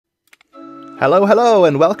Hello,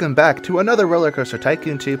 and welcome back to another RollerCoaster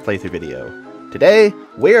Tycoon 2 playthrough video. Today,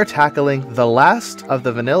 we are tackling the last of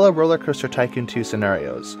the vanilla RollerCoaster Tycoon 2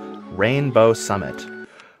 scenarios, Rainbow Summit.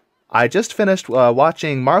 I just finished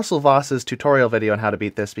watching Marcel Voss's tutorial video on how to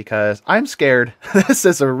beat this because I'm scared. This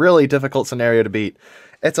is a really difficult scenario to beat.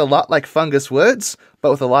 It's a lot like Fungus Woods,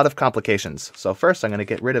 but with a lot of complications. So first I'm going to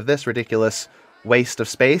get rid of this ridiculous waste of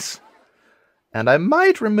space. And I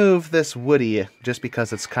might remove this Woody, just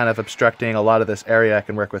because it's kind of obstructing a lot of this area I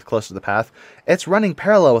can work with close to the path. It's running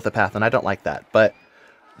parallel with the path, and I don't like that, but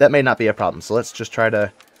that may not be a problem. So let's just try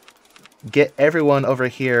to get everyone over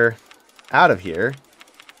here out of here.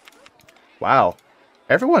 Wow.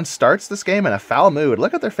 Everyone starts this game in a foul mood.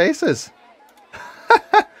 Look at their faces.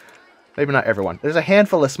 Maybe not everyone. There's a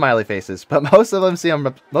handful of smiley faces, but most of them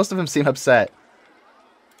seem upset.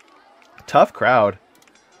 Tough crowd.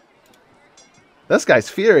 This guy's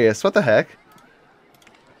furious. What the heck?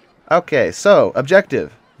 Okay, so,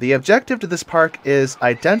 objective. The objective to this park is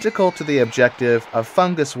identical to the objective of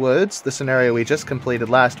Fungus Woods, the scenario we just completed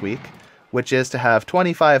last week, which is to have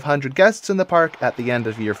 2,500 guests in the park at the end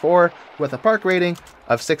of Year 4 with a park rating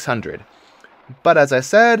of 600. But as I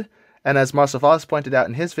said, and as Marcel Voss pointed out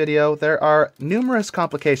in his video, there are numerous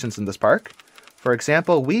complications in this park. For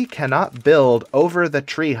example, we cannot build over the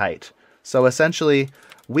tree height. So essentially,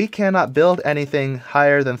 we cannot build anything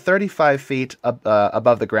higher than 35 feet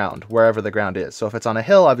above the ground, wherever the ground is. So if it's on a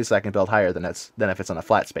hill, obviously I can build higher than if it's on a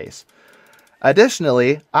flat space.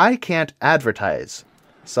 Additionally, I can't advertise.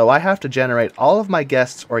 So I have to generate all of my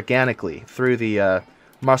guests organically through the,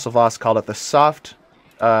 Marcel Voss called it the soft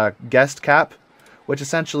guest cap, which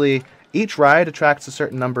essentially each ride attracts a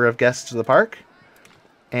certain number of guests to the park,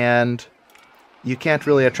 and you can't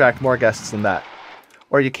really attract more guests than that.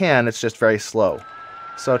 Or you can, it's just very slow.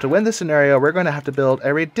 So to win this scenario, we're going to have to build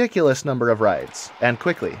a ridiculous number of rides, and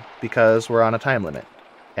quickly, because we're on a time limit,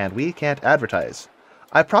 and we can't advertise.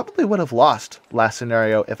 I probably would have lost last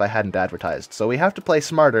scenario if I hadn't advertised, so we have to play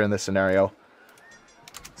smarter in this scenario.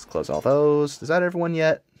 Let's close all those. Is that everyone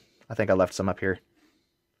yet? I think I left some up here.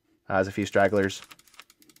 There's a few stragglers.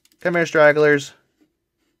 Come here, stragglers.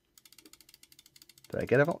 Did I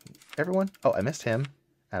get everyone? Oh, I missed him,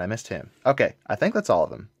 and I missed him. Okay, I think that's all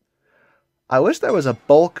of them. I wish there was a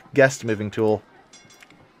bulk guest moving tool,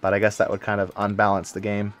 but I guess that would kind of unbalance the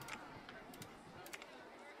game.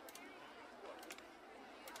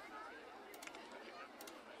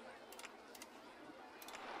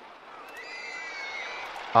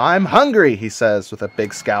 I'm hungry, he says with a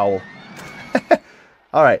big scowl.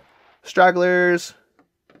 Alright, stragglers.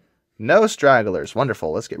 No stragglers.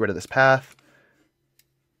 Wonderful. Let's get rid of this path.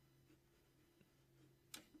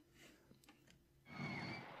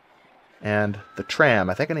 And the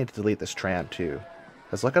tram. I think I need to delete this tram too.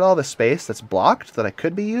 Because look at all the space that's blocked that I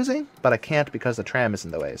could be using, but I can't because the tram is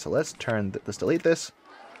in the way. So let's delete this.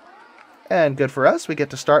 And good for us. We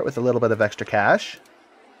get to start with a little bit of extra cash.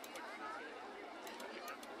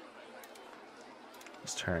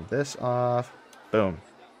 Let's turn this off. Boom.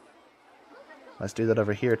 Let's do that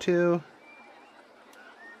over here too.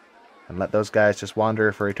 And let those guys just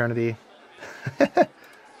wander for eternity.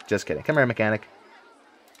 Just kidding. Come here, mechanic.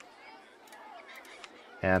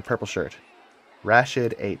 And purple shirt.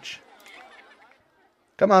 Rashid H.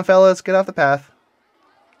 Come on, fellas. Get off the path.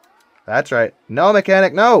 That's right. No,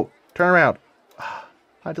 mechanic. No! Turn around.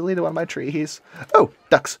 I deleted one of my trees. Oh,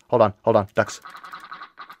 ducks. Hold on. Ducks.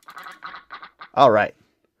 All right.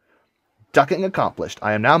 Ducking accomplished.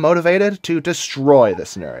 I am now motivated to destroy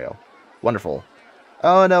this scenario. Wonderful.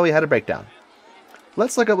 Oh, no, we had a breakdown.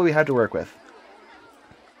 Let's look at what we had to work with.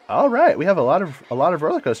 All right, we have a lot of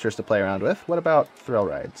roller coasters to play around with. What about thrill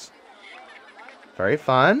rides? Very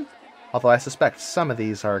fun. Although I suspect some of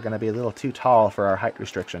these are going to be a little too tall for our height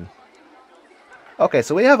restriction. Okay,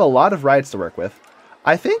 so we have a lot of rides to work with.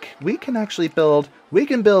 I think we can actually build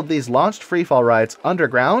these launched freefall rides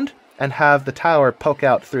underground and have the tower poke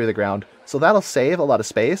out through the ground. So that'll save a lot of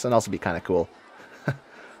space and also be kind of cool.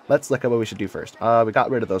 Let's look at what we should do first. We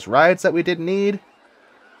got rid of those rides that we didn't need.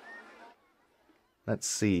 Let's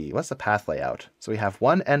see. What's the path layout? So we have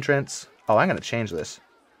one entrance. Oh, I'm going to change this.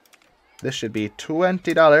 This should be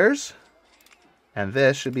 $20. And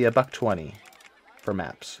this should be $1.20 for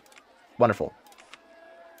maps. Wonderful.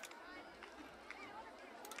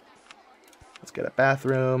 Let's get a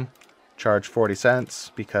bathroom. Charge 40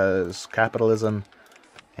 cents because capitalism.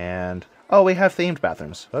 And, oh, we have themed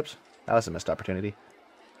bathrooms. Whoops. That was a missed opportunity.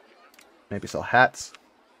 Maybe sell hats.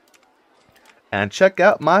 And check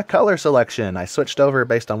out my color selection. I switched over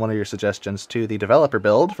based on one of your suggestions to the developer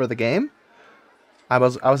build for the game. I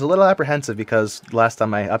was a little apprehensive because last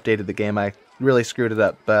time I updated the game, I really screwed it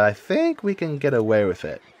up. But I think we can get away with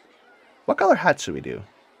it. What color hat should we do?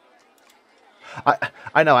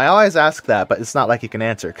 I know, I always ask that, but it's not like you can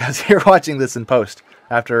answer because you're watching this in post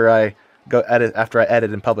after I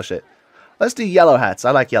edit and publish it. Let's do yellow hats.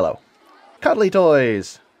 I like yellow. Cuddly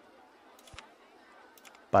toys.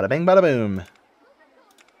 Bada bing, bada boom.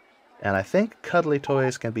 And I think cuddly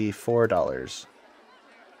toys can be $4.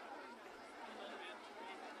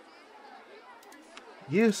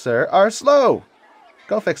 You, sir, are slow.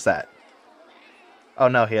 Go fix that. Oh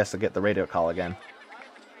no, he has to get the radio call again.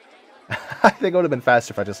 I think it would have been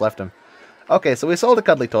faster if I just left him. Okay, so we sold a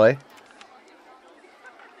cuddly toy.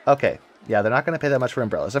 Okay, yeah, they're not going to pay that much for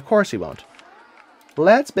umbrellas. Of course he won't.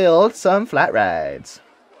 Let's build some flat rides.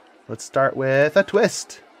 Let's start with a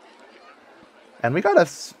twist. And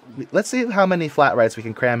let's see how many flat rides we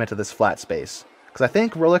can cram into this flat space. Because I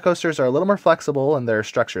think roller coasters are a little more flexible in their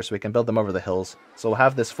structure, so we can build them over the hills. So we'll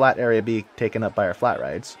have this flat area be taken up by our flat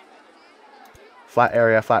rides. Flat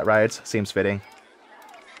area, flat rides, seems fitting.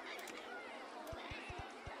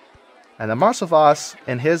 And then Marcel Voss,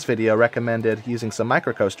 in his video, recommended using some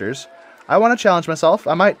microcoasters. I want to challenge myself.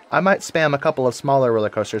 I might spam a couple of smaller roller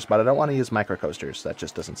coasters, but I don't want to use microcoasters. That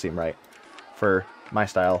just doesn't seem right for my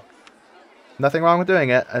style. Nothing wrong with doing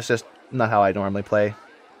it. It's just not how I normally play.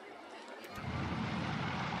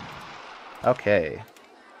 Okay.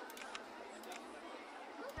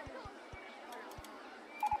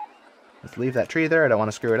 Let's leave that tree there. I don't want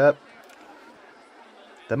to screw it up.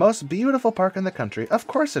 The most beautiful park in the country. Of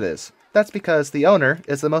course it is. That's because the owner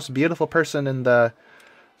is the most beautiful person in the...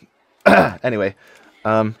 Anyway.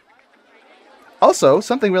 Also,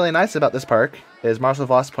 something really nice about this park is Marcel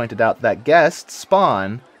Voss pointed out that guests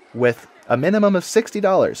spawn with a minimum of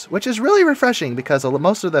 $60, which is really refreshing because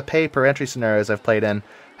most of the pay-per-entry scenarios I've played in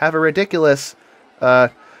have a ridiculous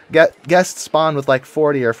guest spawn with like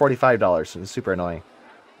 $40 or $45, and it's super annoying.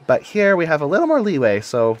 But here we have a little more leeway,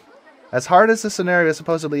 so as hard as the scenario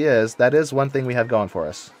supposedly is, that is one thing we have going for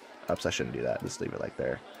us. Oops, I shouldn't do that. Just leave it like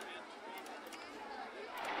there.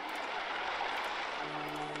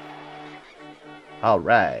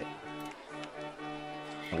 Alright.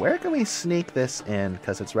 Where can we sneak this in?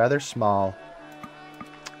 Because it's rather small.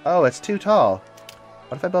 Oh, it's too tall.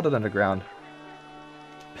 What if I build it underground?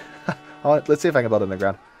 Let's see if I can build it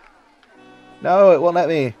underground. No, it won't let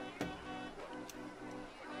me.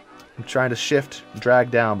 I'm trying to shift,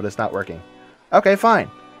 drag down, but it's not working. Okay, fine.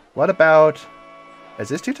 What about... Is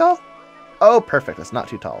this too tall? Oh, perfect. It's not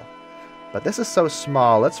too tall. But this is so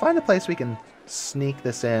small. Let's find a place we can sneak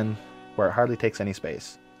this in where it hardly takes any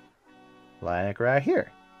space. Like right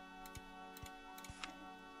here.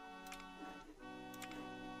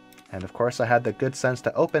 And of course I had the good sense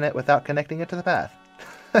to open it without connecting it to the path.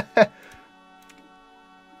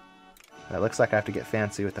 It looks like I have to get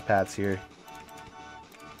fancy with the paths here.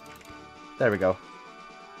 There we go.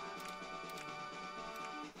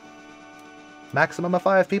 Maximum of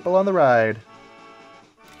 5 people on the ride.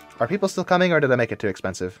 Are people still coming, or did I make it too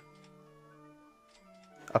expensive?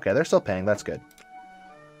 Okay, they're still paying. That's good.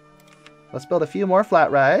 Let's build a few more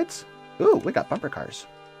flat rides. Ooh, we got bumper cars.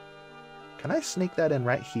 Can I sneak that in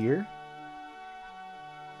right here?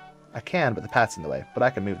 I can, but the path's in the way. But I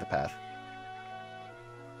can move the path.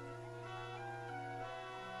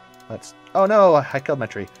 Let's... Oh no, I killed my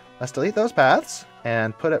tree. Let's delete those paths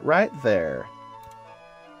and put it right there.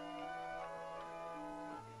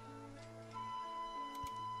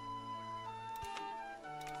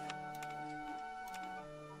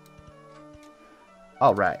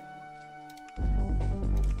 Alright.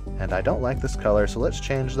 And I don't like this color, so let's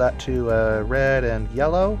change that to red and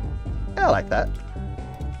yellow. Yeah, I like that.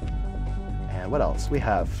 And what else? We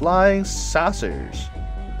have flying saucers.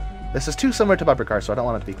 This is too similar to bumper cars, so I don't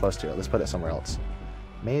want it to be close to it. Let's put it somewhere else.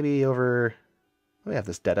 Maybe over... We have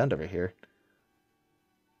this dead end over here.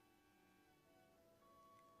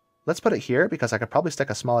 Let's put it here, because I could probably stick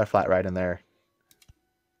a smaller flat ride in there.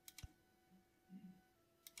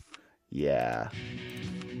 Yeah.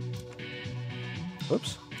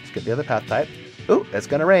 Oops. Let's get the other path type. Ooh, it's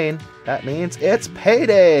gonna rain. That means it's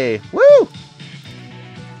payday! Woo!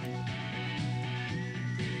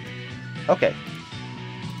 Okay.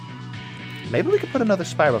 Maybe we could put another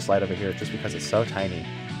spiral slide over here just because it's so tiny.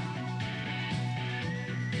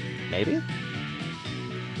 Maybe?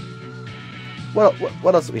 What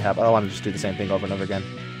else do we have? I don't want to just do the same thing over and over again.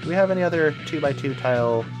 Do we have any other 2x2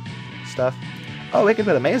 tile stuff? Oh, we can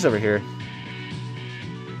put a maze over here.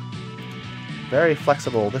 Very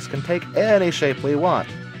flexible. This can take any shape we want.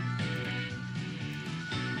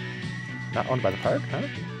 Not owned by the park, huh?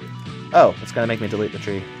 Oh, it's going to make me delete the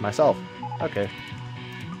tree myself. Okay.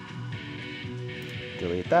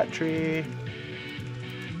 Delete that tree.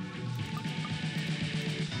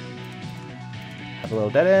 Have a little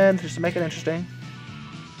dead end just to make it interesting.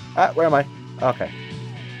 Ah, where am I? Okay.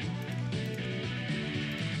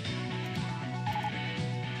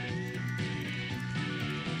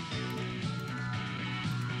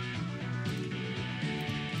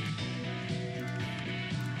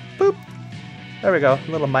 Boop. There we go.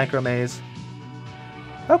 A little micro maze.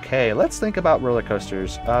 Okay, let's think about roller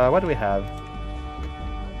coasters. What do we have?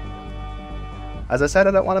 As I said,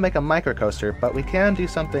 I don't want to make a micro coaster, but we can do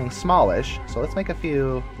something smallish. So let's make a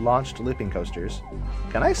few launched looping coasters.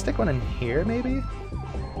 Can I stick one in here, maybe?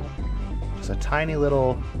 Just a tiny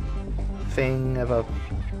little thing of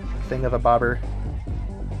a bobber.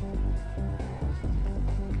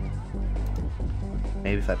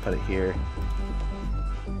 Maybe if I put it here.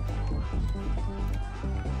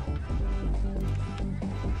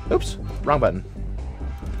 Oops, wrong button.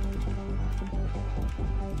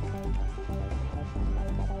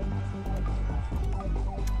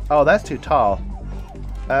 Oh, that's too tall.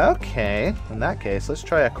 Okay, in that case, let's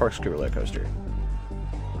try a corkscrew roller coaster.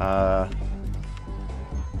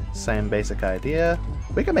 Same basic idea.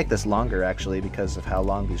 We can make this longer, actually, because of how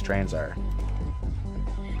long these trains are.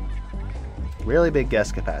 Really big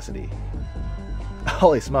guest capacity.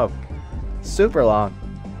 Holy smoke. Super long.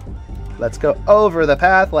 Let's go over the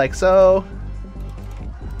path like so.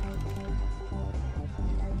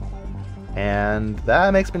 And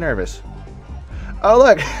that makes me nervous. Oh,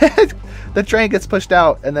 look! The train gets pushed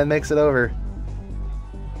out and then makes it over.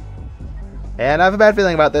 And I have a bad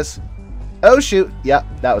feeling about this. Oh, shoot. Yep,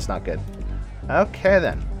 that was not good. Okay,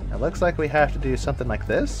 then. It looks like we have to do something like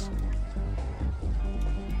this.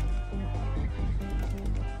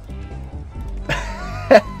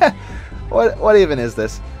 What even is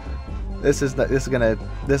this? This is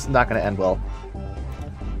not gonna end well.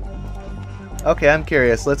 Okay, I'm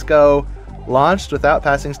curious. Let's go launched without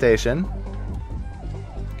passing station.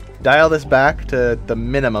 Dial this back to the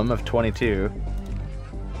minimum of 22.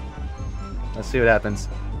 Let's see what happens.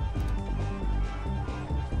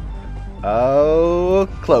 Oh,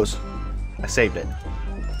 close. I saved it.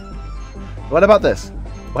 What about this?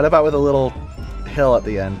 What about with a little hill at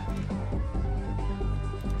the end?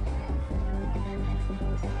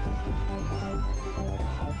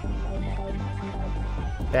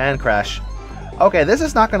 And crash. Okay, this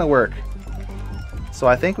is not going to work. So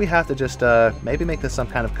I think we have to just maybe make this some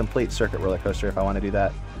kind of complete circuit roller coaster if I want to do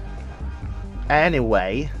that.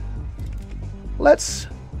 Anyway, let's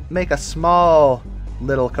make a small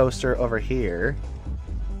little coaster over here.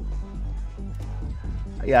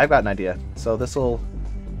 Yeah, I've got an idea. So this will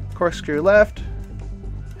corkscrew left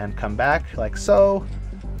and come back like so.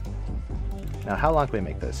 Now, how long can we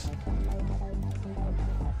make this?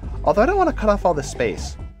 Although I don't want to cut off all this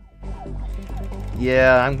space.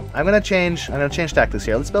 Yeah, I'm gonna change tactics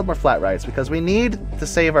here. Let's build more flat rides because we need to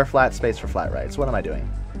save our flat space for flat rides. What am I doing?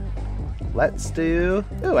 Let's do.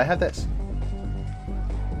 Ooh, I have this.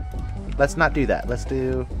 Let's not do that. Let's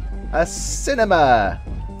do a cinema.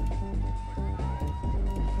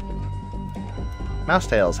 Mouse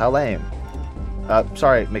tails. How lame.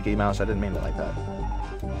 Sorry, Mickey Mouse. I didn't mean it like that.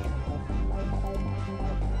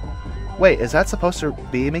 Wait, is that supposed to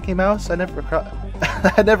be Mickey Mouse? It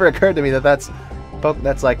never occurred to me that that's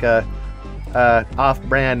like a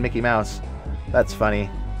off-brand Mickey Mouse. That's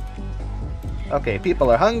funny. Okay,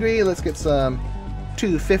 people are hungry. Let's get some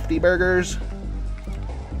 250 burgers.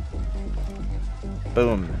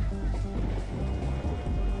 Boom.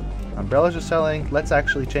 Umbrellas are selling. Let's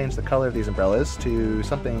actually change the color of these umbrellas to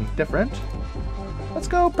something different. Let's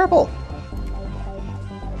go purple.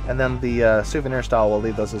 And then the souvenir style, we'll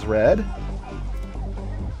leave those as red.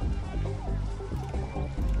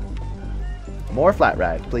 More flat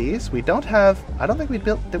ride, please. We don't have... I don't think we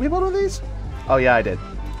built... Did we build one of these? Oh, yeah, I did.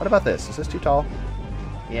 What about this? Is this too tall?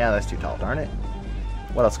 Yeah, that's too tall. Darn it.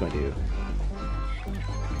 What else can we do?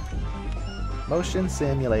 Motion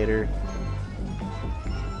simulator.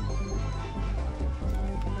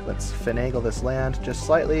 Let's finagle this land just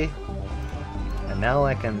slightly. And now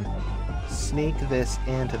I can sneak this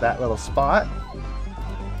into that little spot.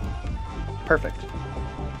 Perfect.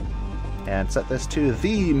 And set this to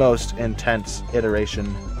the most intense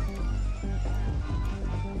iteration.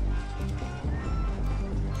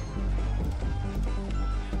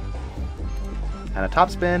 And a top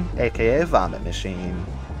spin, aka vomit machine.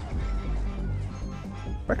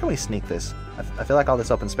 Where can we sneak this? I feel like all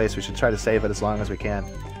this open space, we should try to save it as long as we can.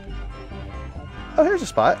 Oh, here's a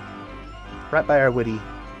spot. Right by our Woody.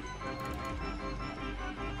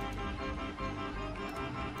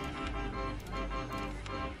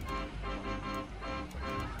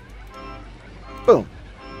 Boom.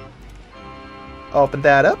 Open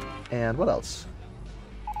that up. And what else?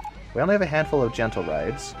 We only have a handful of gentle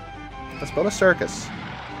rides. Let's build a circus.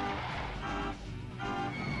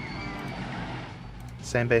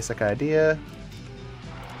 Same basic idea.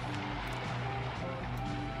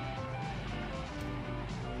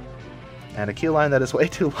 And a queue line that is way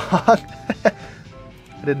too long.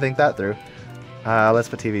 I didn't think that through. Let's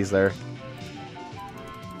put TVs there.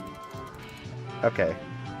 Okay.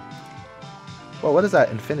 Well, what does that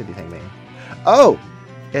infinity thing mean? Oh!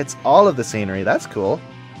 It's all of the scenery. That's cool.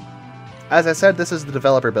 As I said, this is the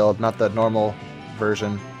developer build, not the normal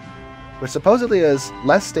version. Which supposedly is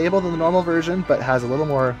less stable than the normal version, but has a little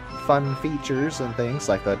more fun features and things,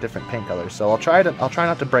 like the different paint colors. So I'll try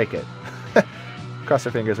not to break it. Cross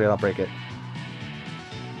our fingers we don't break it.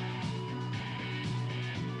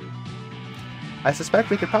 I suspect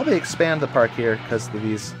we could probably expand the park here because of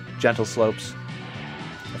these gentle slopes.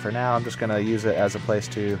 But for now, I'm just going to use it as a place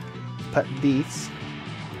to put these.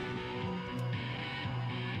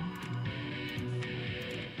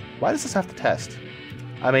 Why does this have to test?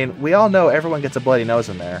 I mean, we all know everyone gets a bloody nose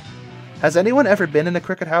in there. Has anyone ever been in a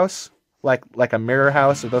cricket house? Like a mirror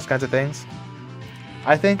house or those kinds of things?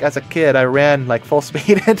 I think as a kid I ran like full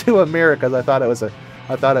speed into a mirror because I thought it was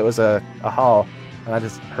a hall, and I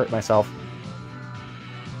just hurt myself.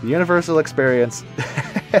 The universal experience.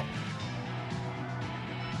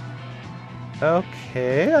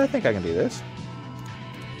 Okay, I think I can do this.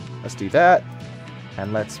 Let's do that.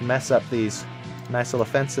 And let's mess up these nice little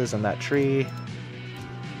fences and that tree.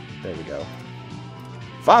 There we go.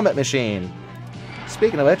 Vomit machine!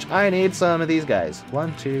 Speaking of which, I need some of these guys.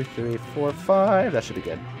 1, 2, 3, 4, 5. That should be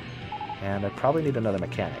good. And I probably need another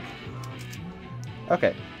mechanic.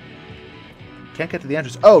 Okay. Can't get to the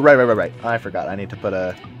entrance. Oh, right. I forgot. I need to put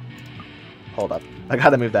a... Hold up. I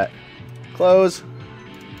gotta move that. Close.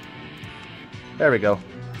 There we go.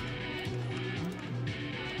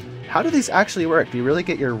 How do these actually work? Do you really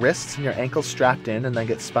get your wrists and your ankles strapped in and then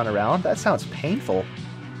get spun around? That sounds painful.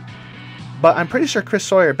 But I'm pretty sure Chris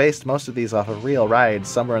Sawyer based most of these off of real rides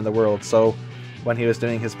somewhere in the world, so when he was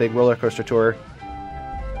doing his big roller coaster tour.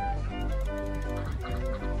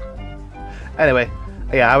 Anyway,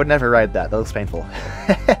 yeah, I would never ride that. That looks painful.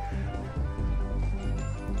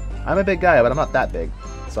 I'm a big guy, but I'm not that big.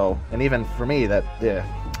 So, and even for me, that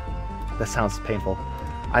sounds painful.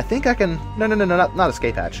 I think I can... No, not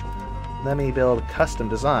escape hatch. Let me build custom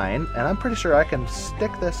design, and I'm pretty sure I can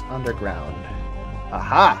stick this underground.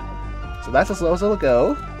 Aha! So that's as low as it'll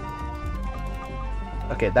go.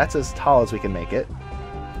 Okay, that's as tall as we can make it.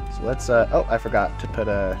 So let's, oh, I forgot to put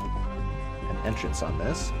an entrance on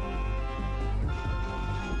this.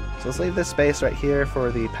 So let's leave this space right here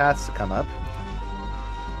for the paths to come up.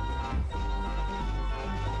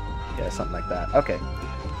 Yeah, something like that. Okay.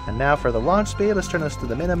 And now for the launch speed, let's turn this to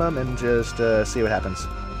the minimum and just see what happens.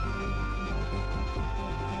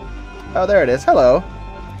 Oh, there it is. Hello.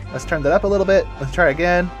 Let's turn that up a little bit. Let's try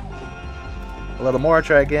again. A little more,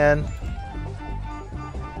 try again.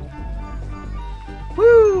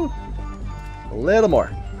 Woo! A little more.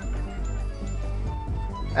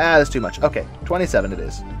 Ah, that's too much. Okay, 27 it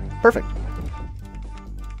is. Perfect.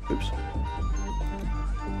 Oops.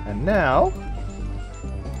 And now,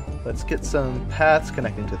 let's get some paths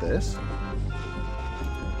connecting to this.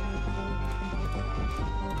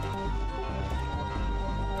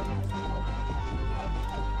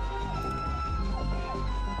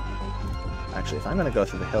 Actually, if I'm going to go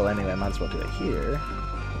through the hill anyway, I might as well do it here.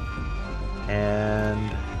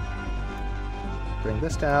 And bring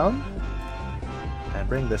this down. And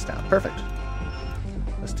bring this down. Perfect.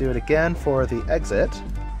 Let's do it again for the exit.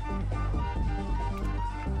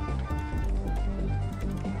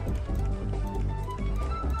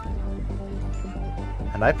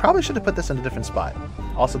 And I probably should have put this in a different spot.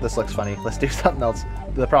 Also, this looks funny. Let's do something else.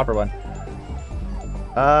 The proper one.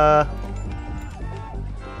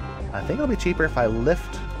 I think it'll be cheaper if I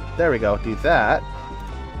lift... There we go. Do that.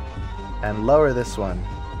 And lower this one.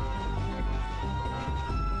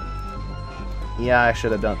 Yeah, I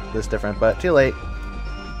should have done this different, but too late.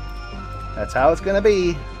 That's how it's gonna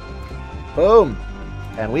be. Boom!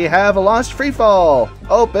 And we have a launched freefall!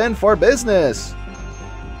 Open for business!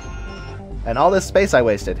 And all this space I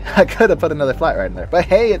wasted. I could have put another flat ride in there. But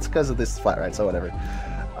hey, it's because of this flat ride, so whatever.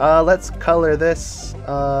 Let's color this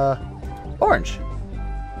orange.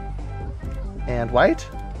 And white?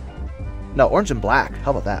 No, orange and black.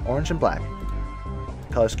 How about that? Orange and black.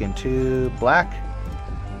 Color scheme 2, black.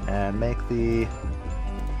 And make the...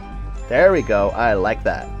 There we go. I like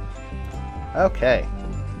that. Okay.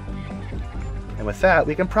 And with that,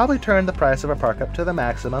 we can probably turn the price of our park up to the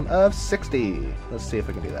maximum of 60. Let's see if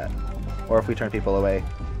we can do that. Or if we turn people away.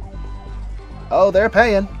 Oh, they're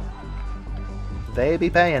paying. They be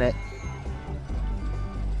paying it.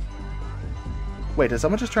 Wait, did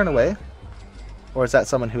someone just turn away? Or is that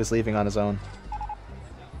someone who is leaving on his own?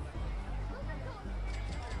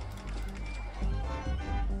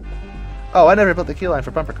 Oh, I never built the queue line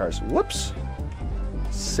for bumper cars. Whoops.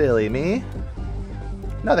 Silly me.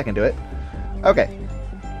 Now they can do it. Okay.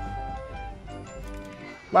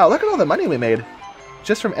 Wow, look at all the money we made.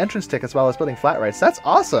 Just from entrance tickets while I was building flat rides. That's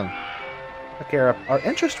awesome. Okay, our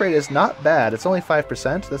interest rate is not bad. It's only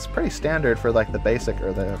 5%. That's pretty standard for like the basic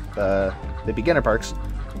or the beginner parks.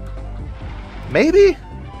 Maybe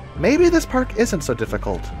this park isn't so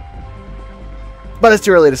difficult. But it's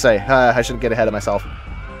too early to say. I shouldn't get ahead of myself.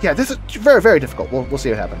 Yeah, this is very, very difficult. We'll see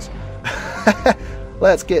what happens.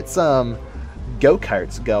 Let's get some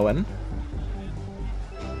go-karts going.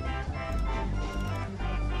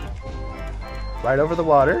 Right over the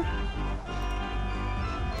water.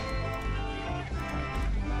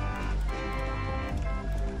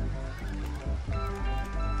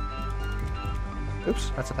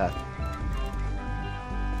 Oops, that's a path.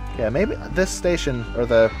 Yeah, maybe this station or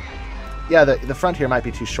the front here might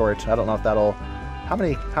be too short. I don't know if that'll. How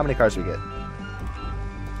many cars do we get?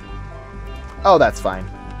 Oh, that's fine.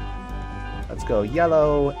 Let's go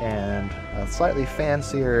yellow and a slightly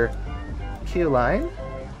fancier queue line.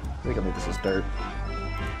 We can leave this as dirt.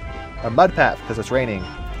 A mud path because it's raining.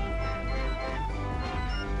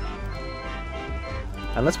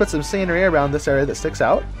 And let's put some scenery around this area that sticks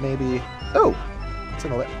out. Maybe. Oh, it's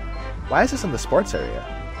in the. Why is this in the sports area?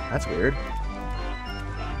 That's weird.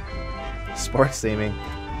 Sports theming.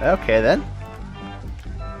 Okay then.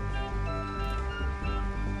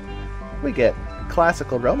 We get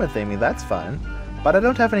classical Roman theming, that's fun. But I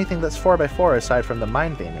don't have anything that's 4x4 aside from the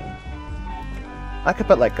mine theming. I could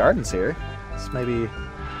put like gardens here. So maybe...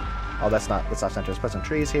 Oh, that's off center. Let's put some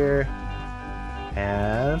trees here.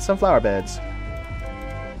 And some flower beds.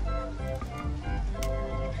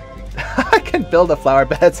 I can build a flower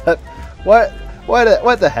beds up. What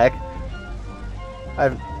the heck?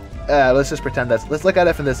 Let's just pretend let's look at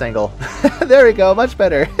it from this angle. There we go, much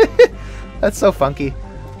better. That's so funky.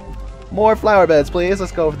 More flower beds, please.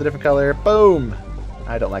 Let's go with the different color. Boom!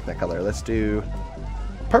 I don't like that color. Let's do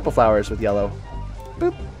purple flowers with yellow.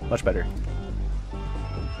 Boop. Much better.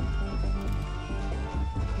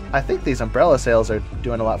 I think these umbrella sails are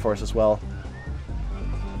doing a lot for us as well.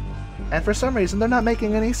 And for some reason, they're not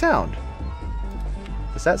making any sound.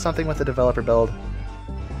 Is that something with the developer build?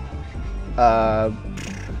 Yeah,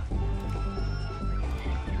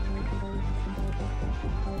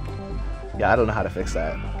 I don't know how to fix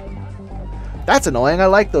that. That's annoying. I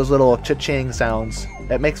like those little cha-ching sounds.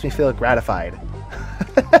 It makes me feel gratified.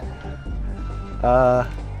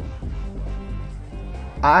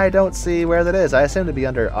 I don't see where that is. I assume to be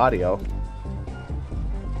under audio.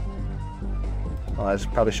 Well, I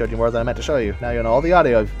just probably showed you more than I meant to show you. Now you know all the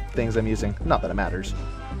audio things I'm using. Not that it matters.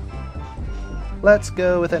 Let's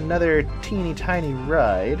go with another teeny tiny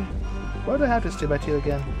ride. What do I have this 2x2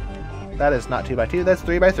 again? That is not 2x2. That's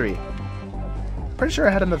 3x3. Pretty sure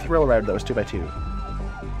I had another thrill ride that was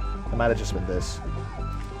 2x2. It might have just been this.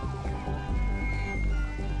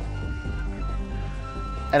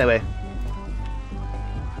 Anyway.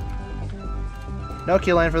 No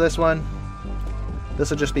key line for this one.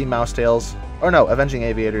 This will just be mouse tails. Or no, avenging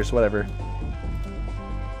aviators, whatever.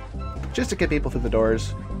 Just to get people through the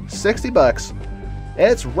doors. 60 bucks.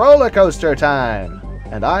 It's roller coaster time!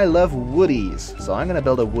 And I love woodies, so I'm gonna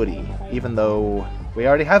build a woody, even though we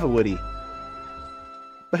already have a woody.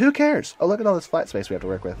 But who cares? Oh, look at all this flat space we have to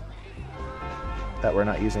work with. That we're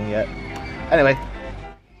not using yet. Anyway,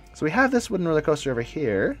 so we have this wooden roller coaster over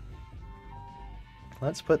here.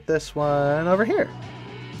 Let's put this one over here.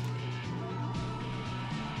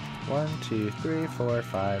 1, 2, 3, 4,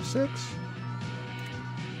 5, 6.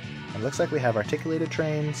 It looks like we have articulated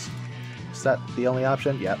trains. Is that the only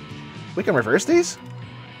option? Yep. We can reverse these?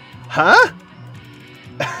 Huh?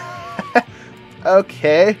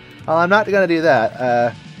 Okay. Well, I'm not going to do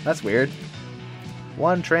that. That's weird.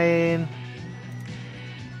 1 train.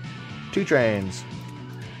 2 trains.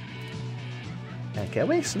 And can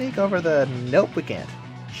we sneak over the... Nope, we can't.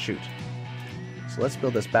 Shoot. So let's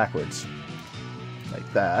build this backwards.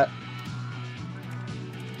 Like that.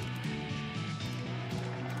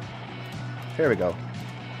 Here we go.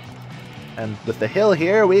 And with the hill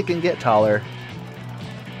here, we can get taller.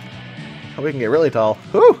 We can get really tall.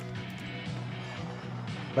 Whew!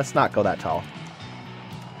 Let's not go that tall.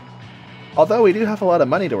 Although we do have a lot of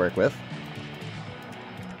money to work with.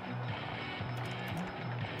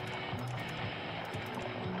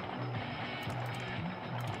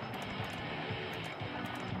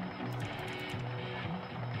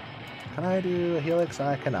 Can I do a helix?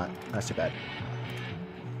 I cannot. That's too bad.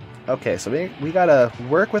 Okay, so we gotta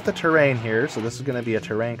work with the terrain here. So this is gonna be a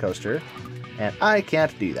terrain coaster. And I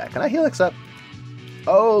can't do that. Can I helix up?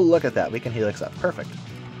 Oh, look at that. We can helix up. Perfect.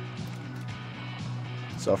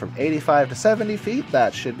 So from 85 to 70 feet,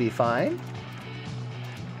 that should be fine.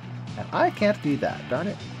 And I can't do that. Darn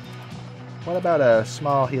it. What about a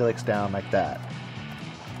small helix down like that?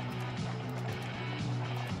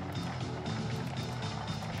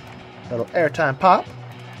 Little airtime pop.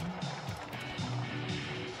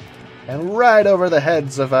 And right over the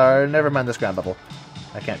heads of our... Never mind this ground bubble.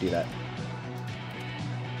 I can't do that.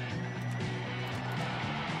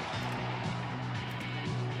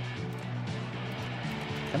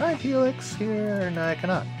 Can I helix here? No, I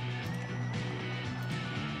cannot.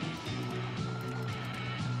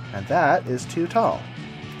 And that is too tall.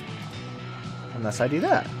 Unless I do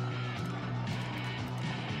that.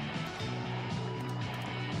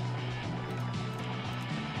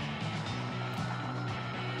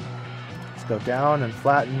 Let's go down and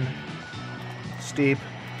flatten. Steep.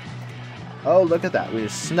 Oh, look at that. We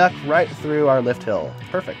just snuck right through our lift hill.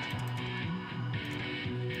 Perfect.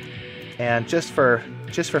 And just for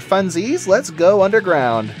funsies, let's go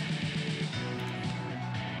underground.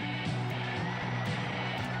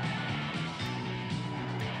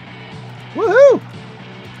 Woohoo!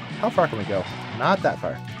 How far can we go? Not that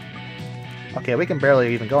far. Okay, we can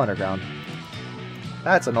barely even go underground.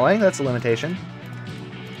 That's annoying. That's a limitation.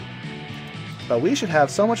 But we should have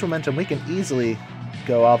so much momentum we can easily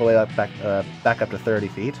go all the way up back up to 30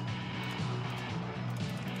 feet.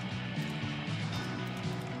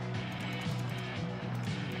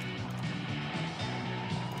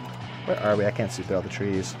 Where are we? I can't see through all the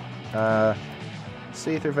trees.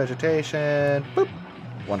 See through vegetation. Boop.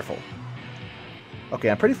 Wonderful. Okay,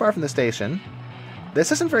 I'm pretty far from the station.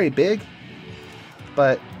 This isn't very big,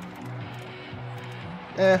 but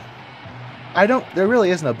there really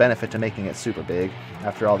is no benefit to making it super big.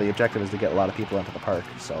 After all, the objective is to get a lot of people into the park,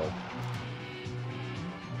 so.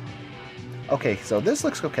 Okay, so this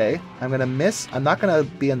looks okay. I'm not gonna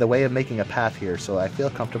be in the way of making a path here, so I feel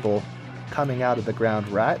comfortable coming out of the ground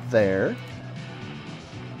right there.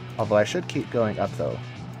 Although I should keep going up though.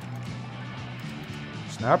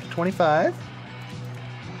 So now up to 25.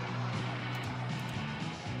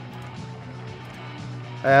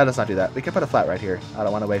 Let's not do that. We can put a flat right here. I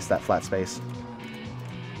don't want to waste that flat space.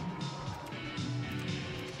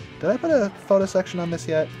 Did I put a photo section on this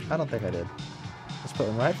yet? I don't think I did. Let's put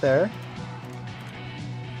one right there.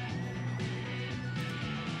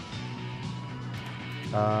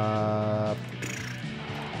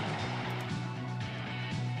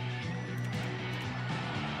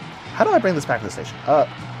 How do I bring this back to the station?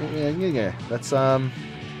 Yeah. Let's,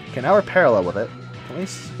 okay, now we're parallel with it. Can we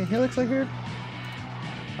see helix like here?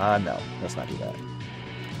 No, let's not do that.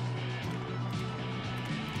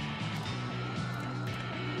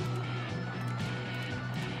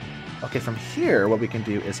 Okay, from here, what we can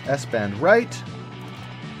do is S-bend right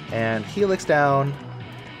and helix down.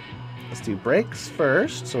 Let's do brakes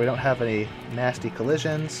first, so we don't have any nasty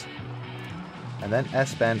collisions. And then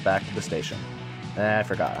S-bend back to the station. I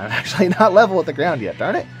forgot. I'm actually not level with the ground yet,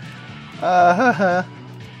 darn it.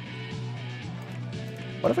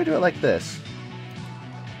 What if I do it like this?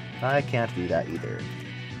 I can't do that either.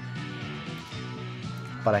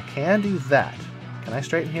 But I can do that. Can I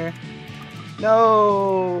straighten here?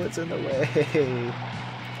 No! It's in the way.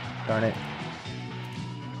 Darn it.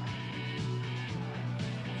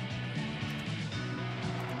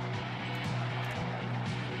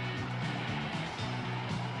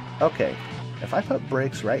 Okay. If I put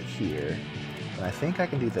brakes right here, then I think I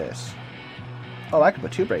can do this. Oh, I can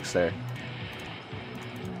put two brakes there.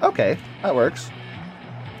 Okay, that works.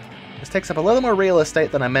 This takes up a little more real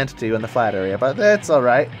estate than I meant to in the flat area, but that's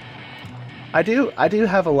alright. I do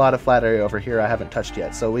have a lot of flat area over here I haven't touched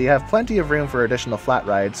yet, so we have plenty of room for additional flat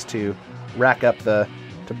rides to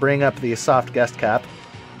bring up the soft guest cap.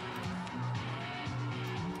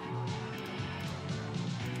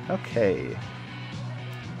 Okay.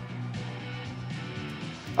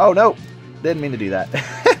 Oh no! Didn't mean to do that.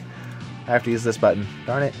 I have to use this button.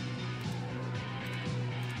 Darn it.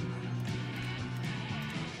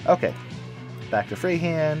 Okay. Back to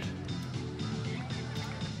freehand.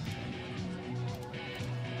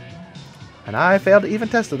 And I failed to even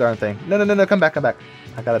test the darn thing. No, come back.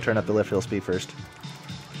 I gotta turn up the lift hill speed first.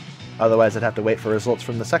 Otherwise I'd have to wait for results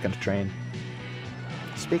from the second train.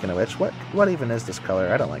 Speaking of which, what even is this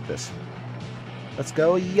color? I don't like this. Let's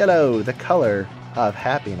go yellow, the color of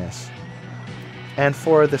happiness. And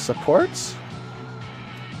for the supports,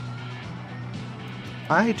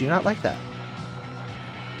 I do not like that.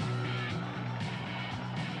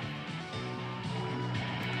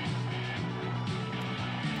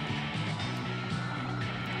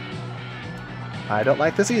 I don't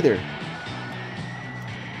like this either.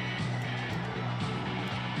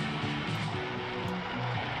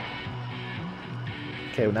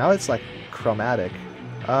 Okay, well now it's like chromatic.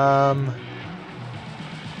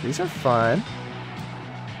 These are fun.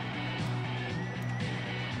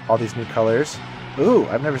 All these new colors. Ooh,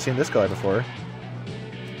 I've never seen this color before.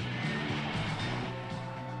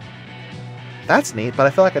 That's neat, but I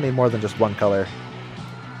feel like I need more than just one color.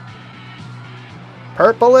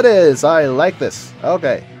 Purple it is! I like this.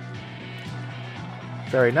 Okay.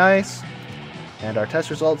 Very nice. And our test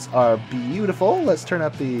results are beautiful. Let's turn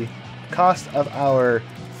up the cost of our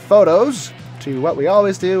photos to what we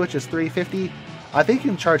always do, which is $350. I think you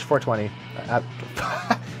can charge $420.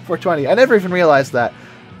 $420. I never even realized that.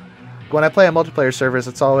 When I play on multiplayer servers,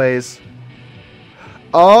 it's always...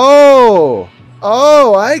 Oh!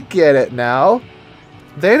 Oh, I get it now.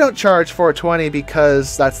 They don't charge $420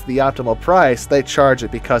 because that's the optimal price. They charge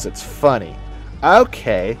it because it's funny.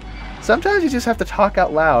 Okay. Sometimes you just have to talk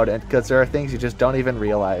out loud because there are things you just don't even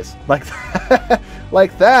realize. Like that.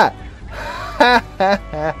 Like that.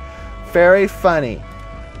 Very funny.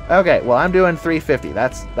 Okay, well I'm doing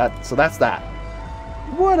 $350. So that's that.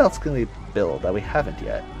 What else can we build that we haven't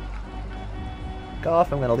yet?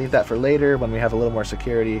 Golf, I'm going to leave that for later when we have a little more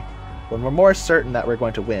security, when we're more certain that we're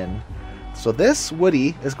going to win. So this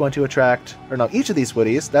Woody is going to attract, or no, each of these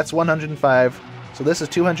Woodies, that's 105, so this is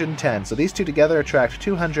 210. So these two together attract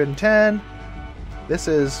 210. This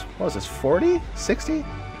is, what is this, 40? 60?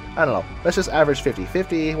 I don't know. Let's just average 50.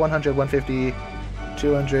 50, 100, 150,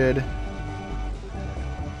 200,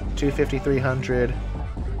 250, 300,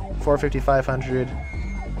 450, 500,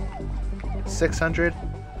 600.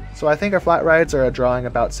 So I think our flat rides are drawing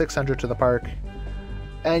about 600 to the park.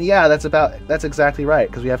 And yeah, that's exactly right,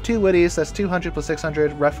 because we have two Woodies, that's 200 plus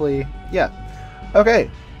 600, roughly, yeah.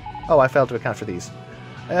 Okay. Oh, I failed to account for these.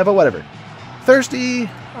 But whatever. Thirsty!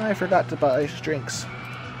 I forgot to buy drinks.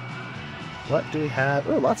 What do we have?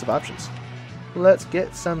 Oh, lots of options. Let's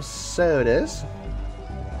get some sodas.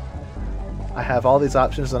 I have all these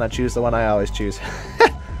options and I choose the one I always choose.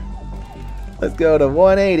 Let's go to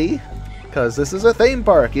 180. Because this is a theme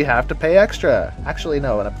park, you have to pay extra. Actually,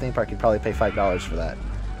 no, in a theme park you'd probably pay $5 for that.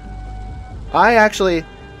 I actually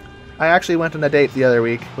went on a date the other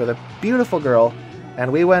week with a beautiful girl,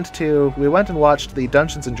 and we went and watched the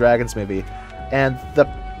Dungeons and Dragons movie, and the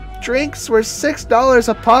drinks were $6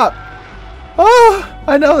 a pop. Oh,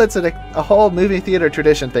 I know that's a whole movie theater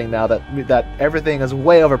tradition thing now that everything is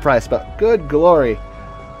way overpriced, but good glory.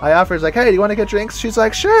 I offered, like, hey, do you want to get drinks? She's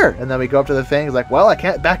like, sure. And then we go up to the thing. He's like, well, I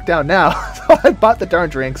can't back down now. So I bought the darn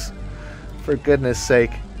drinks. For goodness sake.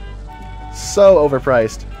 So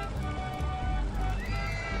overpriced.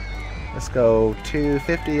 Let's go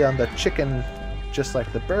 $2.50 on the chicken, just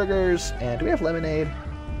like the burgers. And do we have lemonade?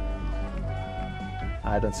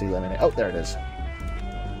 I don't see lemonade. Oh, there it is.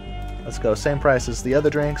 Let's go same price as the other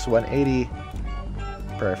drinks, $1.80.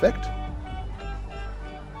 Perfect.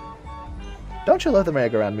 Don't you love the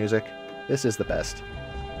merry-go-round music? This is the best.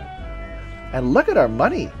 And look at our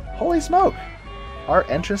money! Holy smoke! Our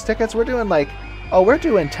entrance tickets, we're doing like... Oh, we're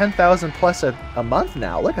doing 10,000 plus a month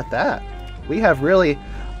now. Look at that. We have really...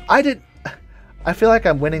 I feel like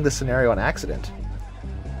I'm winning the scenario on accident.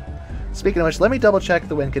 Speaking of which, let me double check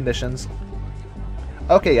the win conditions.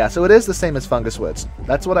 Okay, yeah, so it is the same as Fungus Woods.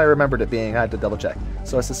 That's what I remembered it being. I had to double check.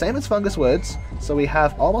 So it's the same as Fungus Woods. So we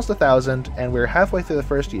have almost 1,000, and we're halfway through the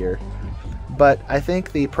first year. But I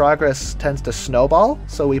think the progress tends to snowball,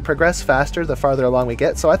 so we progress faster the farther along we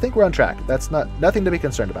get, so I think we're on track. That's nothing to be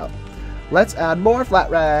concerned about. Let's add more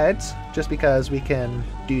flat rides, just because we can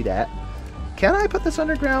do that. Can I put this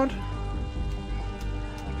underground?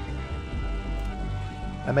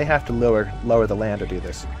 I may have to lower the land to do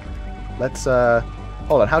this. Let's,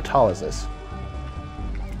 hold on, how tall is this?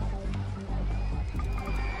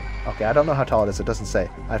 Okay, I don't know how tall it is, it doesn't say.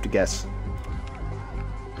 I have to guess.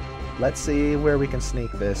 Let's see where we can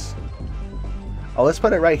sneak this. Oh, let's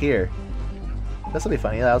put it right here. This will be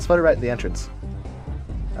funny. Yeah, let's put it right in the entrance.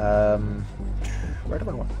 Where do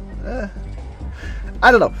I want? I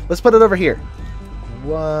don't know. Let's put it over here.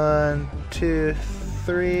 1, 2,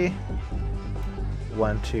 3.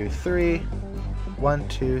 1, 2, 3. 1,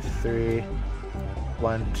 2, 3.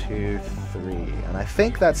 1, 2, 3. And I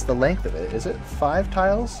think that's the length of it. Is it 5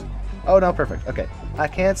 tiles? Oh no, perfect. Okay. I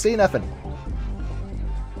can't see nothing.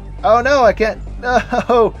 Oh no, I can't.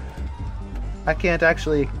 No! I can't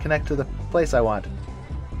actually connect to the place I want.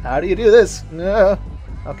 How do you do this? No.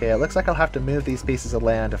 Okay, it looks like I'll have to move these pieces of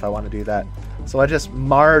land if I want to do that. So I just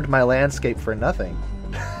marred my landscape for nothing.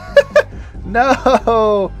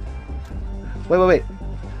 No! Wait.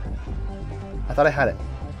 I thought I had it.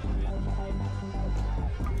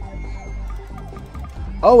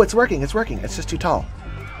 Oh, it's working, it's working. It's just too tall.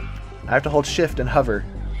 I have to hold shift and hover,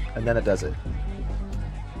 and then it does it.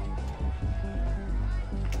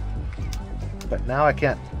 But now I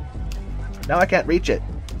can't. Now I can't reach it.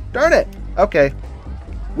 Darn it! Okay.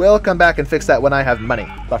 We'll come back and fix that when I have money.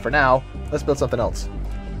 But for now, let's build something else.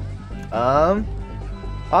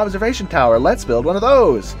 Observation tower. Let's build one of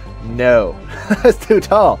those. No. It's too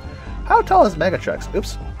tall. How tall is Megatrex?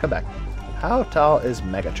 Oops. Come back. How tall is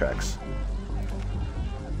Megatrex?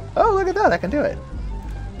 Oh, look at that. I can do it.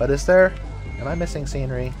 But is there... Am I missing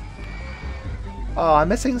scenery? Oh, I'm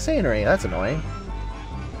missing scenery. That's annoying.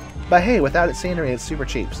 But hey, without its scenery, it's super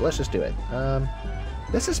cheap. So let's just do it.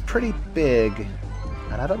 This is pretty big.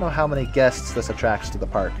 And I don't know how many guests this attracts to the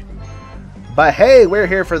park. But hey, we're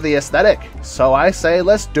here for the aesthetic. So I say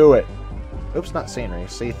let's do it. Oops, not scenery.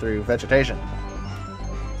 See-through vegetation.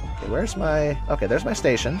 Okay, where's my... Okay, there's my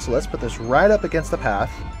station. So let's put this right up against the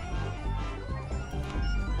path.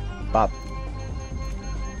 Bop.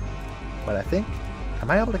 But I think...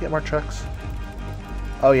 Am I able to get more trucks?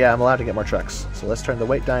 Oh yeah, I'm allowed to get more trucks. So let's turn the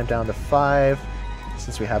wait time down to 5,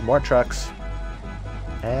 since we have more trucks.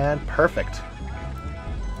 And perfect.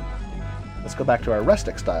 Let's go back to our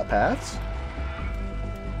rustic style paths.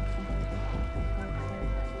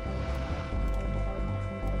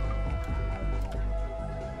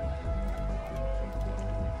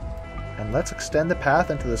 And let's extend the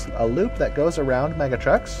path into a loop that goes around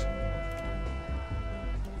Megatrucks.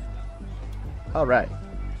 Alright.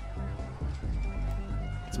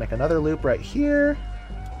 Let's make another loop right here.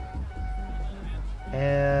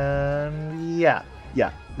 And yeah.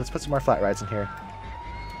 Let's put some more flat rides in here.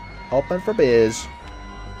 Open for biz.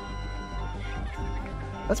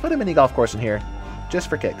 Let's put a mini golf course in here. Just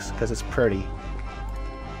for kicks, because it's pretty.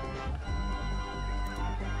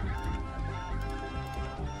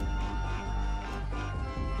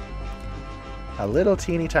 A little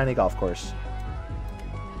teeny tiny golf course.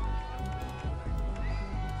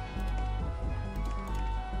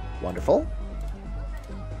 Wonderful.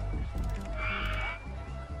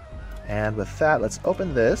 And with that, let's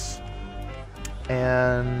open this.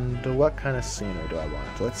 And what kind of scenery do I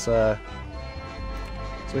want? Let's, so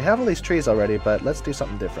we have all these trees already, but let's do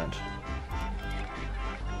something different.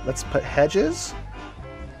 Let's put hedges.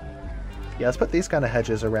 Yeah, let's put these kind of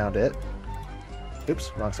hedges around it.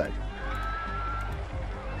 Oops, wrong side.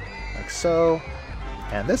 Like so.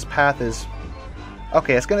 And this path is...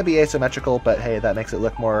 Okay, it's going to be asymmetrical, but hey, that makes it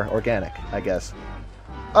look more organic, I guess.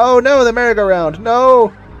 Oh no, the merry-go-round!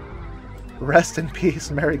 No! Rest in peace,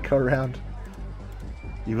 merry-go-round.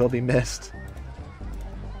 You will be missed.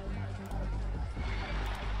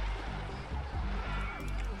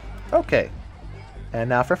 Okay. And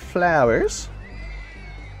now for flowers.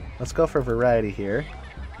 Let's go for variety here.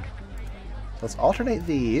 Let's alternate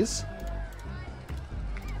these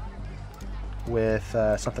with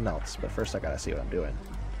something else. But first I gotta see what I'm doing.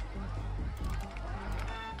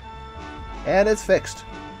 And it's fixed.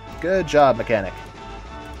 Good job, mechanic.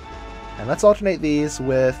 And let's alternate these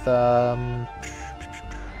with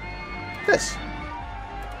this.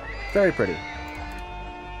 Very pretty.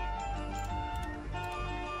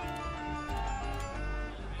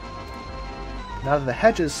 Now that the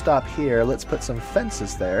hedges stop here, let's put some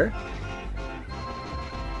fences there.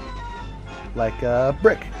 Like a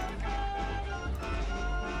brick.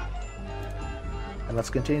 And let's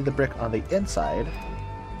continue the brick on the inside.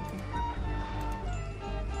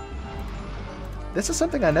 This is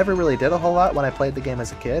something I never really did a whole lot when I played the game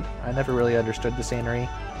as a kid. I never really understood the scenery.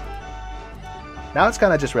 Now it's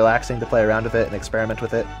kind of just relaxing to play around with it and experiment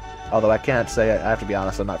with it. Although I can't say, I have to be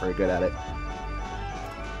honest, I'm not very good at it.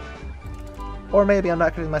 Or maybe I'm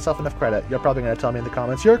not giving myself enough credit. You're probably going to tell me in the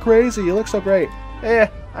comments, "You're crazy, you look so great."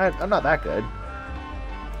 I'm not that good.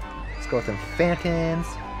 Let's go with some fountains.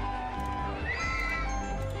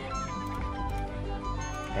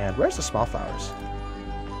 And where's the small flowers?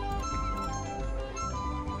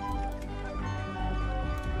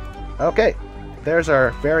 Okay, there's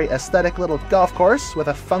our very aesthetic little golf course with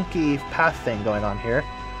a funky path thing going on here.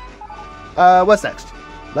 What's next?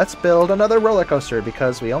 Let's build another roller coaster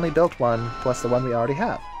because we only built one plus the one we already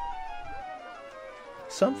have.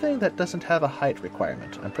 Something that doesn't have a height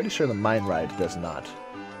requirement. I'm pretty sure the mine ride does not.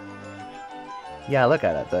 Yeah, look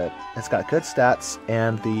at it. It's got good stats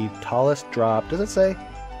and the tallest drop. Does it say?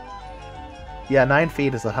 Yeah, 9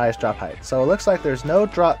 feet is the highest drop height. So it looks like there's no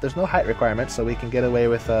height requirement, so we can get away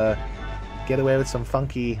with some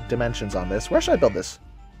funky dimensions on this. Where should I build this?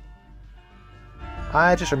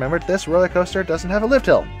 I just remembered this roller coaster doesn't have a lift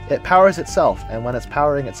hill. It powers itself, and when it's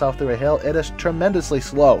powering itself through a hill, it is tremendously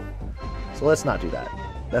slow. So let's not do that.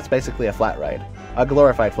 That's basically a flat ride. A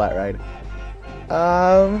glorified flat ride.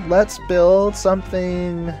 Let's build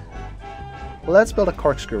something... Let's build a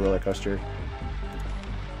corkscrew roller coaster.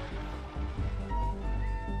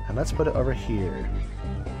 And let's put it over here.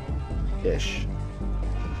 Ish.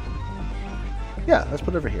 Yeah, let's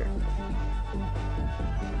put it over here.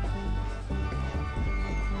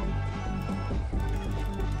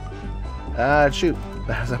 Shoot.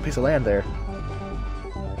 There's a piece of land there.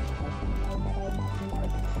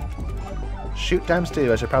 Shoot times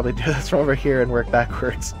 2. I should probably do this from over here and work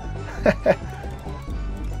backwards.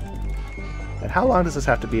 And how long does this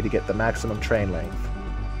have to be to get the maximum train length?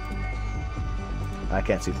 I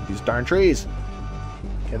can't see through these darn trees.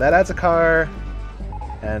 Okay, that adds a car.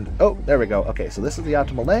 And, oh, there we go. Okay, so this is the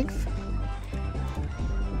optimal length.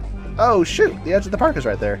 Oh, shoot! The edge of the park is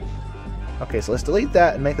right there. Okay, so let's delete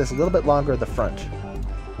that and make this a little bit longer at the front.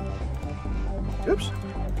 Oops.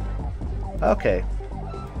 Okay.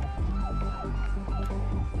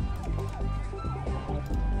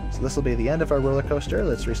 So this will be the end of our roller coaster.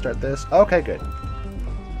 Let's restart this. Okay, good.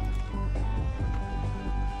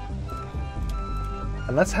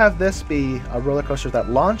 And let's have this be a roller coaster that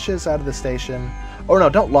launches out of the station. Or no,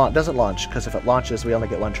 doesn't launch, because if it launches, we only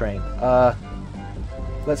get one train.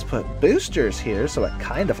 Let's put boosters here so it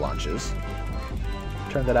kind of launches.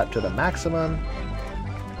 Turn that up to the maximum.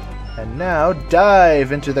 And now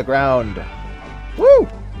dive into the ground. Woo!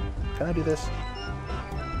 Can I do this?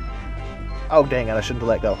 Oh, dang it, I shouldn't have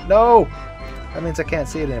let go. No! That means I can't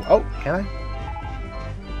see it anymore. Oh, can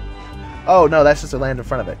I? Oh, no, that's just a land in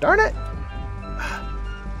front of it. Darn it!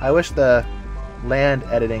 I wish the land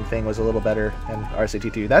editing thing was a little better in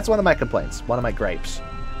RCT2. That's one of my complaints, one of my gripes.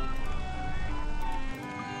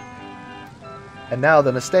 And now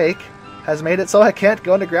the mistake has made it so I can't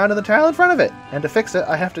go underground in the tile in front of it. And to fix it,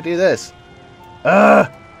 I have to do this.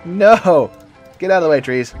 Ugh! No! Get out of the way,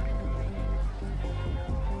 trees.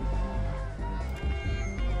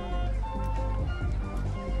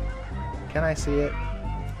 Can I see it?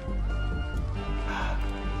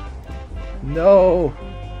 No!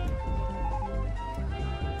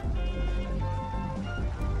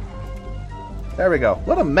 There we go.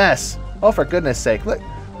 What a mess! Oh, for goodness sake. Look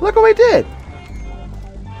what we did!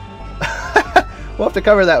 We'll have to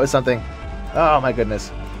cover that with something. Oh my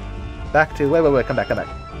goodness. Back to... Wait, come back.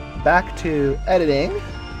 Back to editing.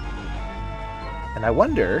 And I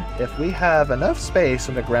wonder if we have enough space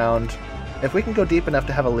underground, if we can go deep enough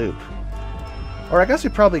to have a loop. Or I guess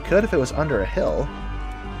we probably could if it was under a hill.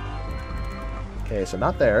 Okay, so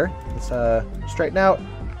not there. Let's straighten out,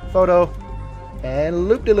 photo, and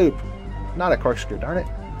loop-de-loop. Not a corkscrew, darn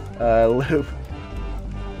it. Loop.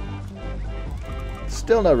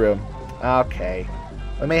 Still no room. Okay.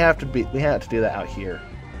 We may have to do that out here.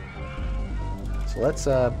 So let's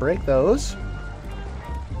break those.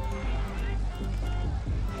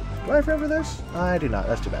 Do I remember this? I do not.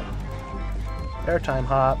 That's too bad. Airtime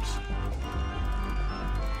hops.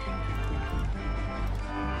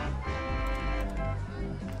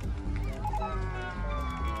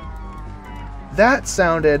 That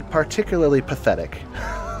sounded particularly pathetic.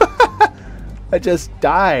 I just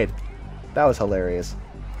died. That was hilarious.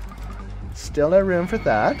 Still no room for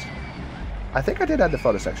that. I think I did add the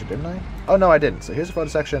photo section, didn't I? Oh, no, I didn't. So here's the photo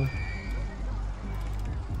section.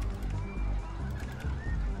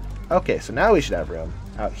 Okay, so now we should have room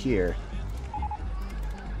out here.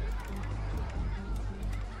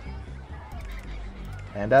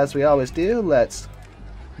 And as we always do, let's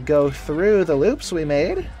go through the loops we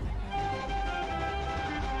made.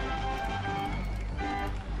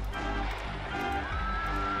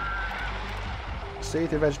 See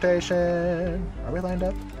through vegetation. Are we lined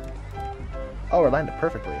up? Oh, we're lined up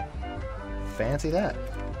perfectly. Fancy that.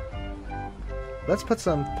 Let's put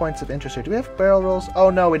some points of interest here. Do we have barrel rolls? Oh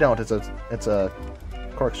no, we don't. It's a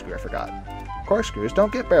corkscrew. I forgot. Corkscrews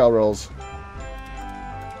don't get barrel rolls.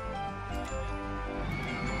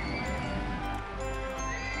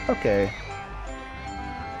 Okay.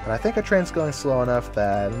 And I think our train's going slow enough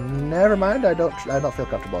that never mind. I don't feel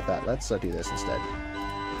comfortable with that. Let's do this instead.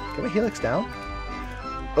 Can we helix down?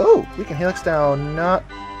 Oh, we can helix down not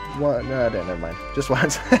one. No, never mind. Just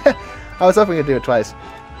once. I was hoping we could do it twice.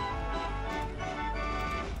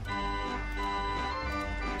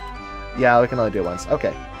 Yeah, we can only do it once.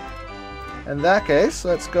 Okay. In that case,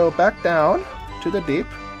 let's go back down to the deep,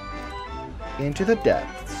 into the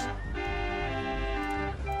depths.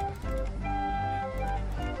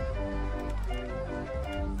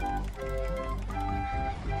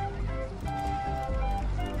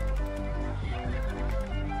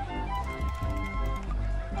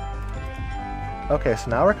 Okay,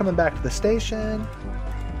 so now we're coming back to the station.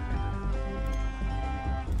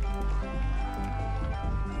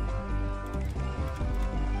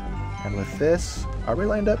 this. Are we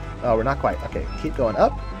lined up? Oh, we're not quite. Okay, keep going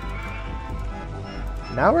up.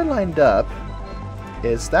 Now we're lined up.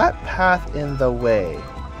 Is that path in the way?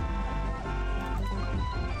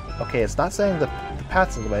 Okay, it's not saying the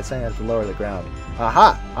path's in the way, it's saying I have to lower the ground.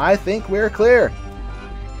 Aha! I think we're clear!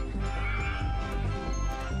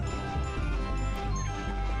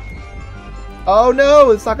 Oh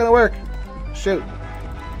no! It's not gonna work! Shoot.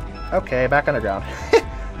 Okay, back underground.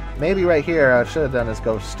 Maybe right here I should have done is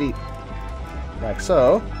go steep. Like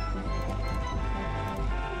so.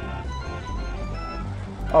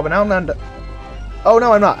 Oh, but now I'm not... Oh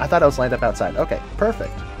no, I'm not! I thought I was lined up outside. Okay,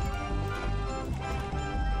 perfect.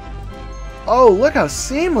 Oh, look how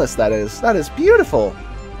seamless that is. That is beautiful.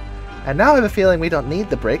 And now I have a feeling we don't need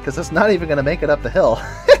the brake because it's not even going to make it up the hill.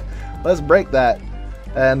 Let's break that.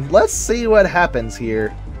 And let's see what happens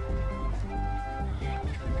here.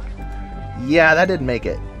 Yeah, that didn't make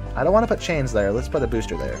it. I don't want to put chains there. Let's put a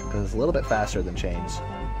booster there because it's a little bit faster than chains.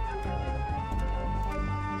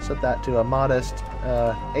 Set that to a modest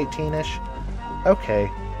 18-ish. Okay.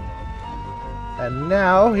 And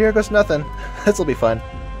now, here goes nothing. This will be fun.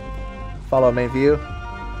 Follow main view.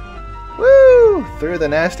 Woo! Through the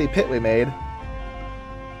nasty pit we made.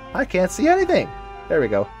 I can't see anything. There we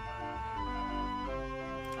go.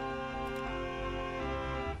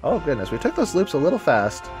 Oh goodness, we took those loops a little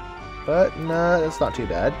fast. But no, it's not too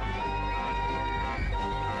bad.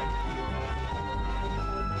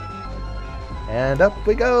 And up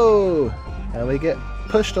we go! And we get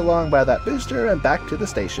pushed along by that booster and back to the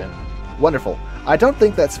station. Wonderful. I don't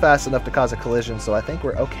think that's fast enough to cause a collision, so I think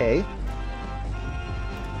we're okay.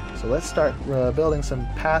 So let's start building some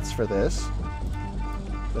paths for this.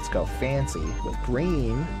 Let's go fancy with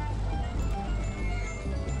green.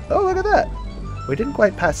 Oh, look at that! We didn't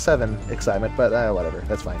quite pass 7 excitement, but whatever.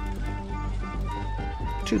 That's fine.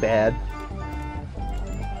 Too bad.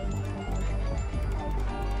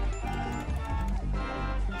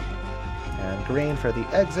 And green for the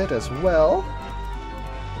exit as well.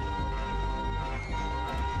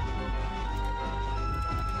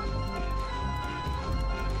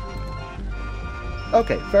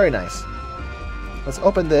 Okay, very nice. Let's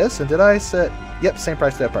open this, and did I set... Yep, same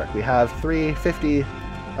price to the park. We have 350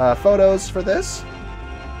 photos for this.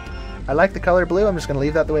 I like the color blue. I'm just going to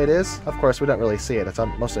leave that the way it is. Of course, we don't really see it. It's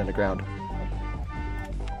mostly underground.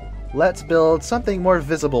 Let's build something more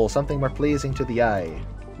visible, something more pleasing to the eye.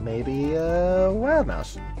 Maybe a wild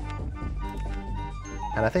mouse.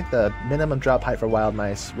 And I think the minimum drop height for wild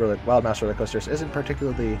mouse roller coasters isn't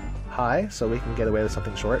particularly high, so we can get away with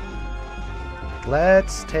something short.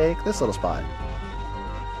 Let's take this little spot.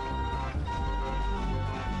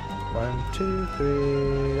 1, 2,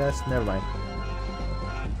 3. That's never mind.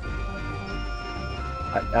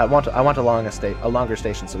 I want a longer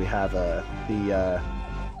station, so we have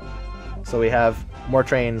so we have more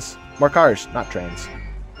trains, more cars, not trains.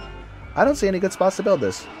 I don't see any good spots to build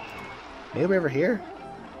this. Maybe over here.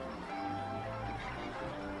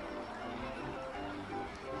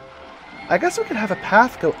 I guess we could have a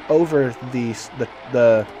path go over the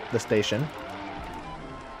station.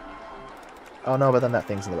 Oh no, but then that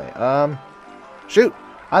thing's in the way. Shoot!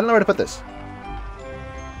 I don't know where to put this.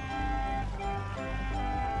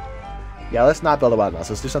 Yeah, let's not build a wild mouse.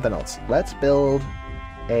 Let's do something else. Let's build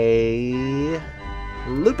a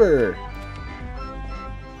looper.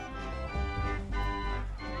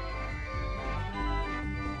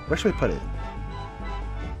 Where should we put it?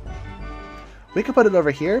 We could put it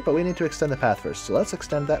over here, but we need to extend the path first. So let's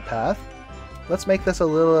extend that path. Let's make this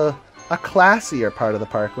a classier part of the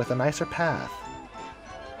park with a nicer path.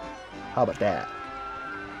 How about that?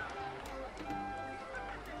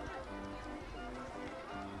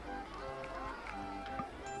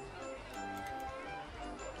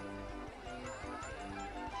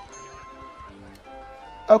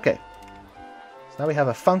 Okay. So now we have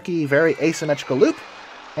a funky, very asymmetrical loop.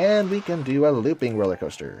 And we can do a looping roller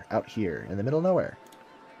coaster out here in the middle of nowhere.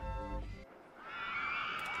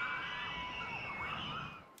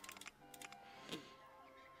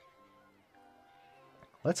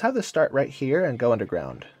 Let's have this start right here and go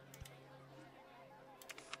underground.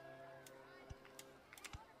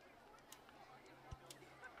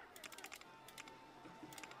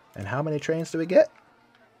 And how many trains do we get?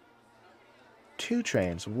 2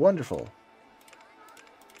 trains. Wonderful.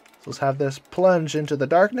 So let's have this plunge into the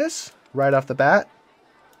darkness right off the bat.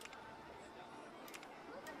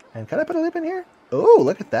 And can I put a loop in here? Oh,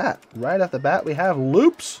 look at that. Right off the bat, we have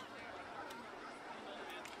loops.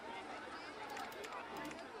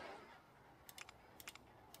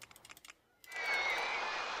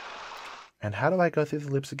 And how do I go through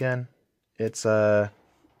the loops again? It's, I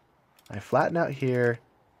flatten out here,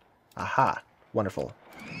 Aha. Wonderful.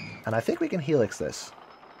 And I think we can helix this.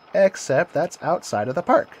 Except that's outside of the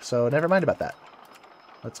park, so never mind about that.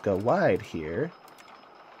 Let's go wide here.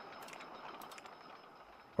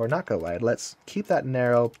 Or not go wide. Let's keep that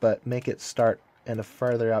narrow, but make it start in a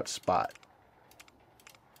further out spot.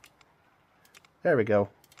 There we go.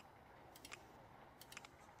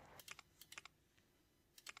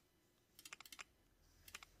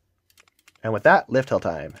 And with that, lift hill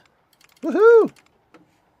time. Woohoo!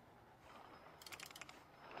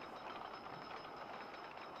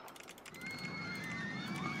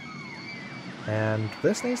 And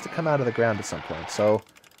this needs to come out of the ground at some point, so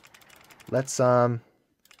let's,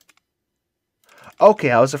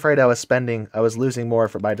 okay, I was afraid I was losing more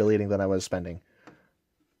by deleting than I was spending.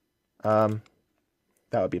 That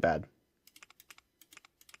would be bad.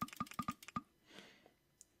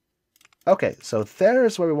 Okay, so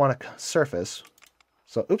there's where we want to surface.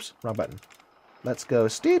 So, oops, wrong button. Let's go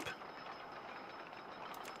steep.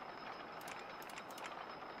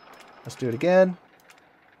 Let's do it again.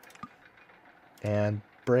 And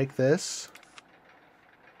break this.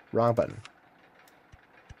 Wrong button.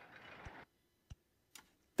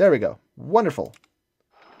 There we go. Wonderful.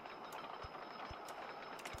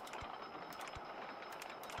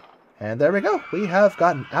 And there we go. We have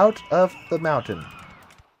gotten out of the mountain.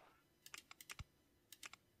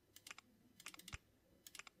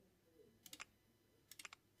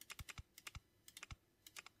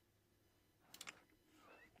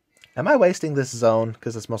 Am I wasting this zone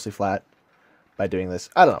because it's mostly flat by doing this?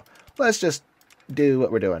 I don't know. Let's just do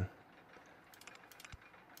what we're doing.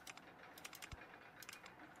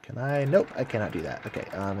 Can I? Nope, I cannot do that. Okay,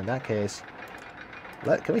 in that case,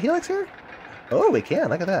 can we helix here? Oh, we can.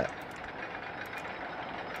 Look at that.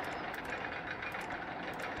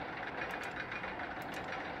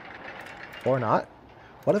 Or not.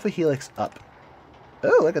 What if we helix up?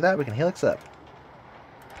 Oh, look at that. We can helix up.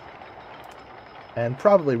 And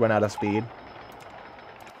probably run out of speed.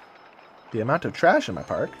 The amount of trash in my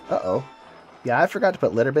park. Uh-oh. Yeah, I forgot to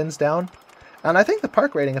put litter bins down. And I think the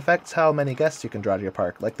park rating affects how many guests you can draw to your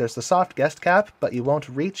park. Like, there's the soft guest cap, but you won't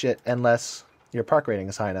reach it unless your park rating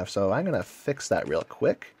is high enough. So I'm going to fix that real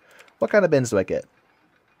quick. What kind of bins do I get?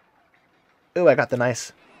 Ooh, I got the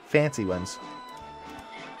nice fancy ones.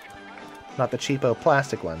 Not the cheapo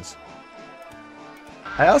plastic ones.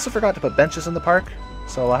 I also forgot to put benches in the park,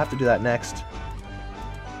 so I'll have to do that next.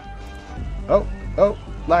 Oh,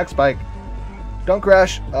 lag spike. Don't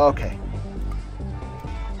crash. Okay.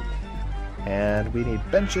 And we need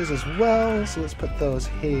benches as well, so let's put those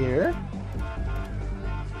here.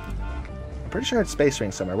 I'm pretty sure it's space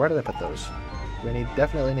rings somewhere. Where did I put those? We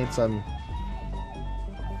definitely need some...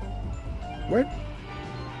 Where?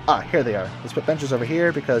 Ah, here they are. Let's put benches over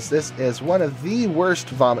here because this is one of the worst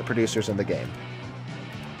vomit producers in the game.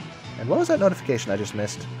 And what was that notification I just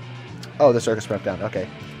missed? Oh, the circus broke down. Okay.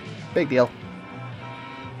 Big deal.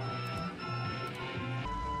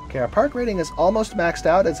 Okay, our park rating is almost maxed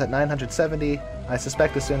out. It's at 970. I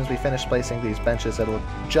suspect as soon as we finish placing these benches, it'll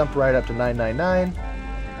jump right up to 999.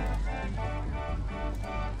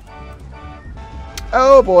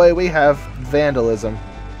 Oh boy, we have vandalism.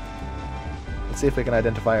 Let's see if we can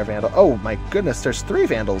identify our vandal. Oh my goodness, there's 3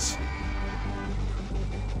 vandals.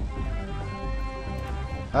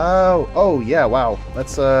 Oh yeah, wow.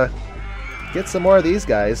 Let's get some more of these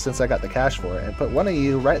guys since I got the cash for it, and put one of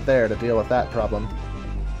you right there to deal with that problem.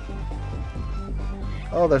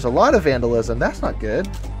 Oh, there's a lot of vandalism. That's not good.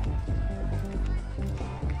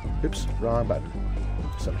 Oops, wrong button.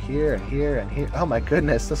 Some here and here and here. Oh my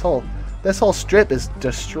goodness, this whole strip is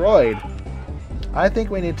destroyed. I think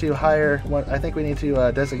we need to hire one. I think we need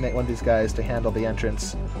to designate one of these guys to handle the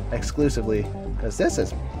entrance exclusively, because this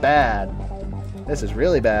is bad. This is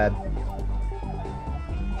really bad.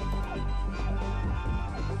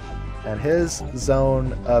 And his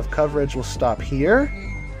zone of coverage will stop here,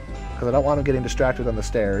 because I don't want him getting distracted on the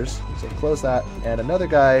stairs. So close that. And another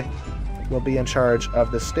guy will be in charge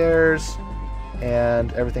of the stairs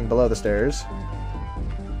and everything below the stairs.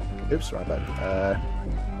 Oops, wrong button.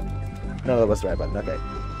 No, that was the right button. Okay.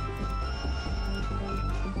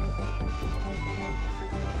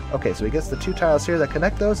 Okay, so he gets the 2 tiles here that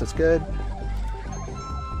connect those. That's good.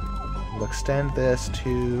 We'll extend this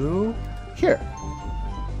to here.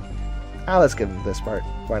 Ah, let's give him this part.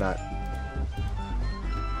 Why not?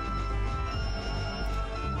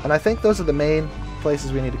 And I think those are the main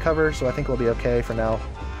places we need to cover, so I think we'll be okay for now.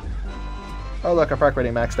 Oh look, our park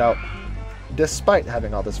rating maxed out, despite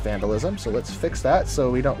having all this vandalism, so let's fix that so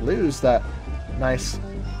we don't lose that nice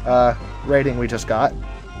rating we just got.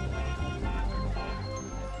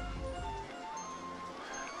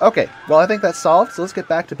 Okay, well, I think that's solved, so let's get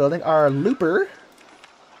back to building our looper.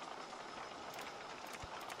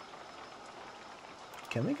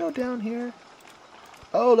 Can we go down here?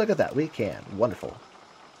 Oh, look at that. We can. Wonderful.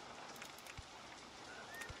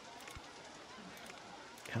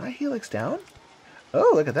 Can I helix down?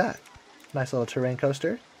 Oh, look at that. Nice little terrain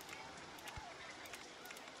coaster.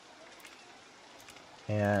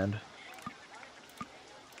 And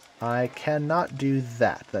I cannot do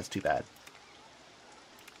that. That's too bad.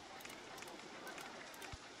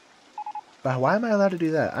 But why am I allowed to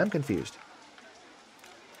do that? I'm confused.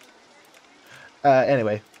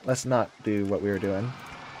 Anyway, let's not do what we were doing.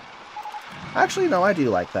 Actually, no, I do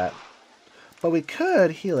like that. But we could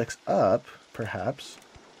helix up, perhaps.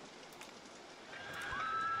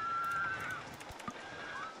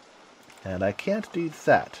 And I can't do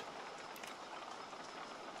that.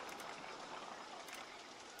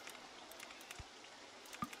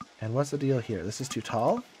 And what's the deal here? This is too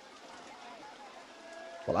tall?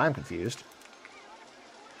 Well, I'm confused.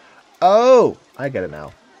 Oh! I get it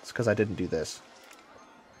now. It's because I didn't do this.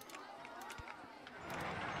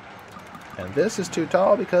 And this is too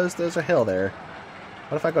tall because there's a hill there.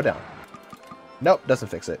 What if I go down? Nope, doesn't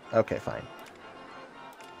fix it. Okay, fine.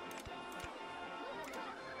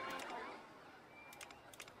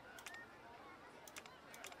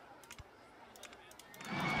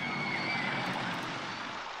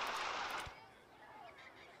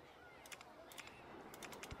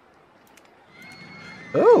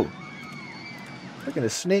 Ooh! We're going to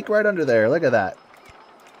sneak right under there. Look at that.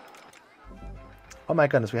 Oh my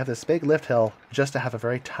goodness, we have this big lift hill just to have a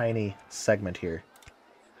very tiny segment here.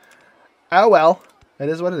 Oh well, it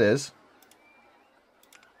is what it is.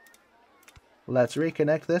 Let's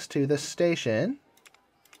reconnect this to this station.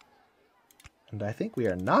 And I think we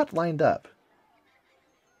are not lined up.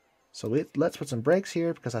 So let's put some brakes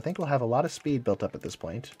here because I think we'll have a lot of speed built up at this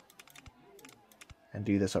point. And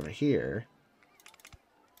do this over here.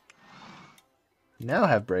 Now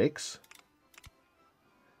have brakes.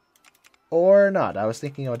 Or not. I was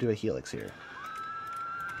thinking I would do a helix here.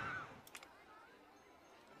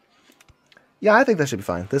 Yeah, I think that should be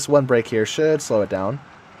fine. This one brake here should slow it down.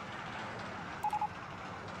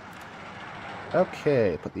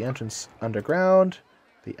 Okay, put the entrance underground,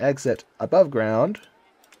 the exit above ground.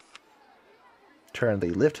 Turn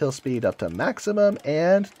the lift hill speed up to maximum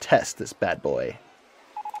and test this bad boy.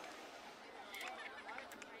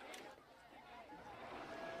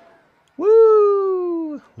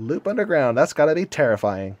 Woo! Loop underground. That's got to be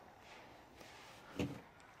terrifying.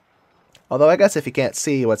 Although I guess if you can't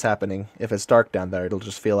see what's happening, if it's dark down there, it'll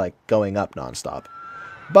just feel like going up nonstop.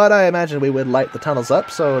 But I imagine we would light the tunnels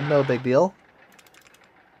up, so no big deal.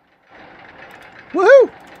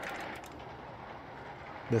 Woohoo!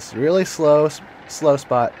 This really slow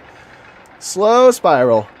spot. Slow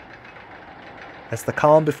spiral. It's the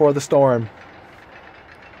calm before the storm.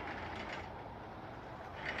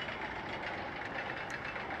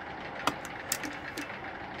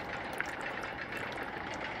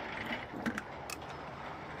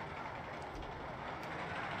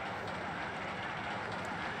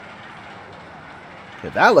 Okay,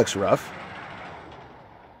 that looks rough.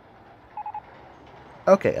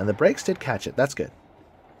 Okay, and the brakes did catch it. That's good.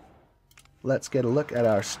 Let's get a look at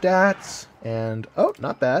our stats. And, oh,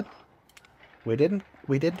 not bad. We didn't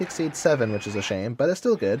exceed 7, which is a shame, but it's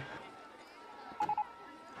still good.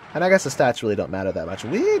 And I guess the stats really don't matter that much.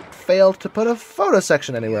 We failed to put a photo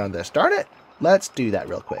section anywhere on this. Darn it! Let's do that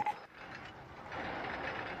real quick.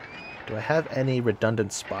 Do I have any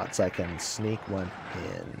redundant spots I can sneak one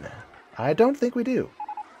in? I don't think we do.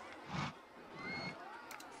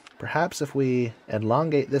 Perhaps if we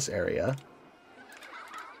elongate this area...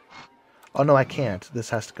 Oh no, I can't. This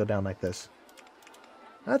has to go down like this.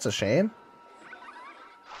 That's a shame.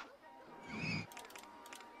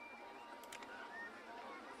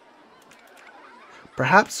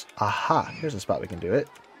 Perhaps... Aha! Here's a spot we can do it.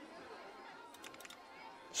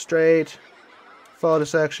 Straight. Photo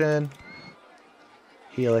section.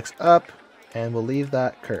 Helix up. And we'll leave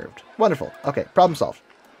that curved. Wonderful. Okay, problem solved.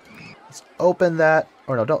 Let's open that.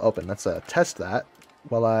 Or no, don't open. Let's test that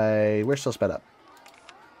while we're still sped up.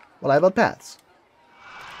 While I build paths.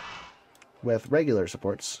 With regular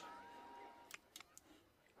supports.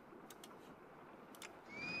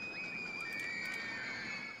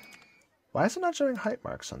 Why is it not showing height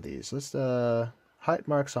marks on these? Let's, height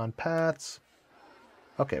marks on paths.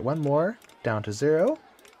 Okay, one more. Down to 0.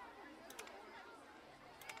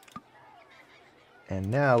 And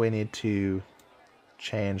now we need to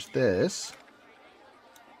change this.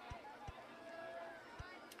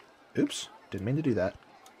 Oops, didn't mean to do that.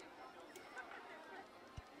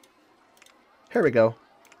 Here we go.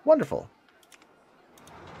 Wonderful.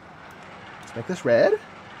 Let's make this red.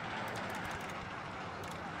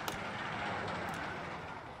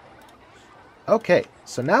 Okay,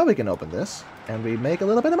 so now we can open this, and we make a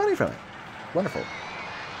little bit of money from it. Wonderful.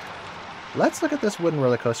 Let's look at this wooden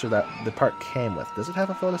roller coaster that the park came with. Does it have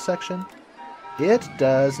a photo section? It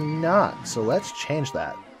does not, so let's change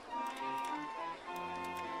that.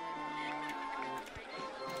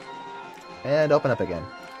 And open up again.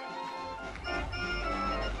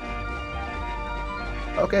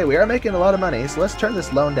 Okay, we are making a lot of money, so let's turn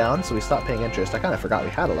this loan down so we stop paying interest. I kind of forgot we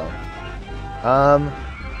had a loan.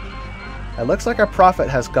 It looks like our profit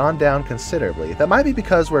has gone down considerably. That might be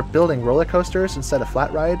because we're building roller coasters instead of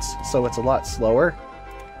flat rides, so it's a lot slower.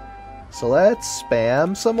 So let's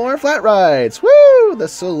spam some more flat rides. Woo! The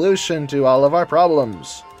solution to all of our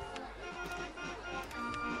problems.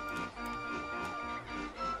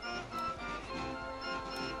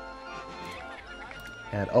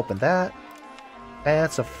 And open that.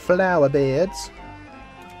 And some flower beds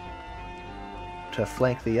to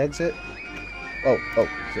flank the exit. Oh,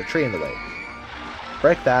 there's a tree in the way.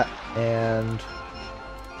 Break that, and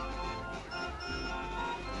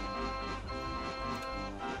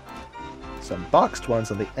some boxed ones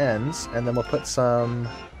on the ends, and then we'll put some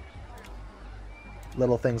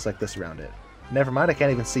little things like this around it. Never mind, I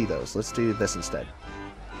can't even see those. Let's do this instead.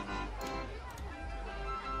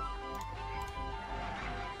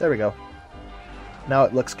 There we go. Now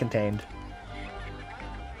it looks contained.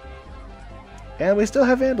 And we still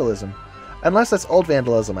have vandalism. Unless that's old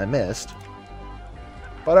vandalism I missed.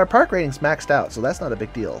 But our park rating's maxed out, so that's not a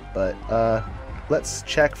big deal. But let's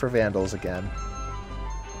check for vandals again.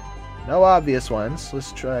 No obvious ones.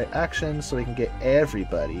 Let's try actions so we can get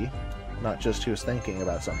everybody, not just who's thinking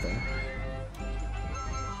about something.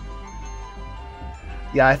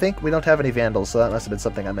 Yeah, I think we don't have any vandals, so that must have been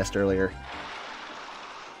something I missed earlier.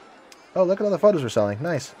 Oh, look at all the photos we're selling.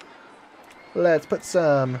 Nice. Let's put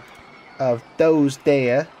some of those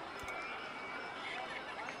there.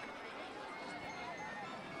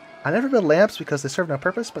 I never build lamps because they serve no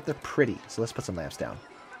purpose, but they're pretty. So let's put some lamps down.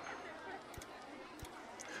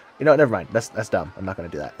 You know what? Never mind. That's dumb. I'm not going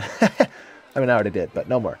to do that. I mean, I already did, but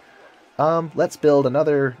no more. Let's build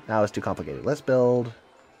another... Now it's too complicated. Let's build...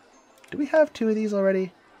 Do we have 2 of these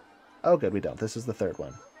already? Oh, good. We don't. This is the 3rd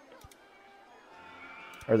one.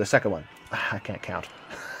 Or the 2nd one. I can't count.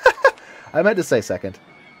 I meant to say 2nd.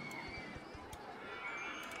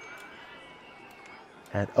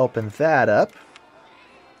 And open that up.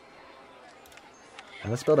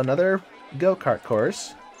 And let's build another go-kart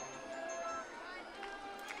course.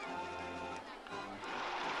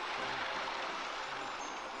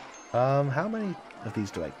 How many of these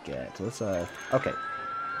do I get? Let's, okay.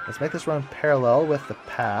 Let's make this run parallel with the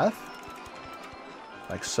path.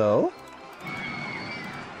 Like so.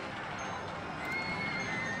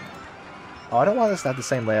 Oh, I don't want this to have the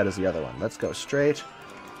same layout as the other one. Let's go straight,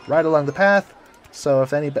 right along the path. So if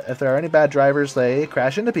there are any bad drivers, they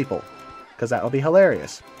crash into people. Because that will be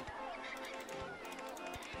hilarious.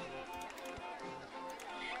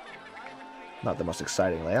 Not the most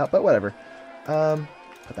exciting layout, but whatever.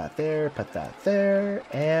 Put that there,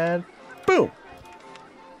 and boom!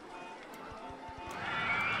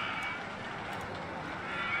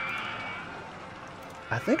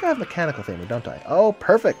 I think I have mechanical theming, don't I? Oh,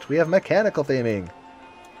 perfect! We have mechanical theming!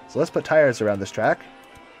 So let's put tires around this track.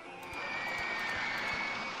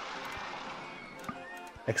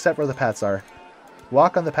 Except where the paths are.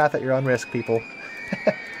 Walk on the path at your own risk, people.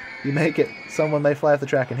 You may get... Someone may fly off the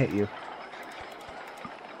track and hit you.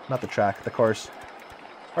 Not the track, the course.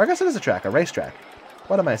 Or I guess it is a track, a racetrack.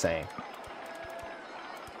 What am I saying?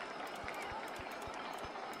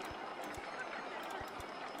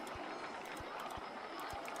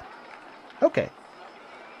 Okay.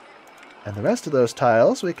 And the rest of those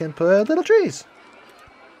tiles, we can put little trees.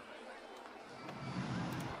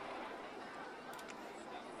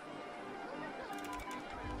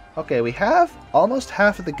 Okay, we have almost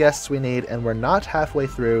half of the guests we need, and we're not halfway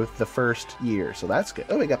through the first year, so that's good.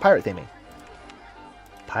 Oh, we got pirate theming.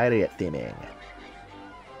 Pirate theming.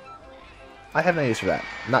 I have no use for that.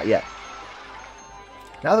 Not yet.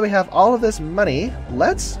 Now that we have all of this money,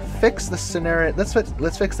 let's fix the scenario.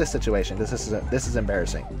 Let's fix this situation. This is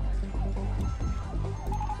embarrassing.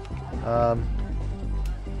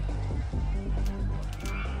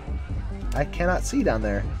 I cannot see down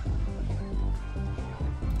there.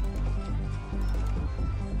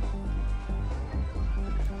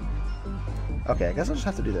 Okay, I guess I'll just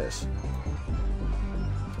have to do this.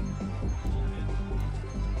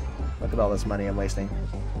 Look at all this money I'm wasting.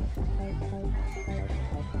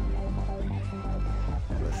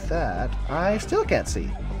 And with that, I still can't see.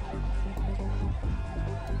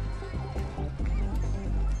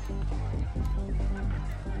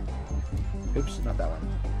 Oops, not that one.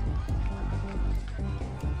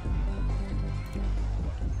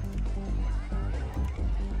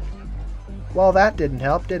 Well, that didn't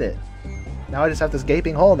help, did it? Now I just have this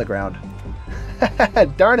gaping hole in the ground.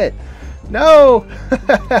 Darn it! No!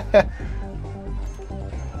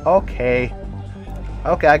 Okay.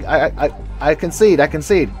 Okay, I concede, I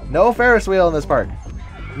concede. No Ferris wheel in this park.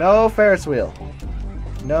 No Ferris wheel.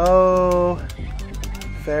 No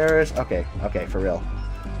Ferris... Okay, okay, for real.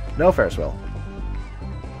 No Ferris wheel.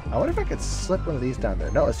 I wonder if I could slip one of these down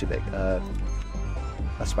there. No, it's too big. A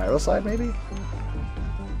spiral slide, maybe?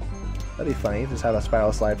 That'd be funny, just have a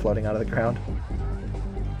spiral slide floating out of the ground.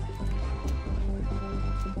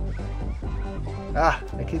 Ah,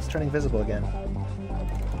 it keeps turning visible again.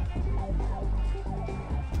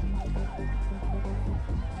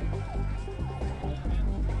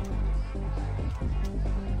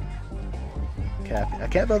 Okay, I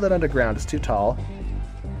can't build it underground, it's too tall.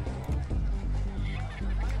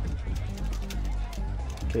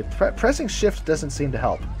 Okay, pressing shift doesn't seem to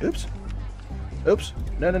help. Oops. Oops.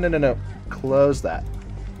 No, no, no, no, no. Close that.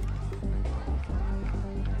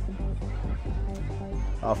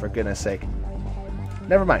 Oh, for goodness sake.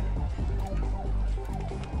 Never mind.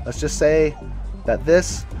 Let's just say that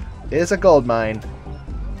this is a gold mine.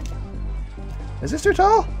 Is this too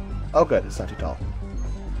tall? Oh, good. It's not too tall.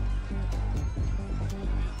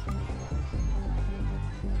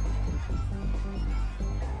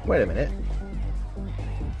 Wait a minute.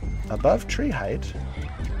 Above tree height?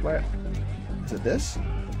 Where? Is it this?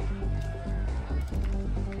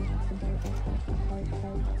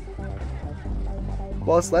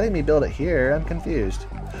 Well, it's letting me build it here. I'm confused.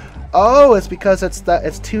 Oh, it's because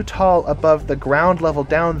it's too tall above the ground level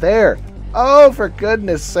down there. Oh, for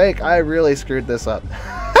goodness sake, I really screwed this up.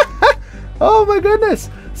 Oh my goodness.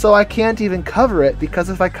 So I can't even cover it because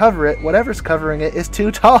if I cover it, whatever's covering it is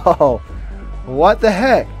too tall. What the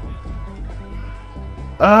heck?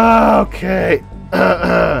 Okay.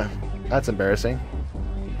 That's embarrassing.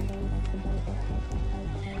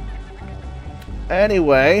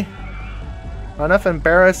 Anyway, enough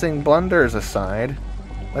embarrassing blunders aside.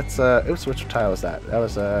 Let's oops, which tile was that? That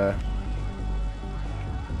was that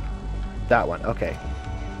one. Okay.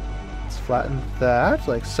 Let's flatten that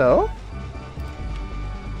like so.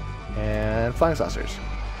 And flying saucers.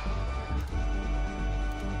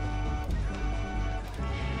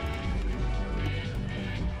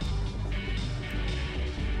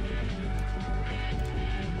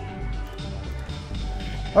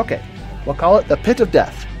 Okay, we'll call it the Pit of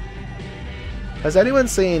Death. Has anyone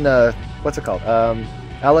seen what's it called?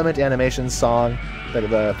 Element Animation's song,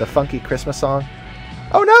 the funky Christmas song?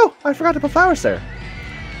 Oh no, I forgot to put flowers there.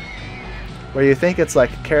 Where you think it's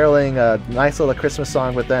like caroling a nice little Christmas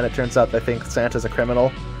song, but then it turns out they think Santa's a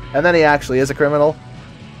criminal, and then he actually is a criminal.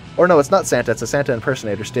 Or no, it's not Santa; it's a Santa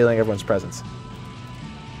impersonator stealing everyone's presents.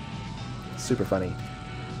 Super funny.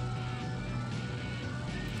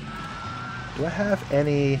 Do I have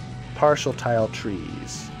any partial tile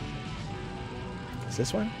trees? Is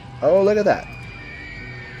this one? Oh, look at that.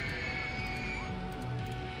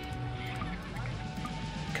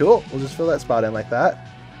 Cool. We'll just fill that spot in like that.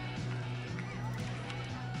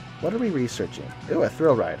 What are we researching? Ooh, a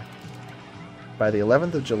thrill ride. By the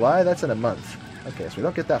 11th of July? That's in a month. Okay, so we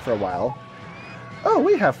don't get that for a while. Oh,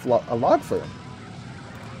 we have a log flume.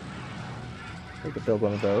 We could build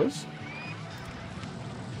one of those.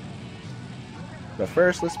 But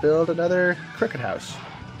first, let's build another cricket house.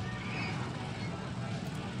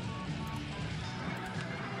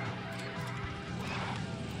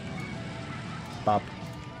 Bop.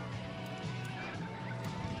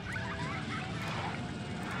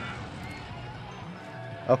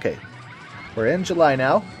 Okay, we're in July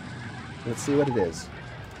now. Let's see what it is.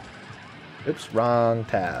 Oops, wrong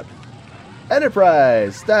tab.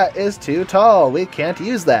 Enterprise! That is too tall. We can't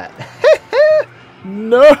use that.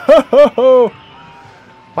 No!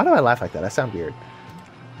 Why do I laugh like that? I sound weird.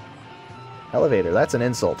 Elevator. That's an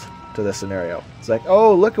insult to this scenario. It's like,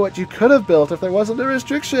 oh, look at what you could have built if there wasn't a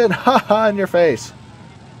restriction. Haha, in your face.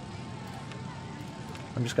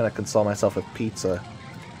 I'm just going to console myself with pizza.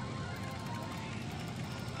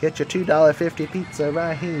 Get your $2.50 pizza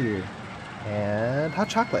right here. And hot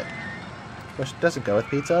chocolate. Which doesn't go with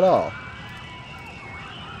pizza at all.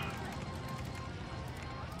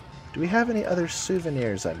 Do we have any other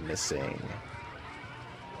souvenirs I'm missing?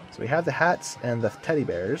 So we have the hats and the teddy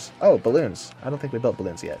bears. Oh, balloons. I don't think we built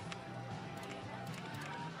balloons yet.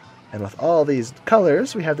 And with all these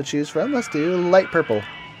colors we have to choose from, let's do light purple.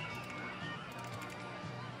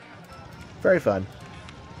 Very fun.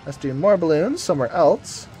 Let's do more balloons somewhere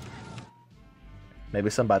else. Maybe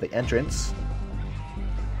some by the entrance.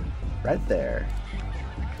 right there.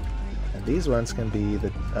 And these ones can be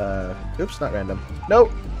the, oops, not random.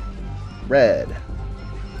 Nope! Red.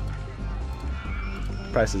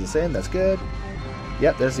 Price is the same, that's good.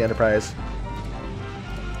 Yep, there's the Enterprise.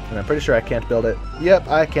 And I'm pretty sure I can't build it. Yep,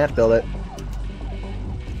 I can't build it.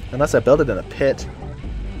 Unless I build it in a pit.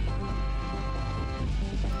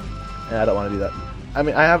 And I don't want to do that. I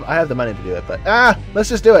mean, I have the money to do it, but let's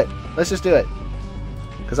just do it. Let's just do it.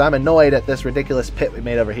 Because I'm annoyed at this ridiculous pit we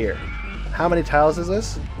made over here. How many tiles is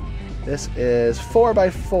this? This is 4 by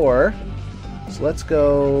 4. So let's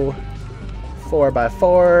go 4 by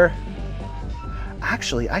 4.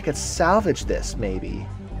 Actually, I could salvage this maybe.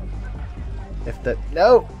 If the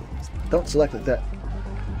no, don't select it. That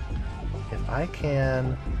if I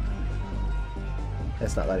can,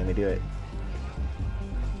 it's not letting me do it.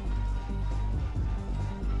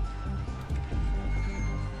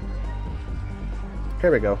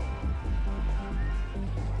 Here we go.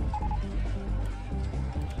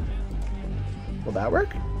 Will that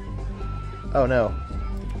work? Oh no,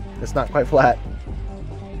 it's not quite flat.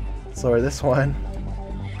 Let's lower this one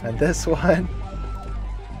and this one.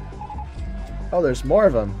 Oh, there's more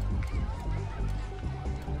of them.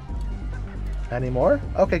 Any more?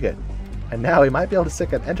 Okay, good. And now we might be able to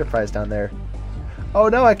stick an Enterprise down there. Oh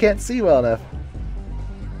no, I can't see well enough.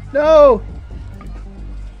 No!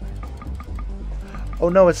 Oh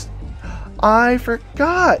no, it's... I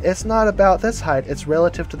forgot! It's not about this height, it's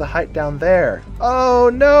relative to the height down there. Oh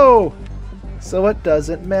no! So it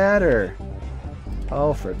doesn't matter.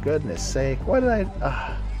 Oh, for goodness sake. What did I...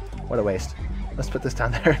 what a waste. Let's put this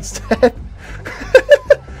down there instead.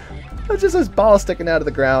 It's just this ball sticking out of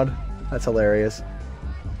the ground. That's hilarious.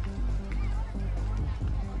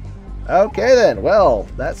 Okay then, well,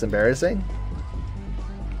 that's embarrassing.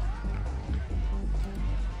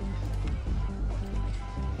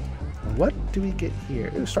 What do we get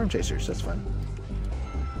here? Ooh, storm chasers, that's fun.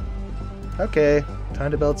 Okay,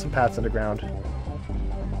 time to build some paths underground.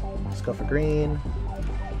 Let's go for green.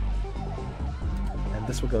 And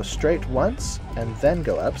this will go straight once, and then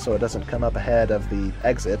go up, so it doesn't come up ahead of the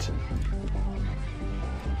exit.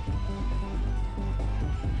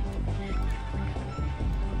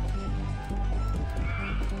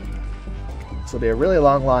 This will be a really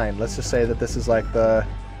long line. Let's just say that this is like the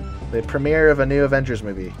premiere of a new Avengers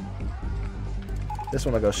movie. This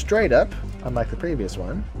one will go straight up, unlike the previous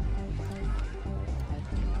one.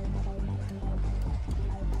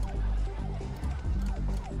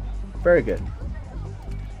 Very good.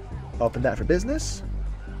 Open that for business.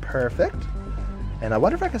 Perfect. And I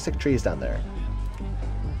wonder if I can stick trees down there.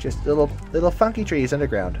 Just little funky trees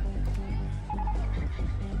underground.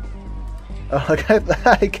 Oh, look at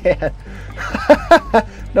that! I can.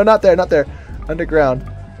 No, not there, not there. Underground.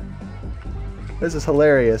 This is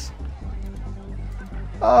hilarious.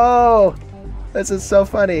 Oh, this is so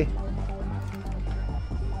funny.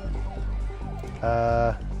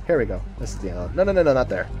 Here we go. This is the end. No, not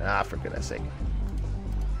there. Ah, for goodness sake.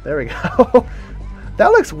 There we go. That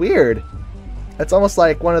looks weird. It's almost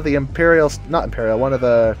like one of the one of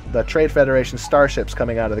the Trade Federation starships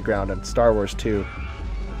coming out of the ground in Star Wars 2.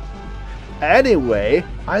 Anyway,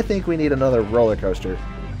 I think we need another roller coaster.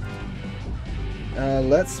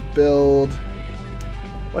 Let's build...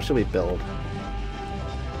 What should we build?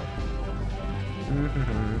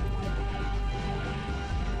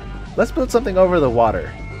 Let's build something over the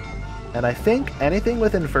water. And I think anything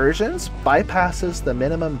with inversions bypasses the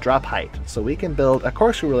minimum drop height. So we can build a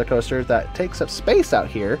corkscrew roller coaster that takes up space out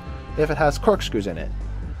here if it has corkscrews in it.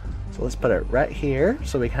 So let's put it right here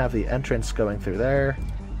so we can have the entrance going through there.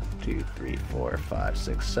 2, 3, 4, 5,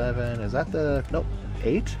 6, 7. Is that the... Nope.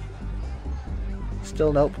 8?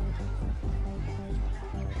 Still nope.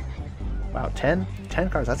 Wow, 10? 10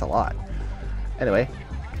 cars, that's a lot. Anyway,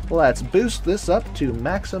 let's boost this up to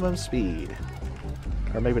maximum speed.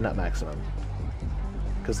 Or maybe not maximum.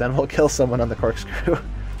 Because then we'll kill someone on the corkscrew.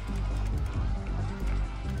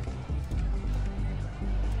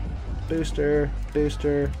 Booster,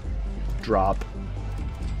 booster, drop.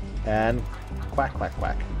 And quack, quack,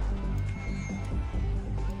 quack.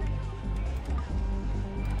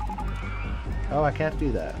 Oh, I can't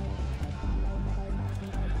do that.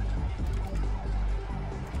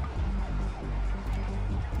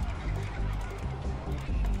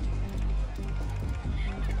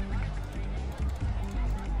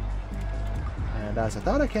 And as I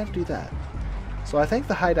thought, I can't do that. So I think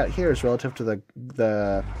the height out here is relative to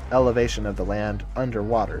the elevation of the land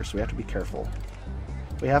underwater, so we have to be careful.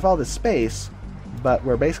 We have all this space, but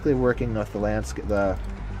we're basically working with the landscape, the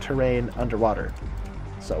terrain underwater.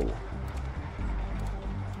 So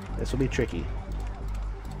this will be tricky.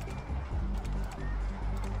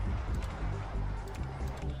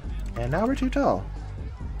 And now we're too tall.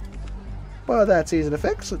 Well, that's easy to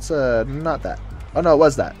fix. It's not that. Oh no, it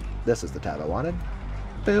was that. This is the tab I wanted.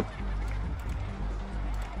 Boop.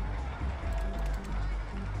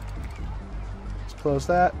 Let's close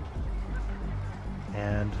that.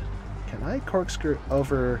 And can I corkscrew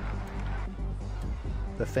over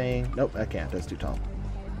the thing? Nope, I can't. That's too tall.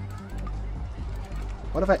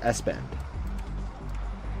 What if I S-bend?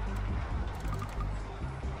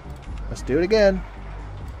 Let's do it again.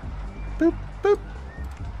 Boop, boop.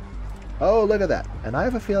 Oh, look at that. And I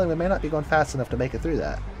have a feeling we may not be going fast enough to make it through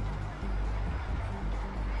that.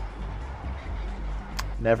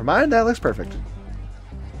 Never mind, that looks perfect.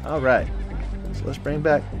 Alright. So let's bring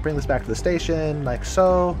this back to the station, like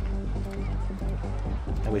so.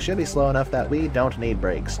 And we should be slow enough that we don't need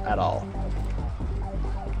brakes at all.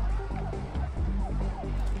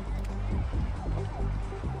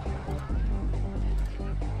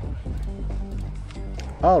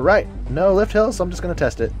 Alright, no lift hill, so I'm just going to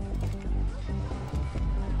test it.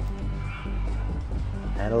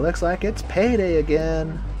 And it looks like it's payday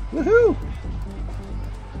again. Woohoo!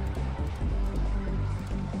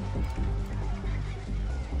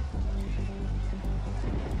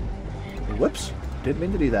 Whoops, didn't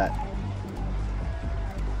mean to do that.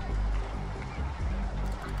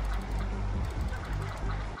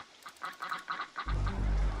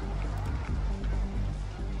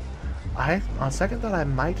 On second thought, I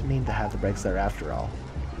might need to have the brakes there after all.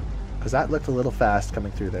 Because that looked a little fast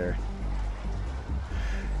coming through there.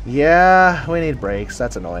 Yeah, we need brakes.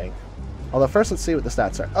 That's annoying. Although first let's see what the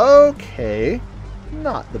stats are. Okay.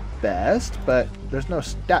 Not the best, but there's no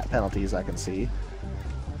stat penalties I can see.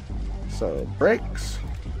 So, brakes.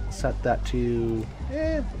 Set that to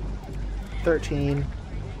 13.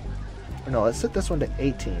 Or no, let's set this one to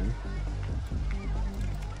 18.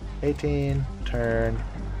 18, turn,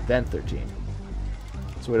 then 13.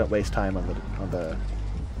 So we don't waste time on the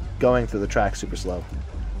going through the track super slow.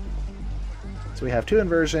 So we have 2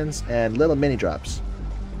 inversions and little mini drops.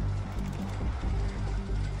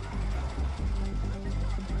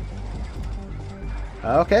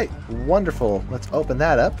 Okay, wonderful. Let's open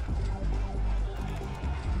that up.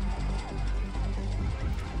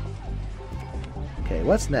 Okay,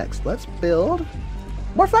 what's next? Let's build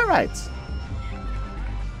more flat rides.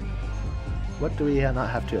 What do we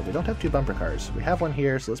not have 2 of? We don't have 2 bumper cars. We have one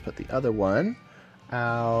here, so let's put the other one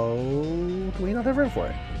out. We don't have room for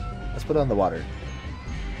it. Let's put it on the water.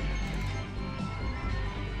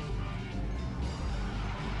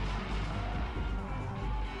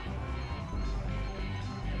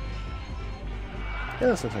 Yeah,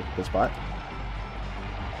 this looks like a good spot.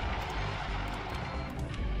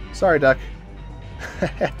 Sorry, duck.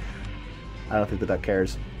 I don't think the duck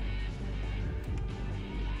cares.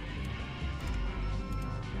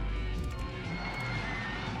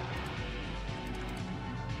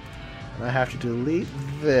 And I have to delete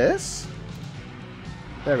this.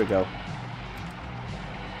 There we go.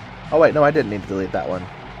 Oh wait, no, I didn't need to delete that one.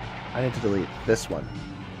 I need to delete this one.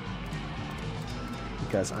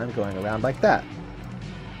 Because I'm going around like that.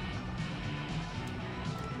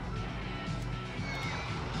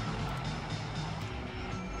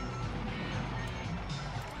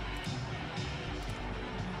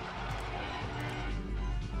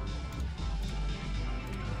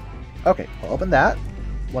 Okay, we'll open that.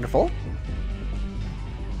 Wonderful.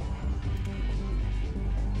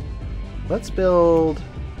 Let's build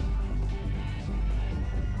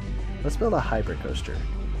a hybrid coaster.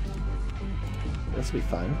 This will be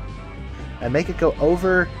fun. And make it go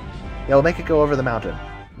over. Yeah, we'll make it go over the mountain.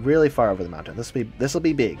 Really far over the mountain. This will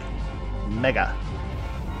be big. Mega.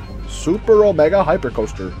 Super Omega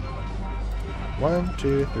Hypercoaster. 1,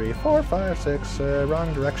 2, 3, 4, 5, 6.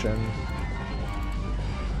 Wrong direction.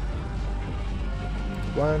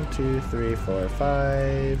 1, 2, 3, 4,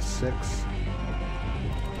 5, 6,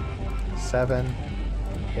 7,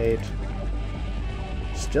 8.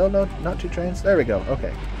 Still not 2 trains? There we go.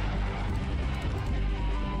 Okay.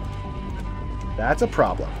 That's a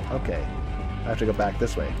problem. Okay. I have to go back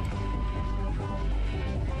this way.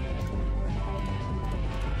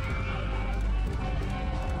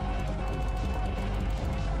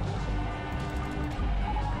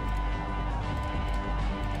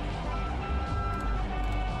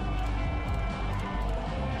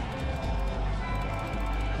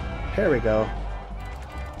 Here we go.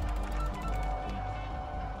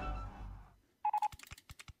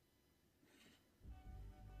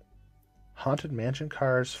 Haunted mansion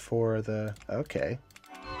cars for the... Okay.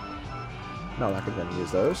 No, I'm not going to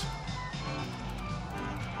use those.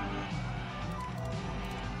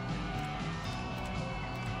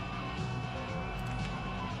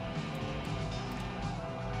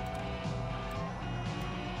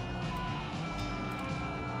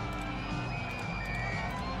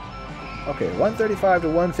 Okay, 135 to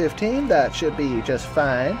 115, that should be just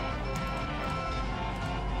fine.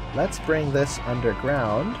 Let's bring this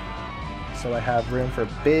underground so I have room for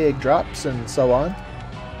big drops and so on.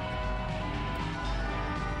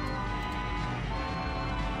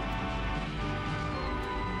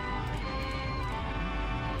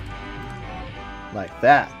 Like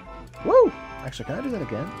that. Woo! Actually, can I do that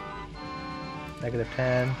again? Negative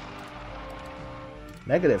 10.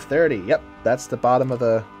 Negative 30. Yep, that's the bottom of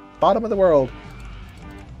the world.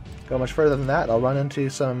 Go much further than that, I'll run into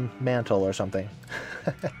some mantle or something.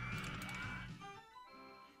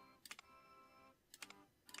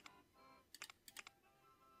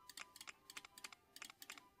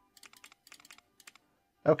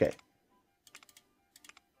 Okay.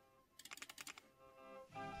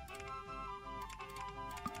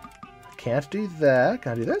 Can't do that.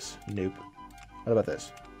 Can I do this? Nope. What about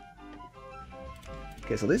this?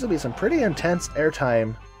 Okay, so these will be some pretty intense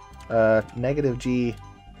airtime, negative G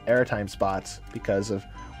airtime spots because of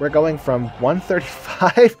we're going from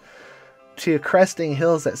 135 to cresting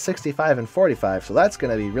hills at 65 and 45, so that's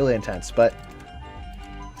going to be really intense, but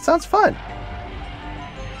it sounds fun.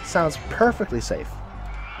 Sounds perfectly safe.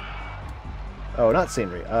 Oh, not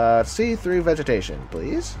scenery. See through vegetation,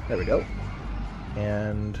 please. There we go.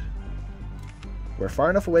 And we're far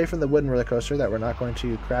enough away from the wooden roller coaster that we're not going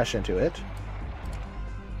to crash into it.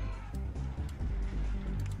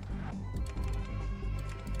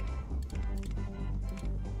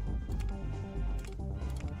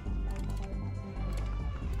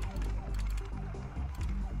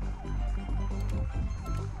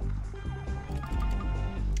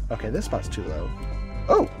 Okay, this spot's too low.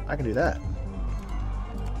 Oh, I can do that.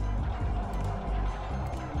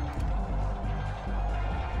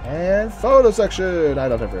 And photo section! I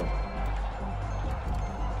don't have room.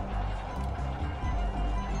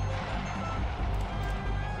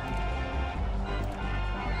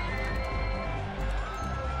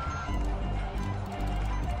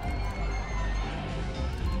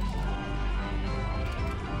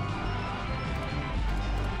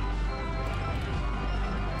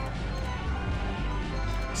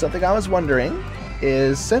 Something I was wondering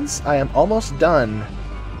is, since I am almost done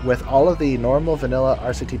with all of the normal vanilla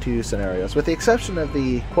RCT2 scenarios, with the exception of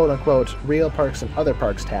the quote-unquote real parks and other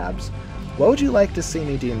parks tabs, what would you like to see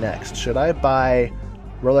me do next? Should I buy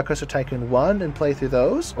RollerCoaster Tycoon 1 and play through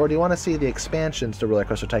those, or do you want to see the expansions to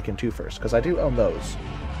RollerCoaster Tycoon 2 first? Because I do own those.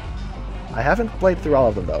 I haven't played through all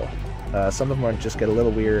of them, though. Some of them just get a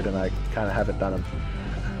little weird, and I kind of haven't done them.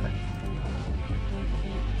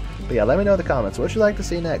 But yeah, let me know in the comments. What would you like to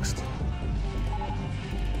see next?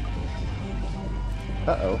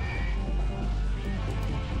 Uh-oh.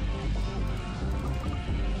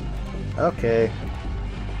 Okay.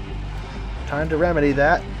 Time to remedy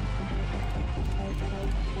that.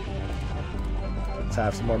 Let's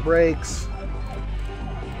have some more brakes.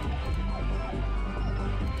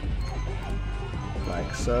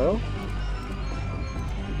 Like so.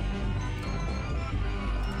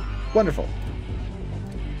 Wonderful.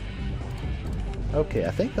 Okay,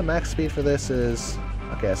 I think the max speed for this is...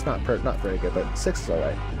 Okay, it's not very good, but 6 is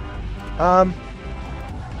alright.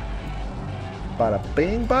 Bada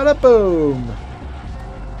bing, bada boom!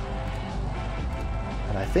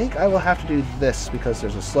 And I think I will have to do this because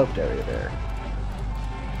there's a sloped area there.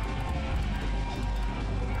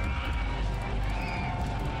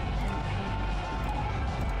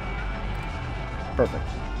 Perfect.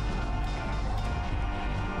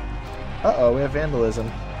 Uh-oh, we have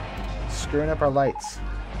vandalism. Screwing up our lights.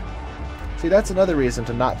 See, that's another reason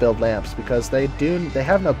to not build lamps, because they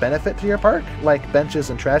have no benefit to your park, like benches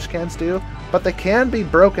and trash cans do, but they can be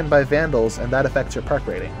broken by vandals, and that affects your park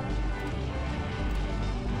rating.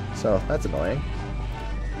 So, that's annoying.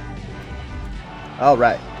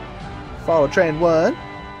 Alright. Follow train 1,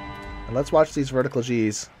 and let's watch these vertical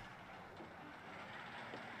Gs.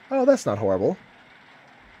 Oh, that's not horrible.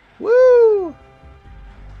 Woo!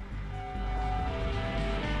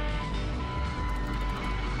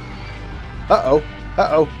 Uh-oh.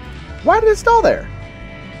 Uh-oh. Why did it stall there?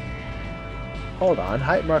 Hold on.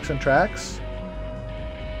 Height marks and tracks.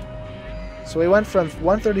 So we went from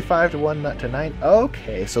 135 to 9.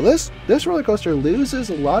 Okay, so this roller coaster loses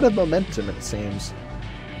a lot of momentum, it seems,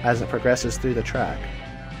 as it progresses through the track.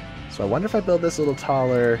 So I wonder if I build this a little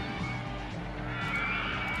taller,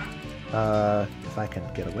 if I can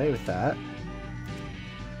get away with that.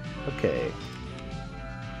 Okay.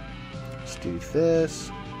 Let's do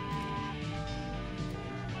this.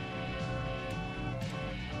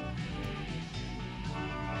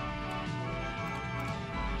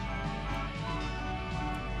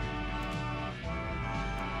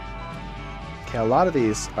 Okay, a lot of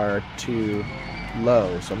these are too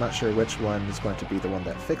low, so I'm not sure which one is going to be the one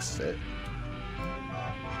that fixes it.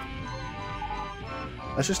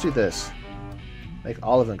 Let's just do this. Make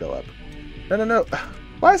all of them go up. No, no, no.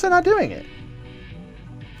 Why is that not doing it?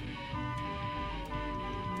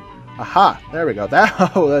 Aha! There we go.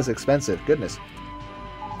 That, oh, that's expensive. Goodness.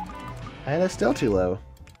 And it's still too low.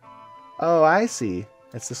 Oh, I see.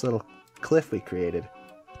 It's this little cliff we created.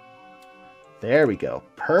 There we go.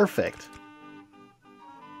 Perfect.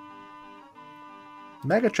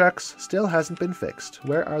 Megatrucks still hasn't been fixed.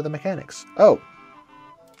 Where are the mechanics? Oh!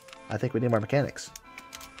 I think we need more mechanics.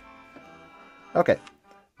 Okay.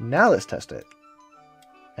 Now let's test it.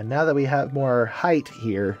 And now that we have more height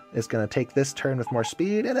here, it's going to take this turn with more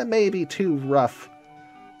speed, and it may be too rough.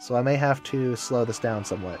 So I may have to slow this down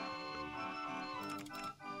somewhat.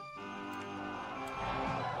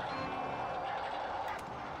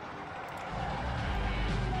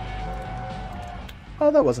 Oh,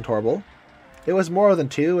 that wasn't horrible. It was more than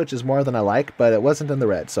 2, which is more than I like, but it wasn't in the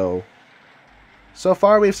red, so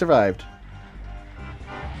far we've survived.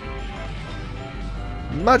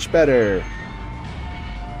 Much better.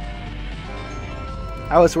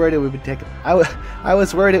 I was worried it would take I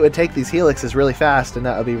was worried it would take these helixes really fast and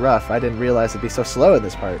that would be rough. I didn't realize it'd be so slow in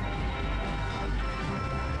this part.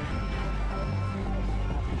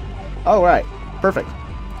 All right, perfect.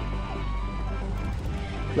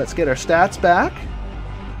 Let's get our stats back.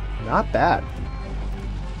 Not bad.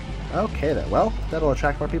 Okay then, well, that'll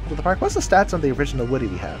attract more people to the park. What's the stats on the original Woody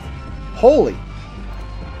we have? Holy!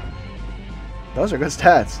 Those are good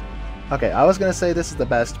stats. Okay, I was going to say this is the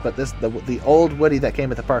best, but the old Woody that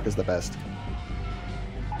came at the park is the best.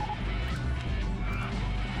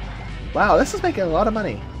 Wow, this is making a lot of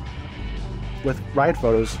money with ride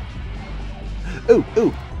photos. Ooh,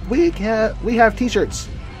 ooh, we have t-shirts.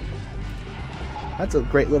 That's a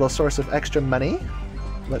great little source of extra money.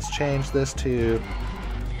 Let's change this to,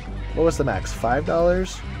 what was the max?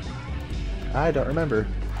 $5? I don't remember.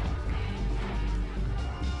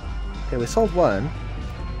 Okay, we sold one.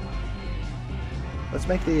 Let's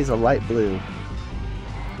make these a light blue.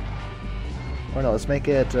 Or no, let's make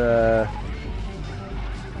it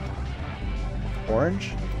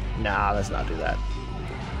orange? Nah, let's not do that.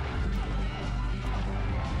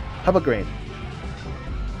 How about green?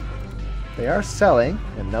 They are selling,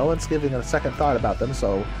 and no one's giving a second thought about them,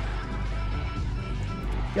 so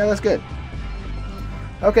yeah, that's good.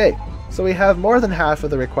 Okay, so we have more than half of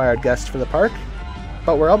the required guests for the park,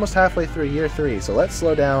 but we're almost halfway through year 3, so let's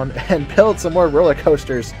slow down and build some more roller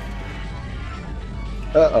coasters.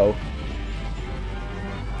 Uh-oh.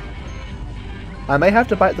 I may have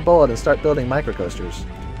to bite the bullet and start building microcoasters.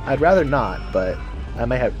 I'd rather not, but I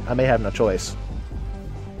may have no choice.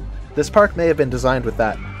 This park may have been designed with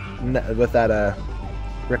that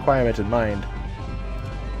requirement in mind.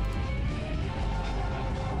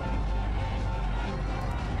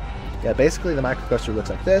 Yeah, basically the microcoaster looks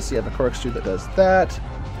like this. You have a corkscrew that does that.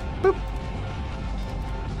 Boop.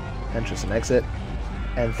 Entrance and exit.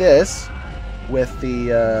 And this, with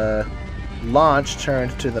the launch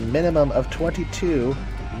turned to the minimum of 22,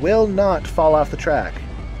 will not fall off the track.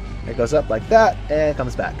 It goes up like that and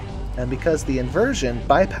comes back. And because the inversion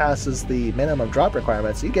bypasses the minimum drop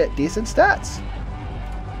requirements, you get decent stats.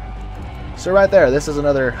 So right there, this is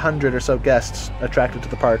another 100 or so guests attracted to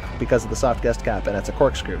the park because of the soft guest cap, and it's a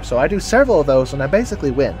corkscrew. So I do several of those and I basically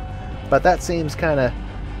win. But that seems kind of,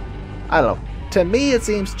 I don't know. To me it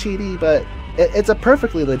seems cheaty, but it's a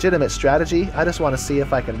perfectly legitimate strategy. I just want to see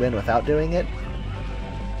if I can win without doing it.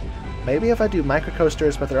 Maybe if I do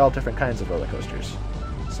microcoasters, but they're all different kinds of roller coasters.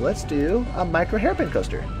 So let's do a micro hairpin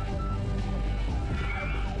coaster.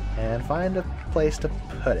 And find a place to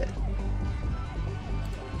put it.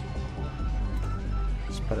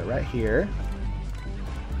 Let's put it right here.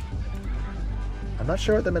 I'm not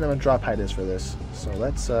sure what the minimum drop height is for this, so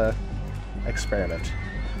let's experiment.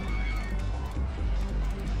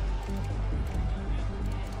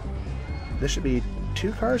 This should be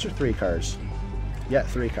 2 cars or 3 cars? Yeah,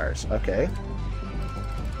 3 cars. Okay.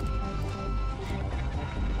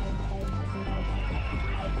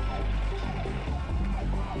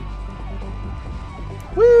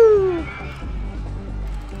 Woo!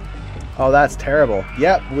 Oh, that's terrible.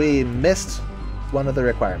 Yep, we missed one of the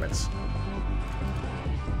requirements.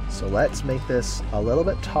 So let's make this a little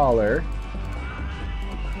bit taller.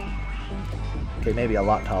 Okay, maybe a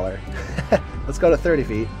lot taller. Let's go to 30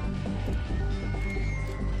 feet.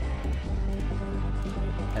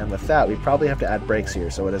 And with that, we probably have to add brakes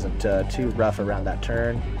here so it isn't too rough around that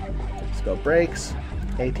turn. Let's go brakes.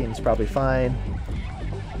 18 is probably fine.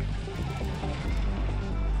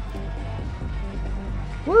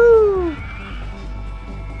 Woo!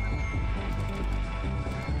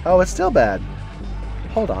 Oh, it's still bad.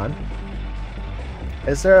 Hold on.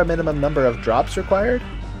 Is there a minimum number of drops required?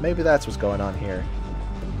 Maybe that's what's going on here.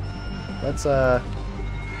 Let's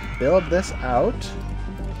build this out.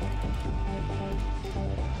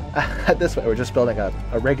 At this way, we're just building a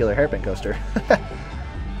regular hairpin coaster.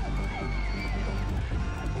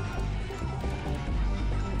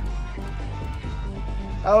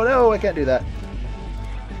 Oh no, I can't do that.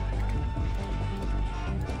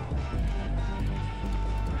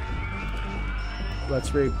 Let's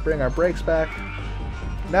bring our brakes back.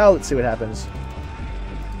 Now let's see what happens.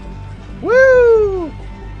 Woo!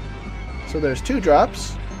 So there's 2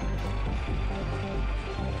 drops.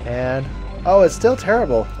 And, oh, it's still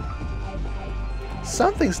terrible.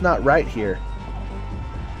 Something's not right here.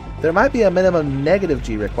 There might be a minimum negative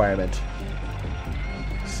G requirement.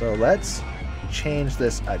 So let's change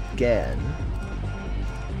this again.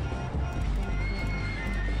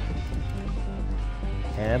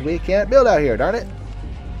 And we can't build out here, darn it.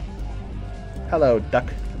 Hello, duck.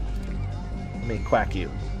 Let me quack you.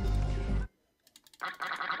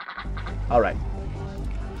 Alright.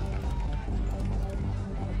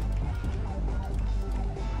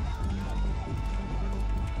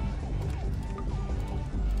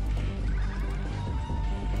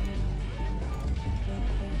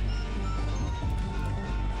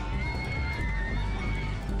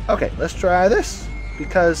 Okay, let's try this,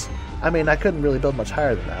 because, I mean, I couldn't really build much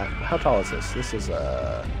higher than that. How tall is this? This is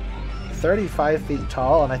 35 feet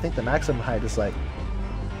tall, and I think the maximum height is like...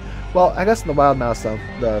 Well, I guess in the Wild Mouse, though,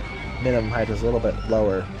 the minimum height is a little bit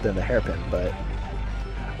lower than the hairpin, but...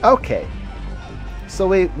 Okay. So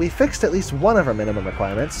we fixed at least one of our minimum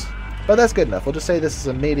requirements, but that's good enough. We'll just say this is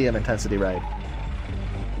a medium intensity ride.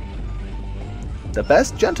 The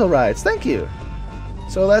best gentle rides, thank you!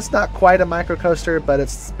 So that's not quite a microcoaster, but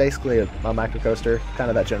it's basically a microcoaster, kind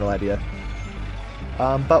of that general idea.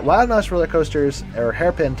 But Wild Mouse roller coasters, or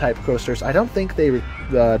hairpin type coasters, I don't think they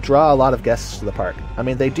draw a lot of guests to the park. I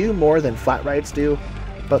mean, they do more than flat rides do,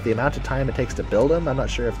 but the amount of time it takes to build them, I'm not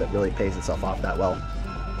sure if that really pays itself off that well.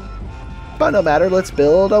 But no matter, let's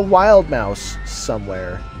build a Wild Mouse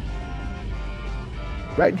somewhere.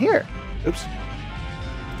 Right in here. Oops.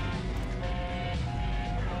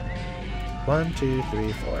 1, 2,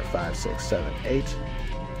 3, 4, 5, 6, 7, 8.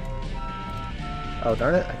 Oh,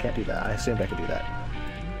 darn it, I can't do that. I assumed I could do that.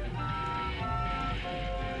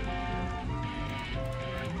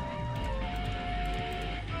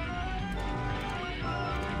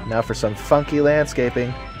 Now for some funky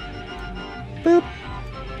landscaping. Boop.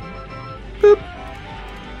 Boop.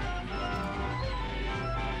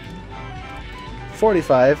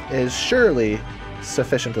 45 is surely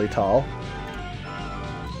sufficiently tall.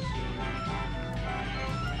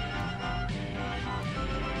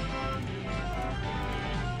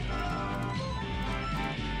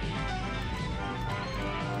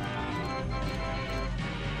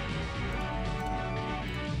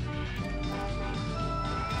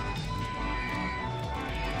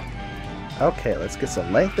 Okay, let's get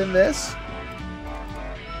some length in this.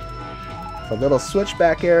 A little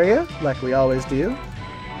switchback area, like we always do.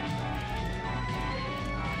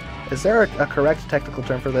 Is there a correct technical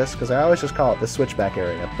term for this? Because I always just call it the switchback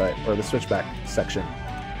area, or the switchback section.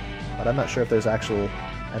 But I'm not sure if there's an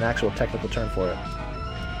actual technical term for it.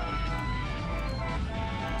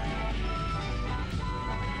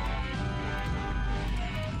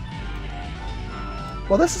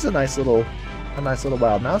 Well, this is a nice little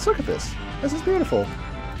Wild Mouse. Look at this. This is beautiful.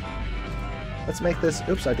 Let's make this...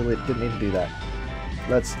 Oops, I didn't need to do that.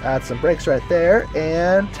 Let's add some brakes right there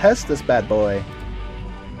and test this bad boy.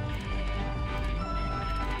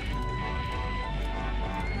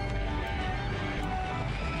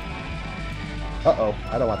 Uh-oh,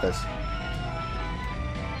 I don't want this.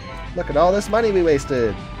 Look at all this money we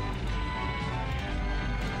wasted.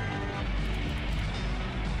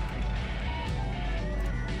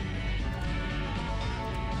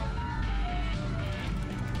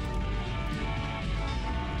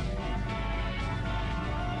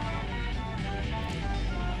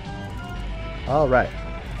 Alright,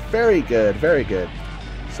 very good, very good.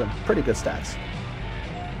 Some pretty good stats.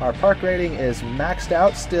 Our park rating is maxed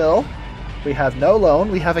out still. We have no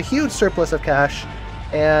loan, we have a huge surplus of cash,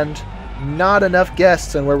 and not enough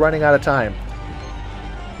guests, and we're running out of time.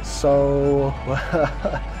 So,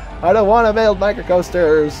 I don't want to build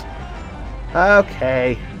microcoasters.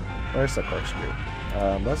 Okay, where's the corkscrew?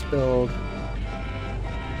 Let's build...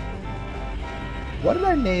 What did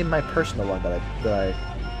I name my personal one that I...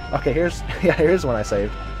 Okay, here's one I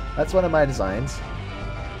saved. That's one of my designs.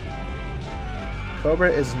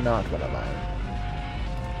 Cobra is not one of mine.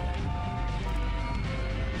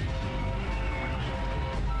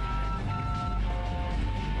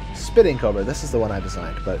 Spitting Cobra. This is the one I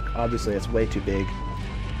designed, but obviously it's way too big.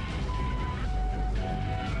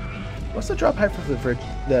 What's the drop height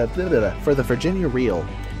for the Virginia Reel?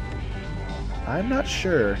 I'm not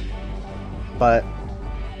sure, but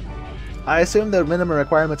I assume the minimum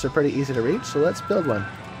requirements are pretty easy to reach, so let's build one.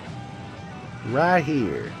 Right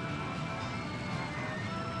here.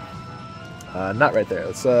 Not right there.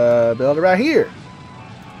 Let's build it right here.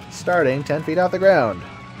 Starting 10 feet off the ground.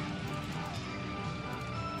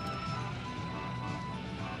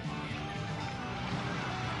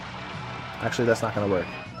 Actually, that's not going to work.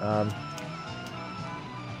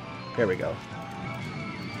 Here we go.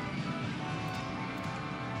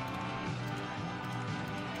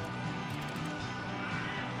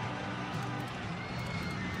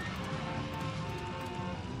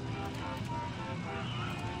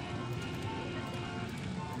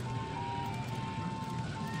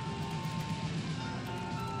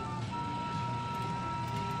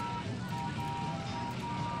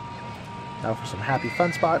 Now for some happy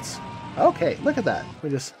fun spots. Okay, look at that. We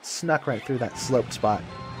just snuck right through that sloped spot.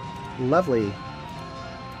 Lovely.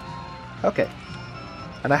 Okay.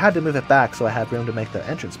 And I had to move it back so I had room to make the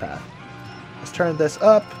entrance path. Let's turn this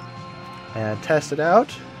up and test it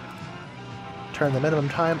out. Turn the minimum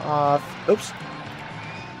time off. Oops.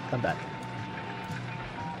 Come back.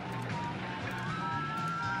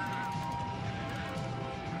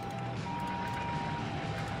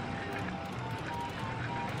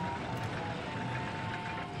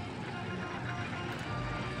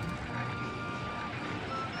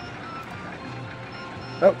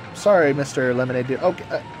 Oh, sorry, Mr. Lemonade Dude. Okay,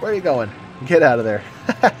 where are you going? Get out of there.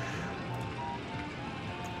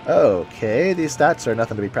 Okay, these stats are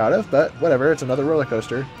nothing to be proud of, but whatever. It's another roller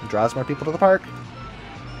coaster. It draws more people to the park.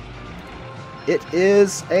 It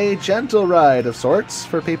is a gentle ride of sorts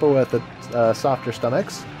for people with softer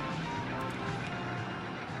stomachs.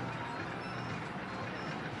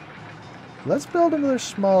 Let's build another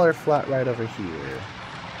smaller flat ride over here.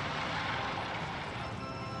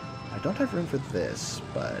 I don't have room for this,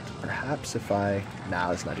 but perhaps if I... Nah,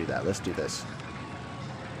 let's not do that. Let's do this.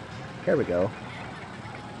 Here we go.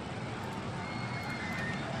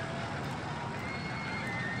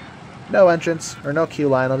 No entrance, or no queue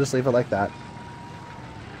line. I'll just leave it like that.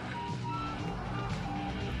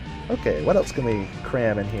 Okay, what else can we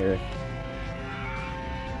cram in here?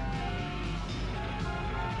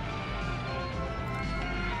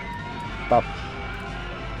 Bop.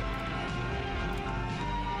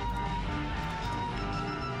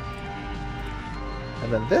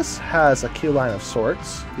 And then this has a queue line of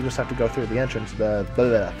sorts. You just have to go through the entrance,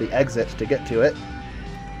 the exit to get to it.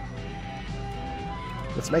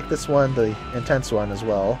 Let's make this one the intense one as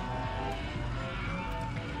well.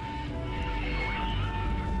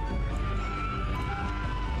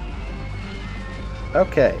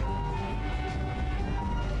 Okay.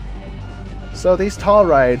 So these tall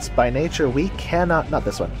rides, by nature, we cannot, not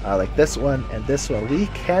this one, like this one and this one, we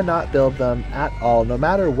cannot build them at all, no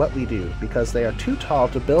matter what we do, because they are too tall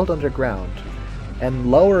to build underground.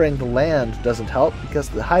 And lowering the land doesn't help, because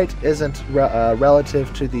the height isn't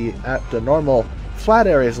relative to the normal flat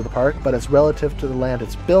areas of the park, but it's relative to the land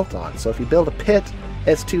it's built on. So if you build a pit,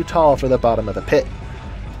 it's too tall for the bottom of the pit,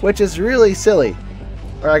 which is really silly.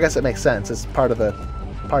 Or I guess it makes sense. It's part of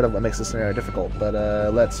what makes the scenario difficult. But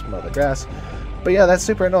let's mow the grass. But yeah, that's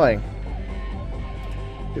super annoying.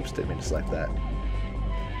 Oops, didn't mean to select that.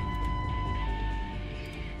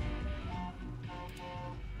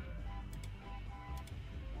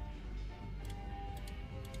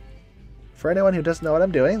 For anyone who doesn't know what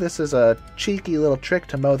I'm doing, this is a cheeky little trick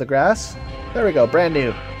to mow the grass. There we go, brand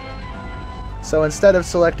new. So instead of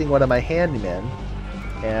selecting one of my handymen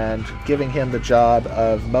and giving him the job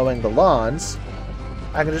of mowing the lawns,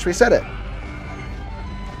 I can just reset it.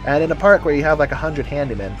 And in a park where you have like 100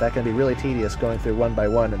 handymen, that can be really tedious going through one by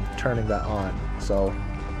one and turning that on. So,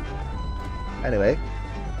 anyway.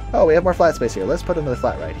 Oh, we have more flat space here. Let's put another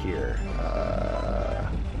flat right here.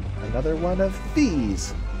 Another one of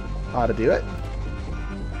these ought to do it.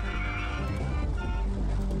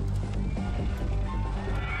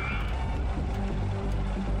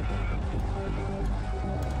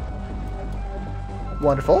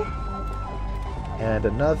 Wonderful. And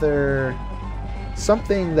another...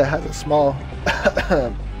 something that has a small...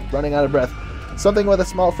 running out of breath. Something with a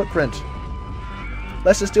small footprint.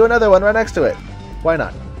 Let's just do another one right next to it. Why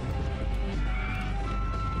not?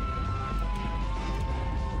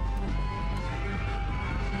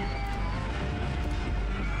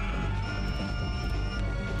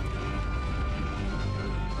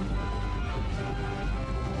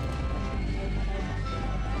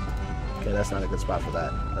 that's not a good spot for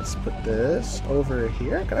that. Let's put this over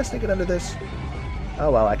here. Can I sneak it under this? Oh,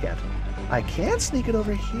 well, I can't. I can sneak it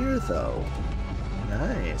over here, though.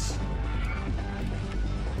 Nice.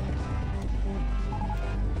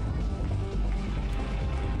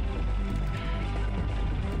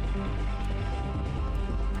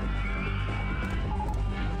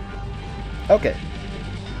 Okay.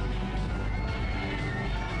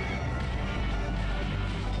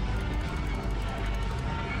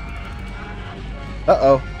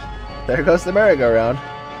 Uh-oh. There goes the merry-go-round.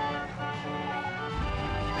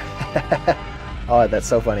 Oh, that's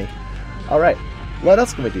so funny. Alright. What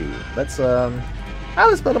else can we do? Let's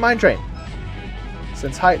build a mine train.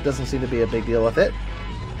 Since height doesn't seem to be a big deal with it.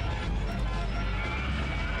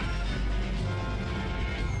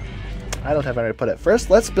 I don't have anywhere to put it. First,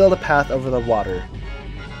 let's build a path over the water.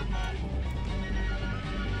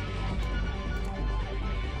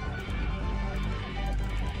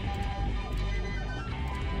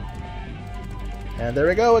 And there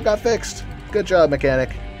we go, it got fixed. Good job,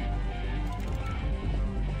 mechanic.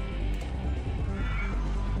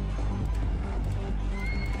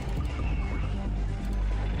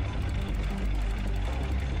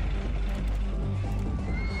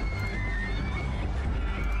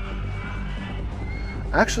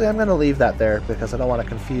 Actually, I'm going to leave that there because I don't want to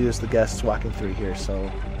confuse the guests walking through here,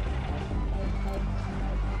 so...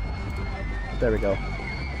 There we go.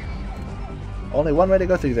 Only one way to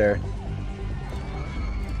go through there.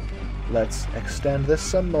 Let's extend this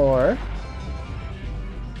some more.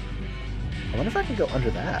 I wonder if I can go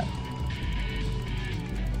under that.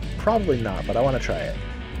 Probably not, but I want to try it.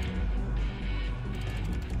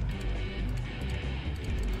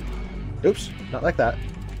 Oops, not like that.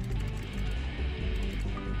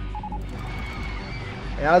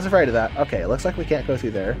 Yeah, I was afraid of that. Okay, it looks like we can't go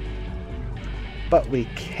through there. But we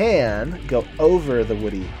can go over the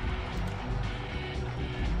woody.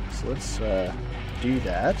 So let's do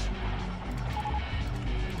that.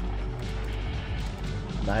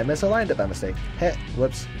 I misaligned it by mistake. Heh,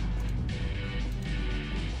 whoops.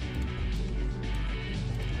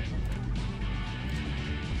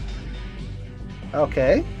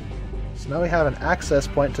 Okay. So now we have an access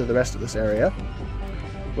point to the rest of this area.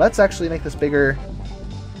 Let's actually make this bigger.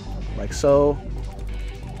 Like so.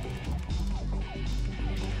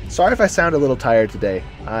 Sorry if I sound a little tired today.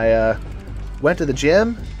 I went to the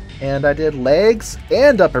gym and I did legs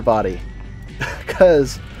and upper body.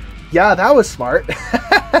 Because, yeah, that was smart.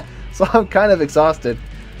 So I'm kind of exhausted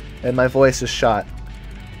and my voice is shot.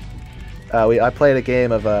 I played a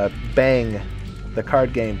game of Bang, the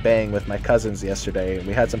card game Bang, with my cousins yesterday. And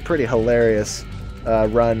we had some pretty hilarious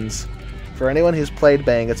runs. For anyone who's played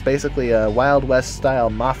Bang, it's basically a Wild West style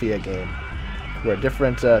mafia game where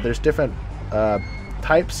there's different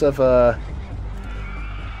types of how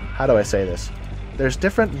do I say this? There's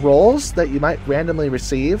different roles that you might randomly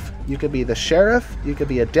receive. You could be the sheriff, you could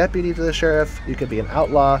be a deputy to the sheriff, you could be an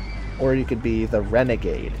outlaw, or you could be the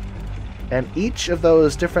renegade. And each of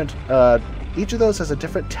those has a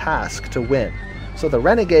different task to win. So the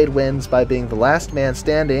renegade wins by being the last man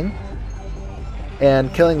standing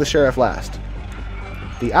and killing the sheriff last.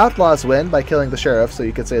 The outlaws win by killing the sheriff, so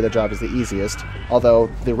you could say their job is the easiest, although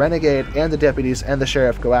the renegade and the deputies and the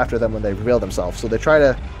sheriff go after them when they reveal themselves. So they try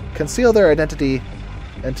to conceal their identity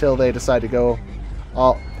until they decide to go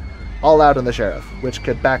all out on the sheriff, which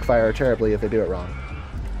could backfire terribly if they do it wrong.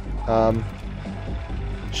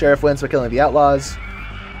 Sheriff wins by killing the outlaws,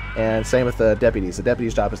 and same with the deputies. The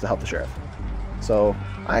deputy's job is to help the sheriff. So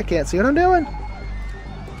I can't see what I'm doing.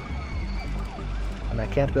 And I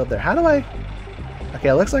can't build there. How do I... Okay,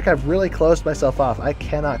 it looks like I've really closed myself off. I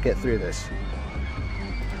cannot get through this.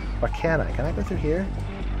 Or can I? Can I go through here?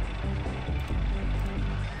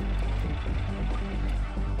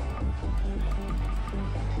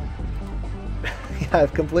 Yeah,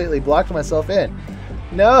 I've completely blocked myself in.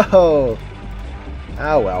 No!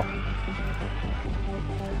 Oh well.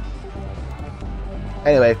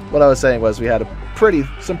 Anyway, what I was saying was we had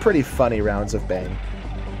some pretty funny rounds of Bang.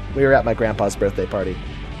 We were at my grandpa's birthday party.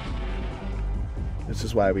 This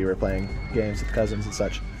is why we were playing games with cousins and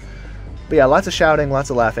such. But yeah, lots of shouting, lots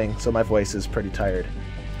of laughing, so my voice is pretty tired.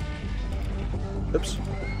 Oops.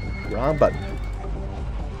 Wrong button.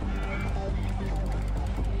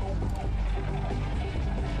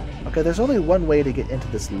 Okay, there's only one way to get into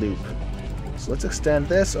this loop. So let's extend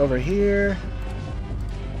this over here.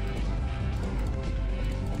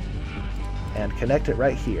 And connect it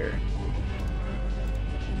right here.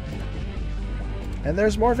 And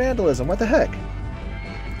there's more vandalism. What the heck?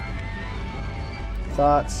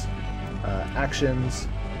 Thoughts, actions.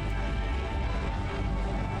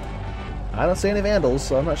 I don't see any vandals,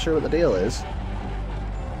 so I'm not sure what the deal is.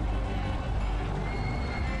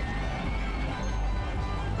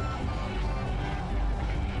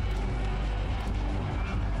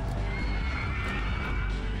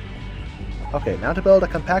 Okay, now to build a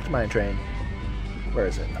compact mine train. Where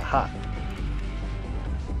is it? Aha.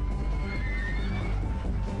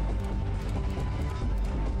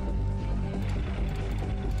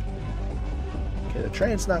 Okay, the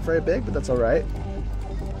train's not very big, but that's alright.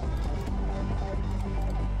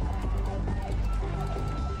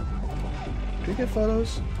 Do we get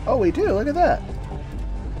photos? Oh, we do! Look at that!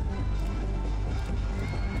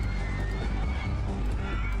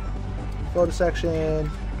 Photo section.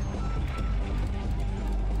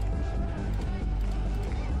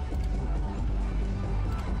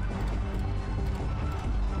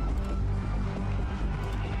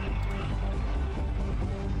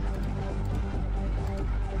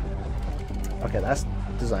 Okay, that's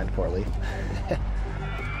designed poorly.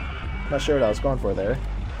 Not sure what I was going for there.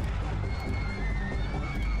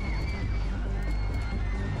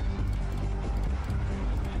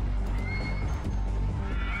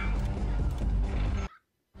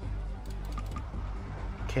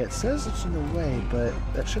 Okay, it says it's in the way, but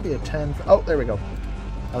that should be a 10. Oh, there we go.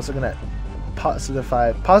 I was looking at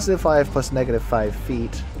 +5 plus -5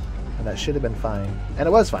 feet, and that should have been fine. And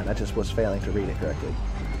it was fine, I just was failing to read it correctly.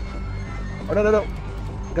 Oh, no, no, no.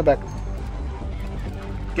 Come back.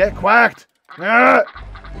 Get quacked! Ah!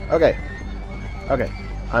 Okay. Okay.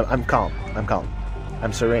 I'm calm. I'm calm.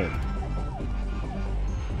 I'm serene.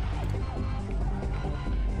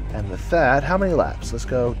 And with that, how many laps? Let's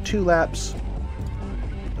go 2 laps.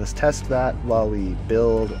 Let's test that while we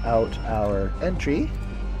build out our entry.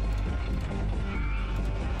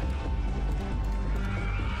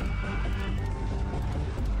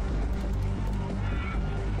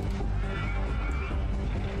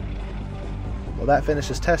 Well, that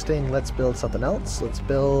finishes testing. Let's build something else. Let's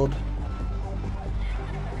build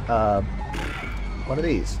one of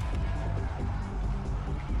these.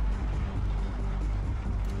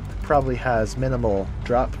 Probably has minimal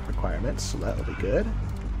drop requirements, so that'll be good.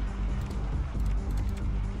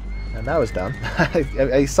 And that was done.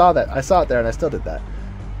 I saw that. I saw it there, and I still did that.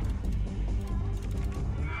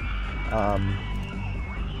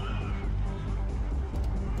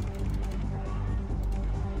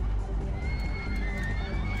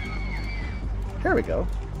 Here we go.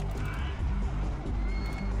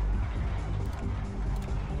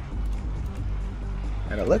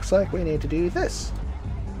 And it looks like we need to do this.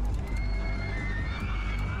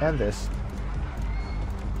 And this.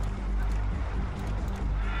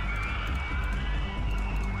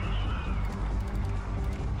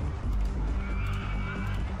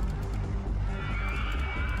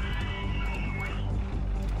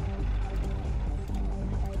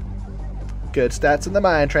 Good stats in the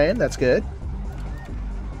mine train, that's good.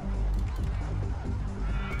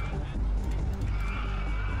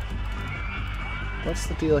 What's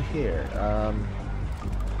the deal here?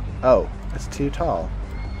 Oh, it's too tall.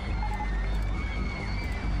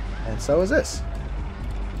 And so is this.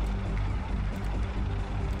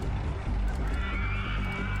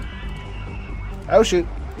 Oh shoot,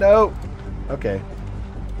 no! Okay.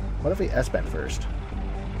 What if we S-bend first?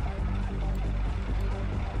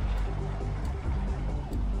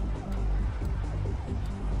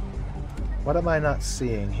 What am I not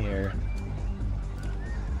seeing here?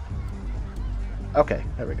 Okay,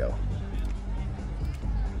 there we go.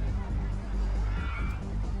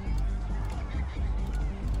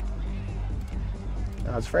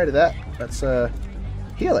 I was afraid of that. Let's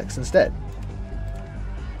helix instead.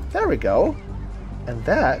 There we go. And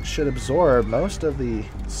that should absorb most of the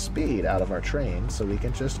speed out of our train, so we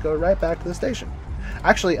can just go right back to the station.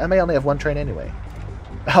 Actually, I may only have one train anyway.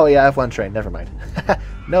 Oh yeah, I have one train. Never mind.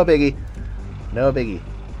 No biggie. No biggie.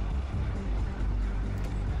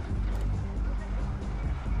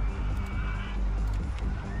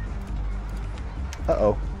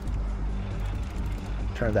 Uh-oh.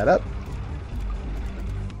 Turn that up.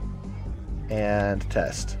 And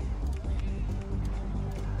test.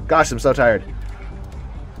 Gosh, I'm so tired.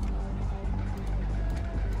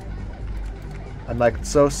 I'm like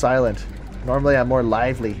so silent. Normally I'm more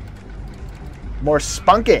lively. More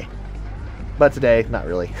spunky. But today, not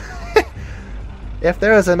really. If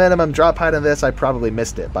there was a minimum drop height on this, I probably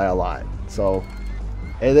missed it by a lot. So,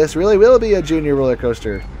 hey, this really will be a junior roller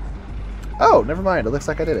coaster. Oh, never mind. It looks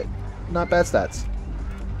like I did it. Not bad stats.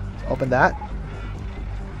 Open that.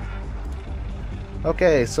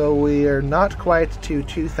 Okay, so we are not quite to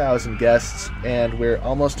 2,000 guests, and we're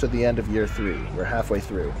almost to the end of year 3. We're halfway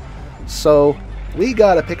through. So, we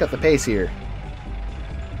gotta pick up the pace here.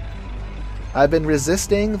 I've been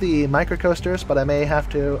resisting the microcoasters, but I may have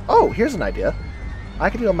to... Oh, here's an idea. I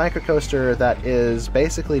could do a microcoaster that is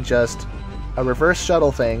basically just a reverse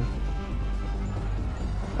shuttle thing.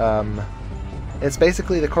 It's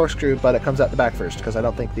basically the corkscrew, but it comes out the back first, because I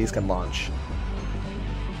don't think these can launch.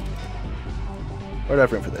 Where do I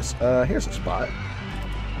have room for this? Here's a spot.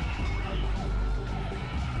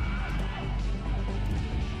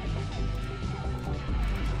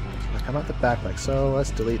 Come out the back like so.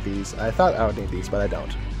 Let's delete these. I thought I would need these, but I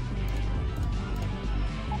don't.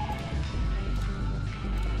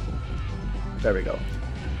 There we go.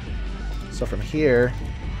 So from here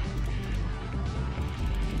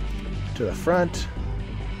to the front.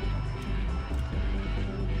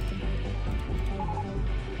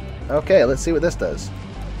 Okay, let's see what this does.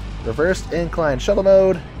 Reversed incline shuttle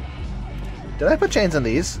mode. Did I put chains on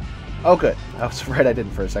these? Oh, good. I was afraid I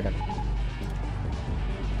didn't for a second.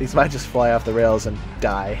 These might just fly off the rails and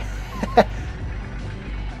die.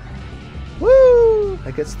 Woo!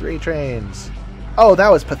 It gets 3 trains. Oh, that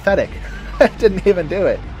was pathetic. I didn't even do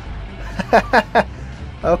it.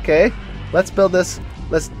 Okay, let's build this.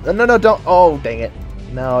 Let's... No, don't... Oh, dang it.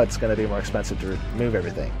 No, it's going to be more expensive to remove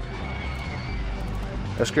everything.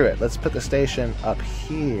 Oh, screw it. Let's put the station up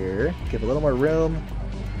here. Give a little more room.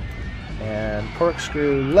 And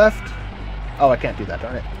corkscrew left. Oh, I can't do that,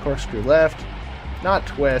 darn it. Corkscrew left. Not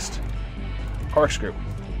twist. Corkscrew.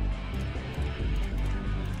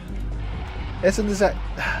 It's in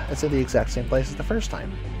the exact same place as the first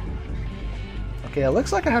time. Okay, it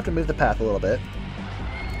looks like I have to move the path a little bit.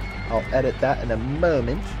 I'll edit that in a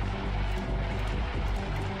moment.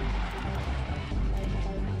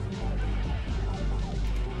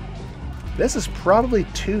 This is probably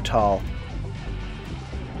too tall.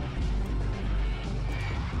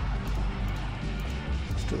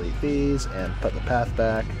 Delete these and put the path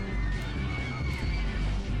back.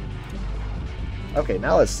 Okay,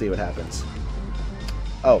 now let's see what happens.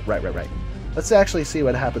 Oh, right. Let's actually see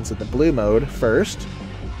what happens in the blue mode first.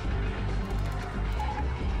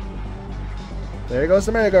 There goes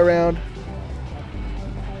the merry-go-round.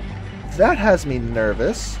 That has me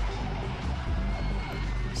nervous.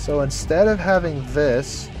 So instead of having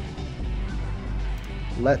this,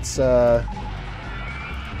 let's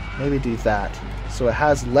maybe do that. So it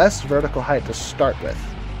has less vertical height to start with.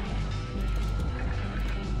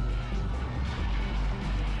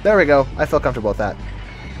 There we go. I feel comfortable with that.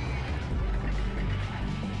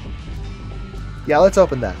 Yeah, let's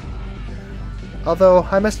open that. Although,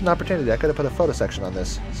 I missed an opportunity. I could have put a photo section on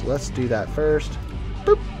this. So let's do that first.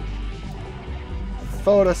 Boop.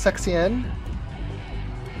 Photo section.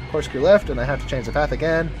 Corkscrew left, and I have to change the path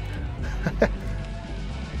again.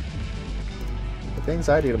 The things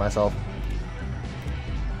I do to myself.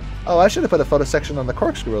 Oh, I should have put a photo section on the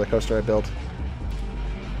corkscrew roller coaster I built.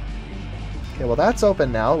 Okay, well that's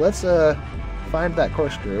open now. Let's find that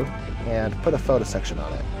corkscrew and put a photo section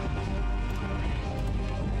on it.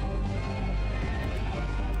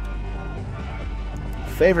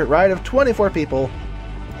 Favorite ride of 24 people.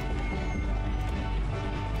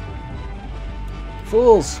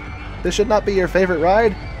 Fools! This should not be your favorite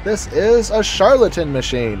ride. This is a charlatan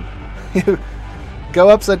machine. You go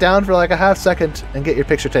upside down for like a half second and get your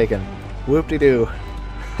picture taken. Whoop-de-doo.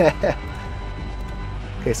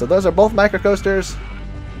 Okay, so those are both microcoasters.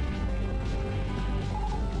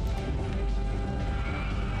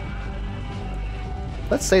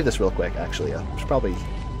 Let's save this real quick, actually. I should probably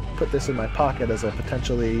put this in my pocket as a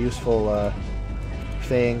potentially useful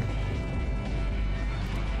thing.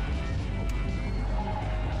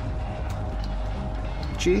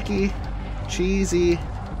 Cheeky, cheesy,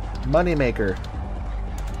 moneymaker.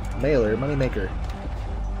 Mailer, moneymaker.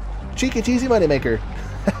 Cheeky, cheesy, moneymaker.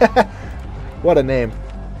 What a name.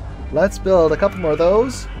 Let's build a couple more of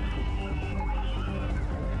those.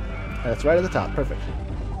 That's right at the top. Perfect.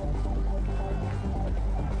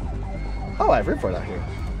 Oh, I have room for it out here.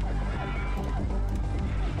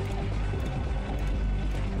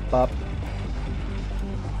 Pop.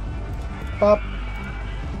 Pop.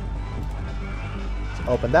 Let's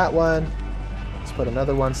open that one. Let's put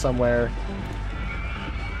another one somewhere.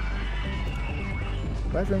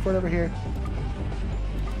 Do I have room for it over here?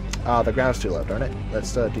 Oh, the ground's too low, darn it.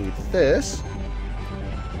 Let's do this.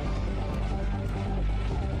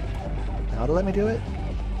 Now to let me do it?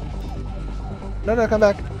 No, come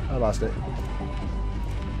back. I lost it.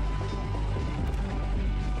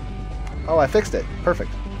 Oh, I fixed it.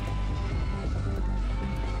 Perfect.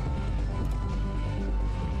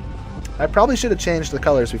 I probably should have changed the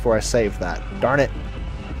colors before I saved that. Darn it.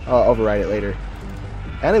 I'll overwrite it later.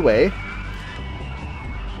 Anyway.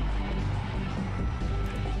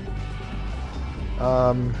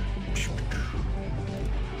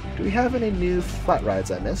 Do we have any new flat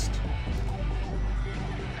rides I missed?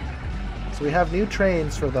 So we have new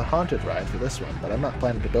trains for the haunted ride for this one, but I'm not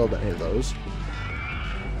planning to build any of those.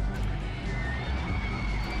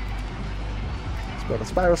 Let's build a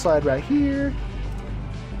spiral slide right here.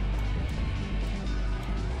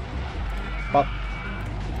 Pop.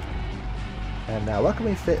 And now what can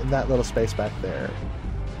we fit in that little space back there?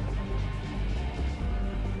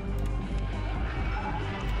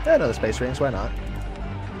 Yeah, another space rings, why not?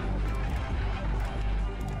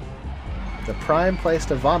 The prime place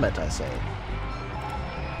to vomit, I say.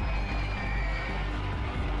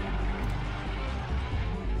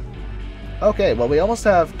 Okay, well we almost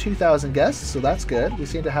have 2,000 guests, so that's good. We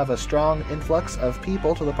seem to have a strong influx of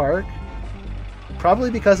people to the park. Probably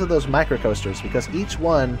because of those microcoasters, because each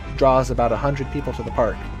one draws about 100 people to the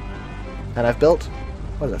park. And I've built,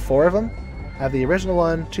 what is it, 4 of them? I have the original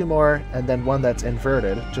one, 2 more, and then one that's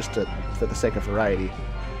inverted, just for the sake of variety.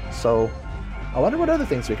 So, I wonder what other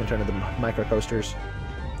things we can turn into microcoasters.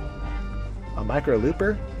 A micro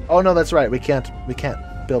looper? Oh no, that's right. We can't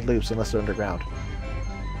build loops unless they're underground.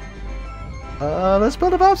 Let's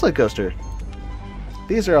build a bobsled coaster.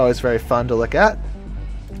 These are always very fun to look at.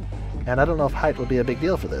 And I don't know if height will be a big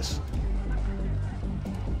deal for this.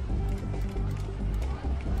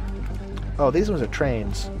 Oh, these ones are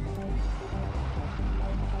trains.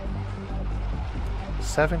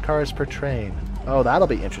 7 cars per train. Oh, that'll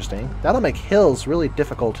be interesting. That'll make hills really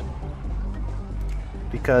difficult.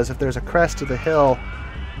 Because if there's a crest to the hill,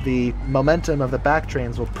 the momentum of the back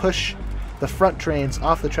trains will push the front trains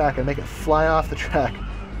off the track and make it fly off the track.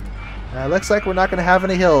 Looks like we're not going to have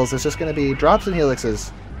any hills. It's just going to be drops and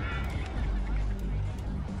helixes.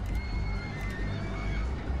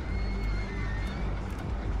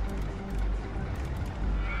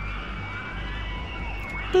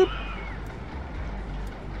 Boop.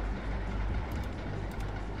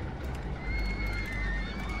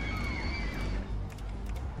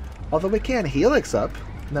 Although we can helix up,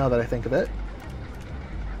 now that I think of it.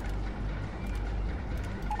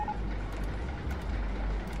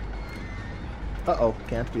 Uh-oh,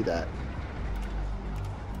 can't do that.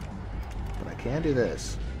 But I can do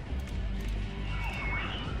this.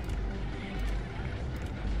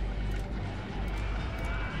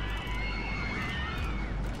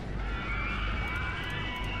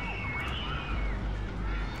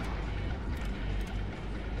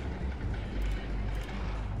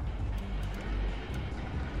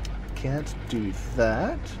 Can't do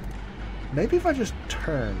that. Maybe if I just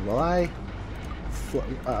turn, will I?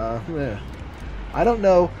 I don't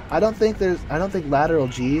know. I don't think lateral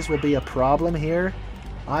G's will be a problem here.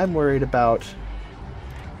 I'm worried about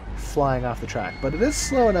flying off the track, but it is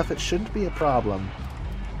slow enough. It shouldn't be a problem.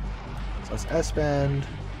 So let's S-bend.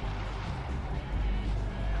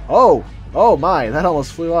 Oh my! That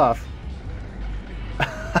almost flew off.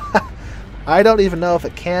 I don't even know if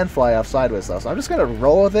it can fly off sideways though, so I'm just going to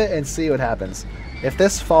roll with it and see what happens. If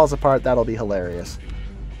this falls apart, that'll be hilarious.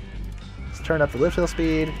 Let's turn up the lift hill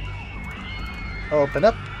speed. Open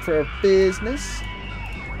up for business.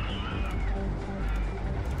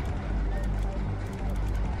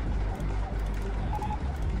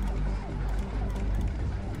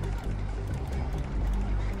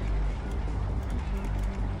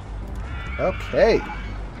 Okay.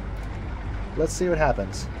 Let's see what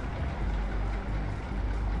happens.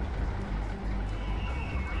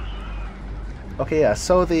 Okay, yeah,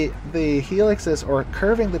 so the helixes, or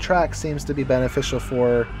curving the track, seems to be beneficial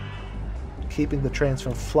for keeping the trains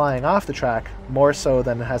from flying off the track, more so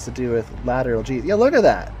than it has to do with lateral G. Yeah, look at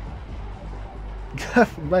that!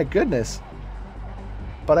 My goodness.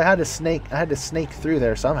 But I had to snake through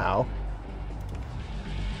there somehow.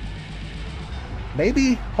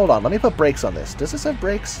 Maybe, hold on, let me put brakes on this. Does this have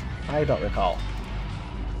brakes? I don't recall.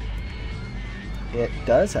 It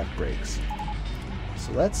does have brakes.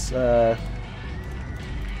 So let's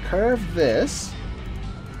curve this,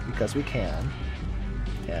 because we can,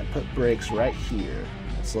 and put brakes right here,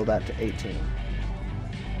 and slow that to 18.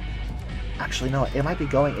 Actually, no, it might be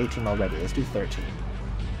going 18 already. Let's do 13.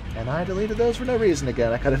 And I deleted those for no reason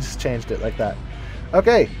again. I could have just changed it like that.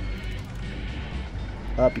 Okay.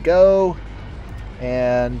 Up you go.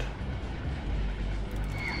 And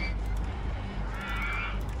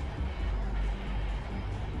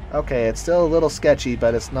okay, it's still a little sketchy,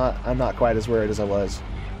 but it's not, I'm not quite as worried as I was.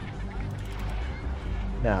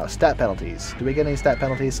 Now, stat penalties. Do we get any stat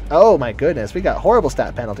penalties? Oh my goodness, we got horrible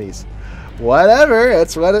stat penalties. Whatever,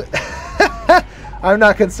 it's what it... I'm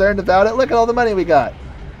not concerned about it. Look at all the money we got.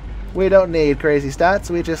 We don't need crazy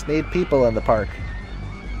stats, we just need people in the park.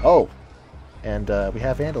 Oh, and we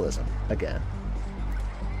have vandalism again.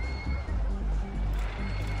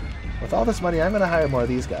 With all this money, I'm going to hire more of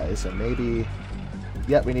these guys, and maybe...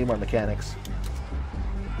 Yep, we need more mechanics.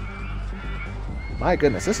 My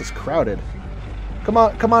goodness, this is crowded. Come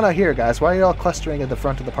on out here, guys. Why are you all clustering at the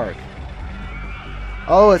front of the park?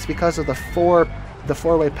 Oh, it's because of the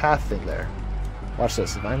four-way path thing there. Watch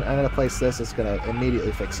this. If I'm going to place this, it's going to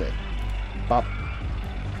immediately fix it. Bop.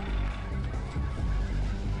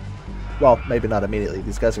 Well, maybe not immediately.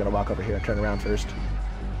 These guys are going to walk over here and turn around first.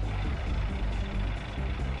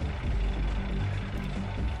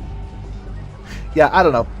 Yeah, I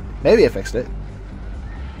don't know. Maybe I fixed it.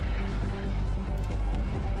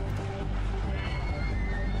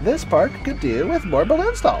 This park could do with more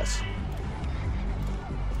balloon stalls.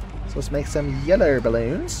 So let's make some yellow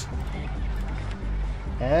balloons.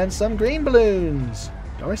 And some green balloons.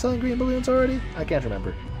 Are we selling green balloons already? I can't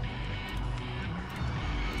remember.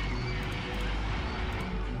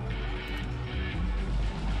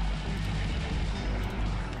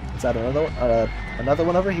 Let's add another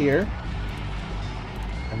one over here.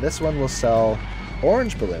 And this one will sell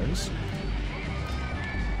orange balloons.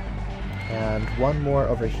 And one more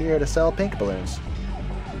over here to sell pink balloons.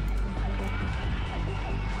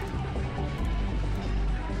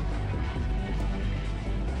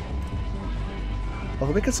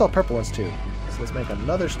 Although we could sell purple ones too. So let's make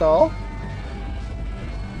another stall.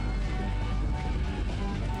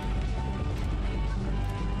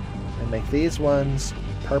 And make these ones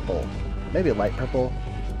purple. Maybe a light purple.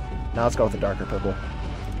 Now let's go with a darker purple.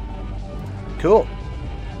 Cool.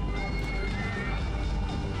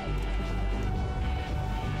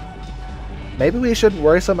 Maybe we shouldn't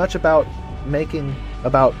worry so much about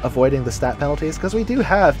avoiding the stat penalties, because we do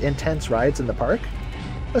have intense rides in the park.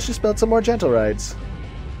 Let's just build some more gentle rides.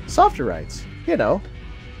 Softer rides, you know,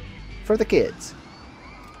 for the kids.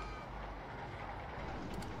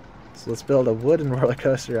 So let's build a wooden roller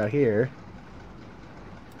coaster out here.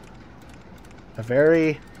 A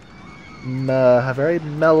very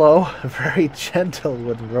mellow, very gentle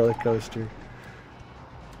wooden roller coaster.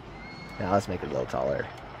 Now let's make it a little taller.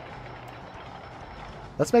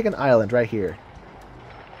 Let's make an island right here.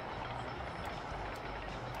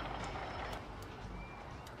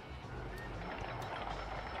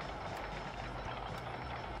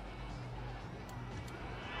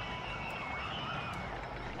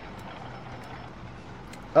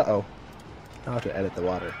 Uh-oh. I'll have to edit the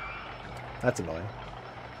water. That's annoying.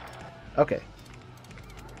 Okay.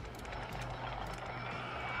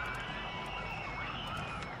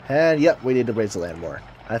 And yep, we need to raise the land more.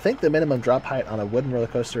 I think the minimum drop height on a wooden roller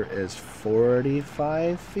coaster is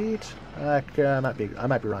 45 feet. I might be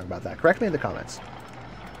wrong about that. Correct me in the comments.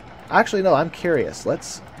 Actually, no, I'm curious.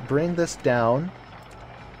 Let's bring this down,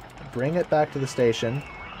 bring it back to the station,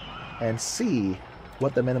 and see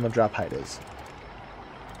what the minimum drop height is.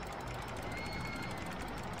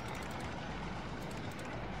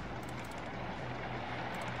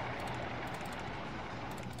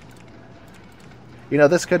 You know,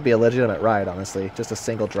 this could be a legitimate ride, honestly. Just a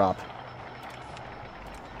single drop.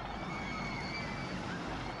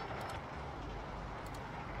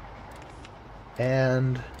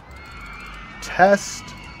 And test.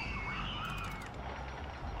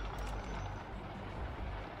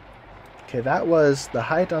 Okay, that was, the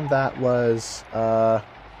height on that was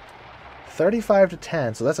 35 to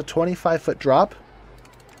 10, so that's a 25-foot drop.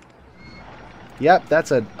 Yep,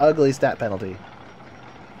 that's an ugly stat penalty.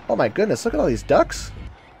 Oh my goodness, look at all these ducks.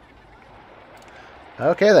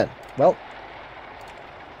 Okay then, well,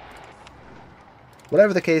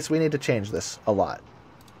 whatever the case, we need to change this a lot.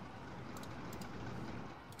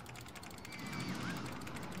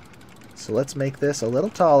 So let's make this a little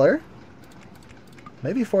taller.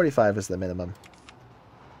 Maybe 45 is the minimum.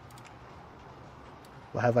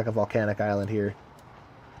 We'll have like a volcanic island here.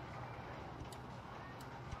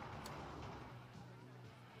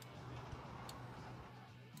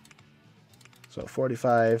 So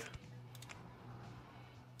 45.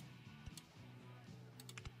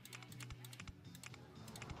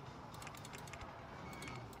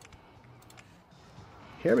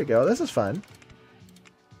 Here we go. This is fun.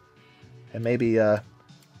 And maybe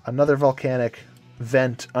another volcanic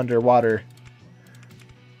vent underwater.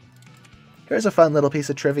 Here's a fun little piece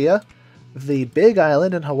of trivia. The big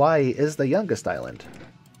island in Hawaii is the youngest island.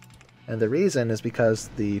 And the reason is because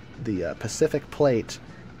the Pacific plate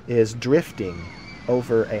is drifting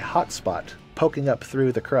over a hot spot, poking up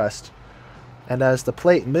through the crust. And as the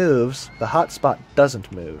plate moves, the hot spot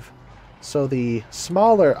doesn't move. So the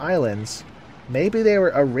smaller islands, maybe they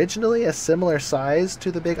were originally a similar size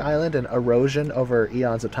to the big island, and erosion over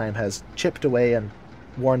eons of time has chipped away and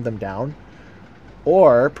worn them down.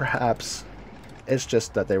 Or perhaps It's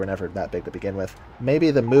just that they were never that big to begin with.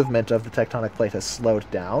 Maybe the movement of the tectonic plate has slowed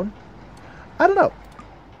down? I don't know.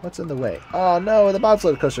 What's in the way? Oh no, the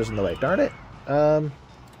bobsled coaster's in the way. Darn it.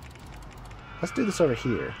 Let's do this over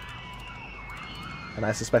here. And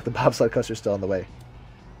I suspect the bobsled coaster's still in the way.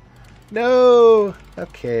 No!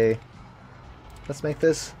 Okay. Let's make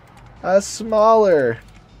this a smaller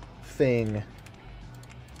thing.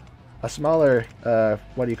 A smaller,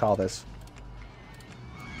 what do you call this?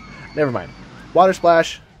 Never mind. Water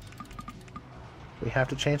splash. We have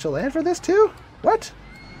to change the land for this too? What?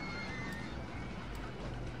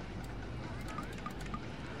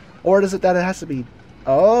 Or does it that it has to be...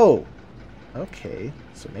 Oh! Okay.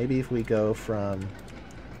 So maybe if we go from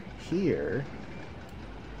here...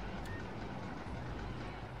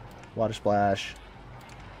 Water splash.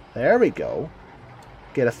 There we go.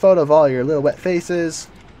 Get a photo of all your little wet faces.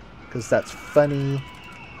 Because that's funny.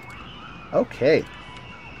 Okay.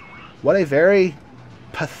 What a very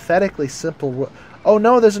pathetically simple... Oh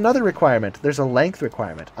no, there's another requirement. There's a length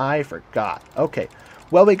requirement. I forgot. Okay.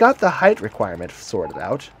 Well, we got the height requirement sorted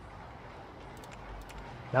out.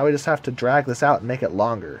 Now we just have to drag this out and make it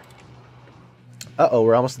longer. Uh-oh,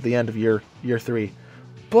 we're almost at the end of year 3.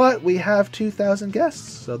 But we have 2,000 guests,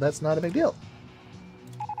 so that's not a big deal.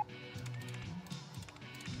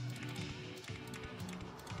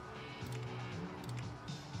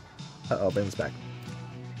 Uh-oh, bring this back.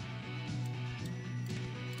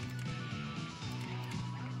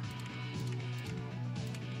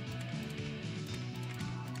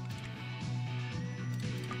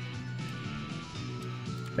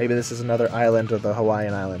 Maybe this is another island of the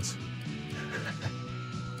Hawaiian Islands.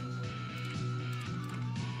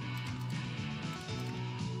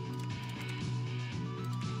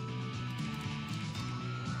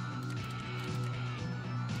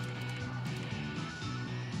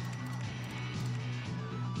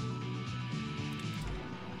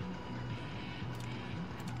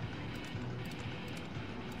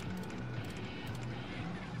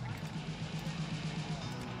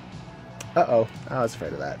 Uh-oh. I was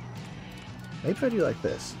afraid of that. Maybe if I do like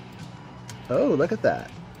this. Oh, look at that.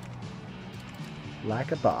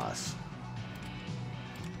 Like a boss.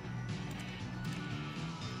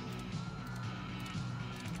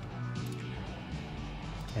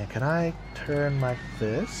 And can I turn like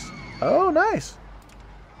this? Oh, nice!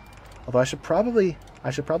 Although I should probably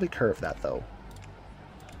curve that, though.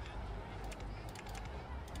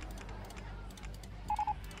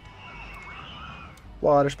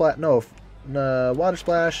 Water splash. No, water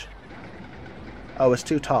splash. Oh, it's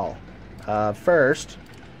too tall. First,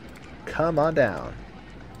 come on down.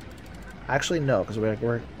 Actually, no, because we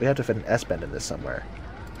have to fit an S-bend in this somewhere.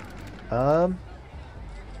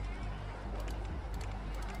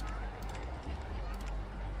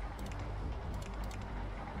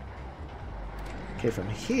 Okay, from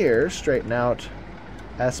here, straighten out.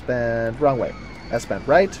 S-bend, wrong way. S-bend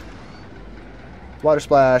right. Water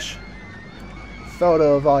splash.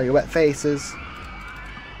 Photo of all your wet faces.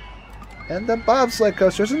 And the bobsled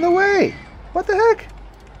coaster's in the way! What the heck?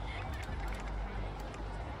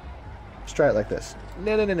 Let's try it like this.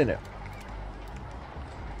 No, no, no, no, no.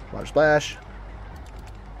 Water splash.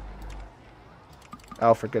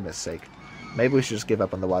 Oh, for goodness sake. Maybe we should just give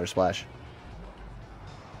up on the water splash.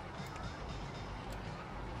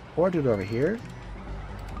 Or do it over here.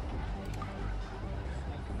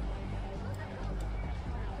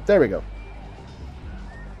 There we go.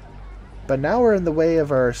 But now we're in the way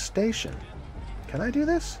of our station. Can I do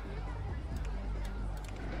this?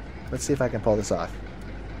 Let's see if I can pull this off.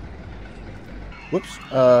 Whoops.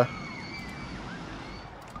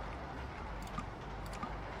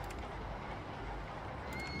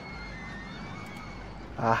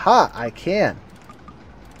 Aha! I can!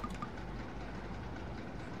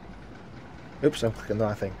 Oops, I'm clicking the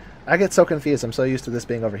wrong thing. I get so confused. I'm so used to this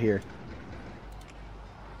being over here.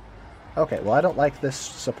 Okay, well I don't like this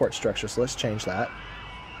support structure, so let's change that.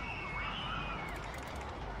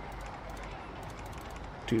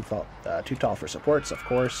 Too tall for supports, of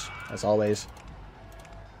course, as always.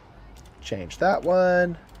 Change that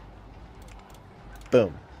one.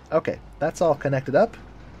 Boom. Okay, that's all connected up.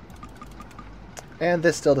 And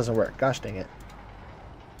this still doesn't work. Gosh dang it.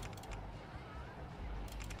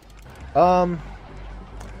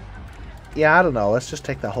 Yeah, I don't know. Let's just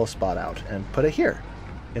take that whole spot out and put it here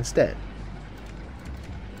instead.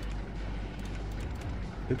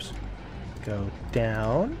 Oops. Go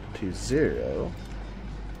down to 0.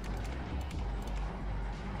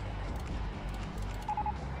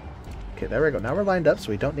 Okay, there we go. Now we're lined up, so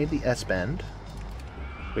we don't need the S-bend.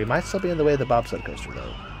 We might still be in the way of the bobsled coaster,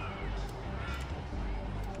 though.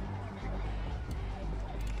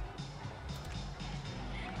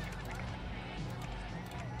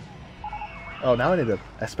 Oh, now I need to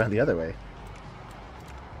S-bend the other way.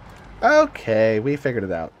 Okay, we figured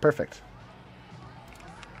it out. Perfect.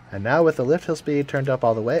 And now with the lift hill speed turned up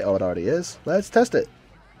all the way, oh, it already is, let's test it.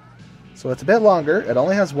 So it's a bit longer. It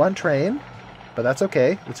only has one train, but that's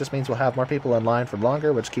okay. It just means we'll have more people in line for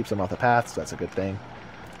longer, which keeps them off the path, so that's a good thing.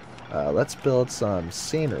 Let's build some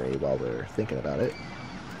scenery while we're thinking about it.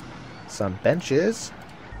 Some benches.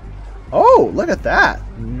 Oh, look at that.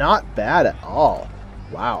 Not bad at all.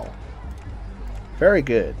 Wow. Very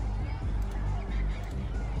good.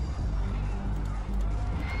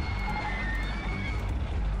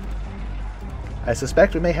 I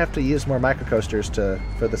suspect we may have to use more microcoasters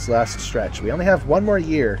for this last stretch. We only have one more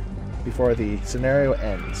year before the scenario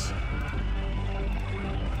ends.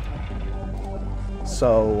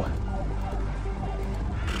 So,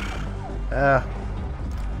 I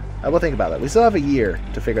will think about that. We still have a year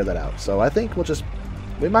to figure that out. So I think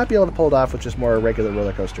we might be able to pull it off with just more regular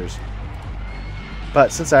roller coasters.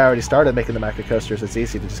 But since I already started making the microcoasters, it's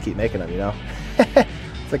easy to just keep making them, you know?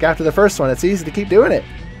 It's like after the first one, it's easy to keep doing it.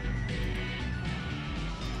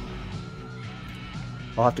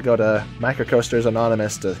 I'll have to go to Microcoasters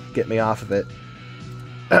Anonymous to get me off of it.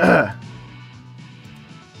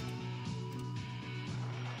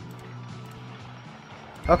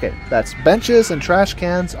 Okay, that's benches and trash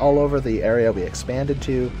cans all over the area we expanded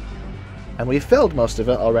to. And we filled most of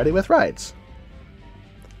it already with rides.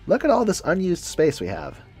 Look at all this unused space we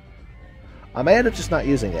have. I may end up just not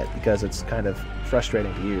using it because it's kind of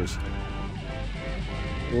frustrating to use.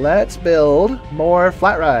 Let's build more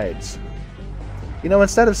flat rides. You know,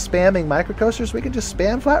 instead of spamming microcoasters, we can just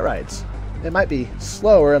spam flat rides. It might be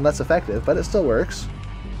slower and less effective, but it still works.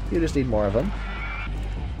 You just need more of them.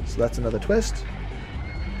 So that's another twist.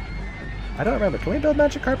 I don't remember. Can we build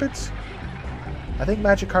magic carpets? I think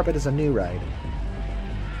magic carpet is a new ride.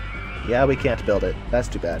 Yeah, we can't build it. That's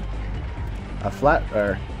too bad.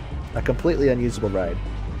 A completely unusable ride.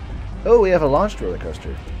 Oh, we have a launched roller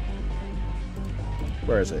coaster.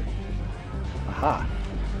 Where is it? Aha.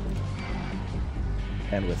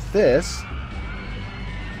 And with this,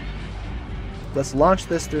 let's launch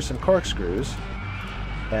this through some corkscrews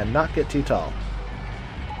and not get too tall.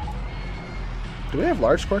 Do we have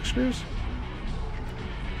large corkscrews?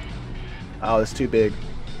 Oh, it's too big.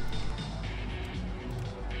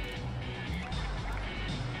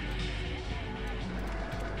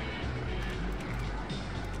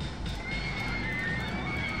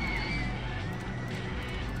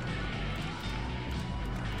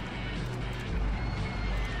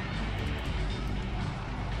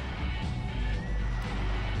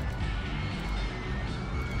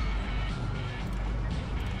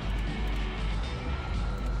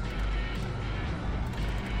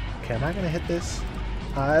 Am I going to hit this?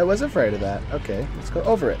 I was afraid of that. Okay, let's go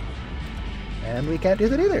over it. And we can't do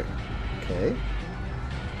that either. Okay.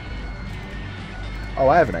 Oh,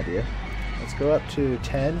 I have an idea. Let's go up to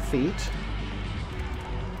 10 feet.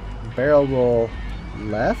 Barrel roll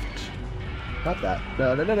left. Not that.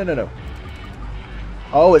 No, no, no, no, no, no.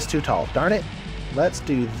 Oh, it's too tall. Darn it. Let's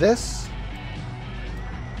do this.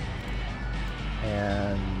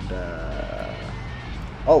 And,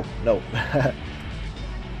 oh, no.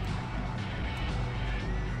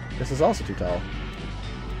 This is also too tall.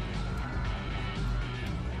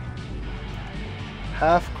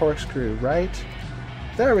 Half corkscrew right.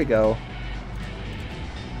 There we go.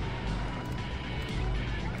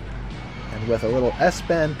 And with a little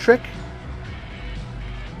S-bend trick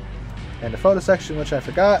and a photo section, which I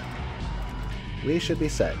forgot, we should be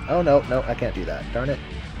set. Oh, no, no, I can't do that. Darn it.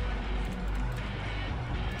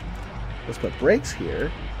 Let's put brakes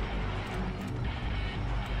here.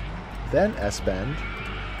 Then S-bend.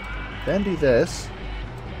 Then do this.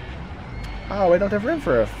 Oh, I don't have room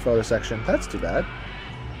for a photo section. That's too bad.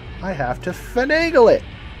 I have to finagle it.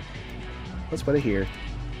 Let's put it here.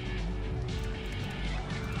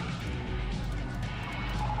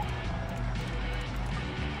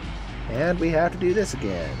 And we have to do this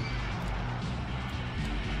again.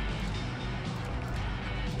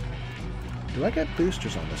 Do I get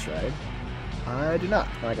boosters on this ride? I do not.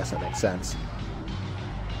 Well, I guess that makes sense.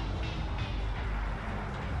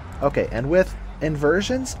 Okay, and with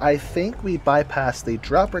inversions, I think we bypass the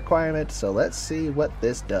drop requirement, so let's see what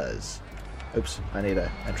this does. Oops, I need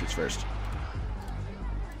an entrance first.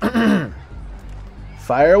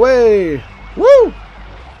 Fire away! Woo!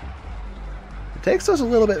 It takes those a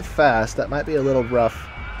little bit fast. That might be a little rough.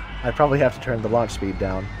 I'd probably have to turn the launch speed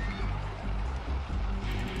down.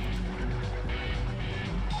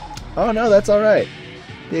 Oh no, that's alright.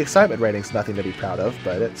 The excitement rating's nothing to be proud of,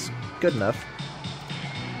 but it's good enough.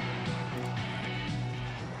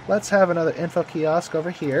 Let's have another info kiosk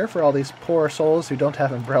over here for all these poor souls who don't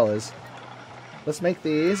have umbrellas. Let's make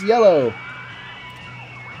these yellow.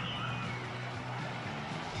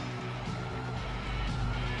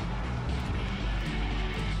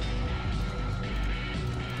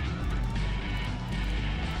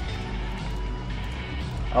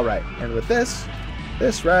 Alright, and with this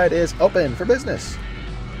ride is open for business.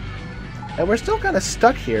 And we're still kind of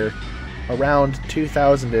stuck here around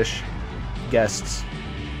 2,000-ish guests.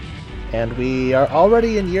 And we are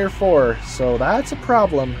already in year 4, so that's a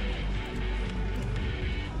problem.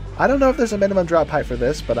 I don't know if there's a minimum drop height for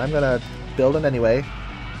this, but I'm going to build it anyway.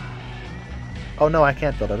 Oh no, I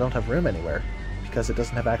can't build. I don't have room anywhere because it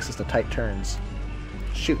doesn't have access to tight turns.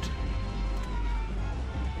 Shoot.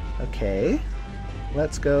 Okay.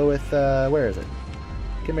 Let's go with, where is it?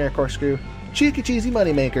 Come here, corkscrew. Cheeky cheesy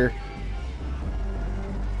moneymaker.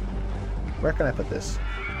 Where can I put this?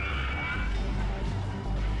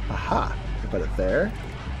 Aha! I put it there.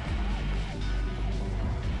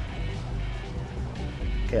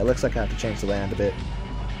 Okay, it looks like I have to change the land a bit.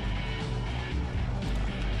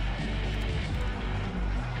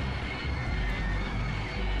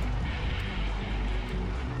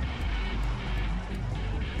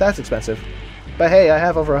 That's expensive. But hey, I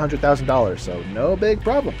have over $100,000, so no big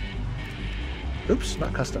problem. Oops,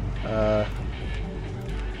 not custom.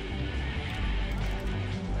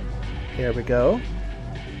 Here we go.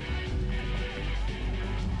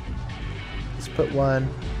 Let's put one...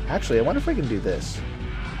 Actually, I wonder if we can do this.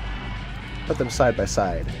 Put them side by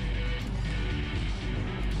side.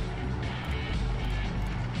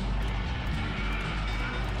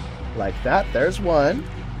 Like that, there's one.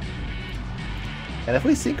 And if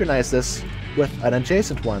we synchronize this with an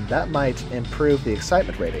adjacent one, that might improve the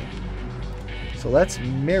excitement rating. So let's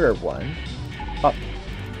mirror one up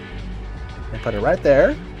and put it right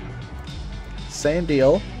there. Same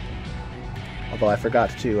deal. Although I forgot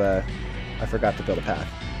to build a path.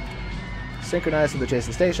 Synchronize with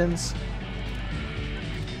adjacent stations.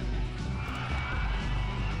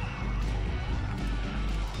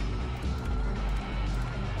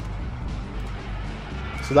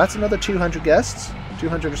 So that's another 200 guests,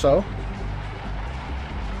 200 or so.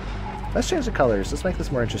 Let's change the colors. Let's make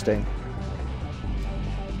this more interesting.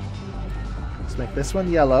 Let's make this one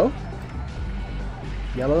yellow.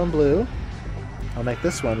 Yellow and blue. I'll make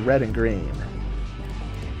this one red and green.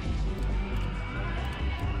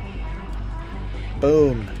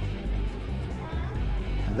 Boom.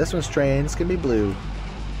 And this one's trains can be blue.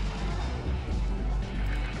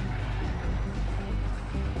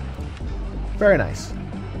 Very nice.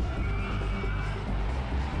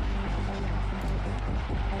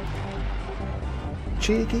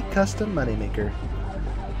 Cheeky custom moneymaker.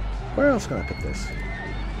 Where else can I put this?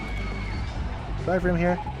 Do I have room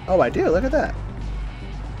here? Oh, I do. Look at that.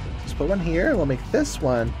 Let's put one here, and we'll make this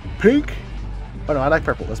one pink. Oh no, I like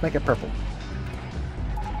purple. Let's make it purple.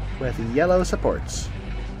 With yellow supports.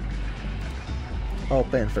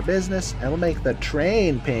 Open for business, and we'll make the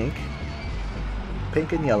train pink.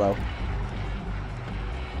 Pink and yellow.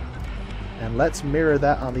 And let's mirror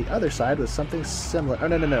that on the other side with something similar. Oh,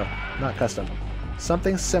 no, no, no. Not custom.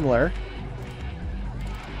 Something similar.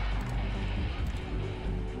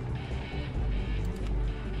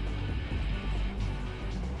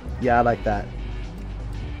 Yeah, I like that.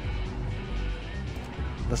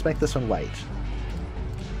 Let's make this one white.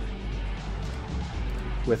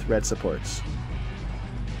 With red supports.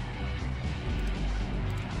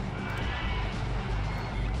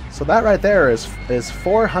 So that right there is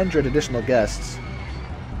 400 additional guests.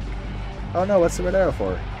 Oh no, what's the red arrow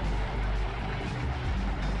for?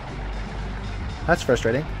 That's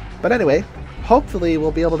frustrating. But anyway, hopefully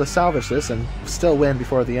we'll be able to salvage this and still win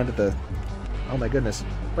before the end of the... Oh my goodness.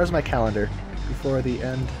 Where's my calendar? Before the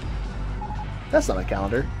end... That's not my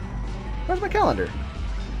calendar. Where's my calendar?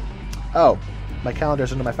 Oh, my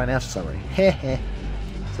calendar's under my financial summary. Heh.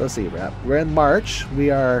 So let's see, we're in March. We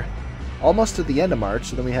are almost to the end of March,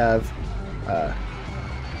 so then we have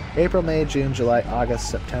April, May, June, July, August,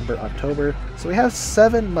 September, October. So we have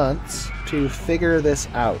 7 months to figure this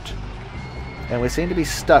out. And we seem to be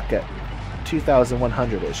stuck at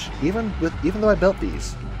 2,100-ish, even though I built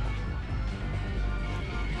these.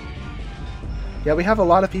 Yeah, we have a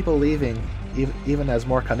lot of people leaving, even as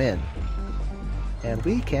more come in. And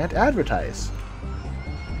we can't advertise.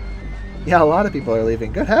 Yeah, a lot of people are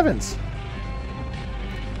leaving. Good heavens!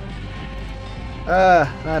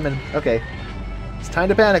 I'm in... Okay. It's time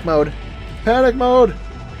to panic mode. Panic mode!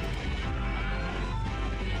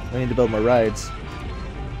 We need to build more rides.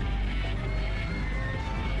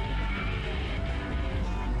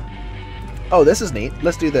 Oh, this is neat.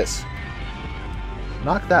 Let's do this.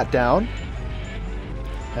 Knock that down.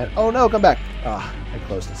 And oh no, come back. Ah, it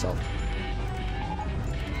closed itself.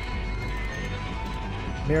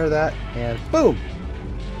 Mirror that, and boom!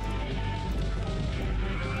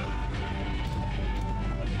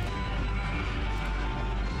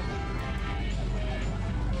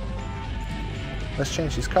 Let's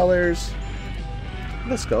change these colors.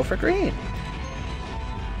 Let's go for green.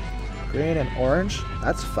 Green and orange.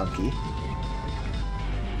 That's funky.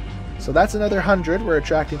 So that's another 100 we're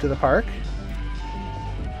attracting to the park.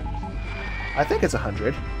 I think it's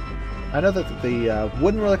 100. I know that the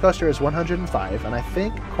wooden roller coaster is 105, and I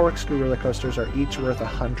think corkscrew roller coasters are each worth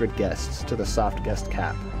 100 guests to the soft guest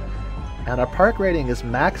cap. And our park rating is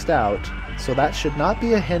maxed out, so that should not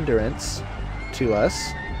be a hindrance to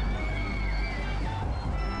us.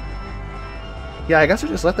 Yeah, I guess we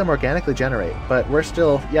just let them organically generate, but we're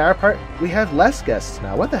still... Yeah, we have less guests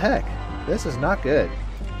now. What the heck? This is not good.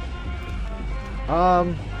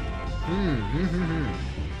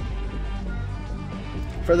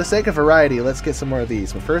 For the sake of variety, let's get some more of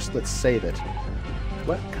these. But first, let's save it.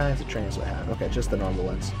 What kinds of trains do I have? Okay, just the normal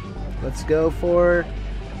ones. Let's go for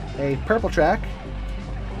a purple track,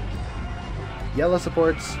 yellow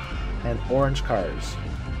supports, and orange cars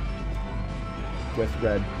with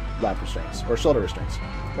red lap restraints, or shoulder restraints.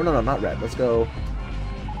 Oh, no, not red. Let's go...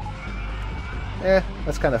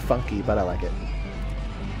 that's kind of funky, but I like it.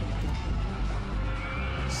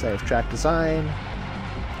 Save track design.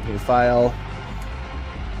 New file.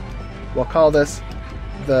 We'll call this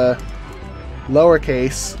the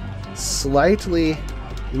lowercase, slightly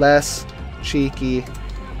less cheeky,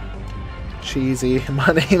 cheesy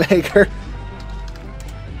moneymaker.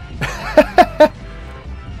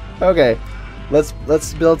 Okay,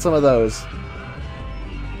 let's build some of those.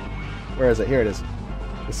 Where is it? Here it is.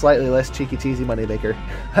 The slightly less cheeky, cheesy moneymaker.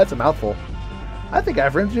 That's a mouthful. I think I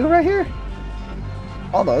have room to do it right here.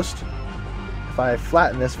 Almost. If I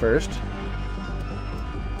flatten this first.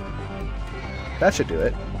 That should do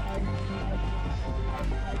it.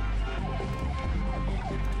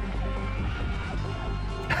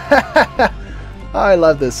 Oh, I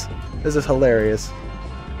love this. This is hilarious.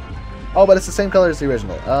 Oh, but it's the same color as the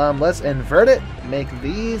original. Let's invert it. Make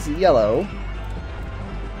these yellow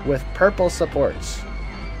with purple supports.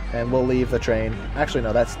 And we'll leave the train. Actually,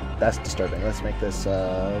 no, that's disturbing. Let's make this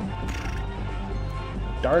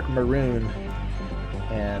dark maroon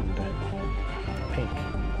and pink.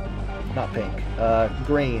 Not pink.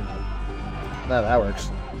 Green. No, that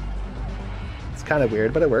works. It's kind of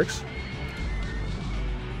weird, but it works.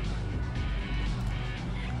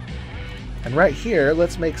 And right here,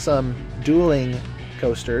 let's make some dueling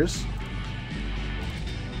coasters.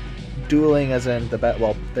 Dueling as in the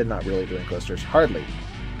well, they're not really dueling coasters. Hardly.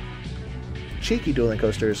 Cheeky dueling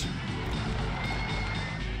coasters.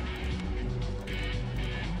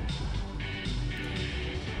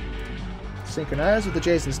 Synchronize with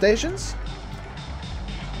adjacent stations.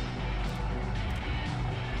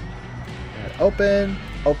 And open,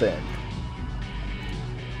 open.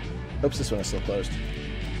 Oops, this one is still closed.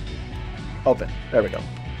 Open. There we go.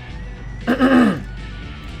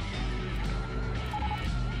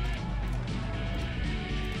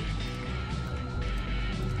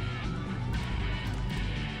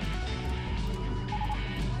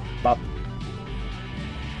 Bop.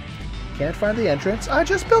 Can't find the entrance. I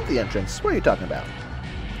just built the entrance. What are you talking about?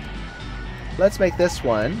 Let's make this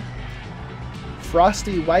one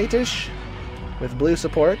frosty whitish with blue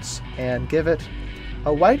supports and give it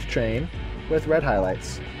a white train with red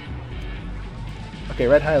highlights. Okay,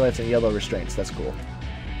 red highlights and yellow restraints. That's cool.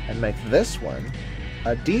 And make this one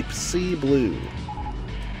a deep sea blue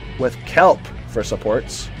with kelp for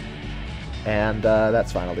supports. And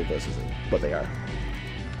that's fine. I'll leave those as what they are.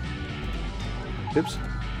 Oops.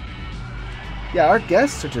 Yeah, our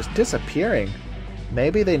guests are just disappearing.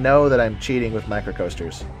 Maybe they know that I'm cheating with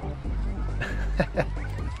microcoasters.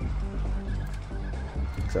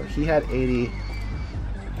 So he had 80.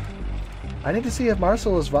 I need to see if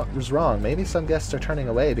Marcel was wrong. Maybe some guests are turning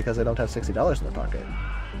away because they don't have $60 in their pocket.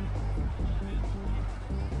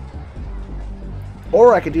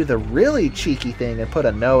 Or I could do the really cheeky thing and put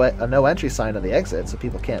a no entry sign on the exit so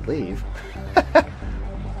people can't leave.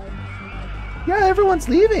 Yeah, everyone's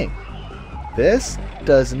leaving. This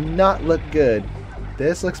does not look good.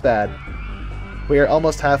 This looks bad. We are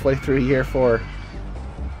almost halfway through year 4.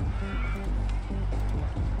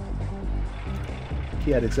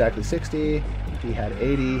 He had exactly 60. He had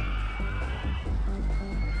 80.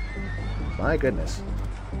 My goodness.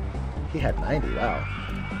 He had 90. Wow.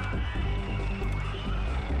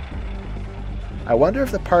 I wonder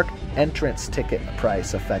if the park entrance ticket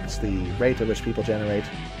price affects the rate at which people generate.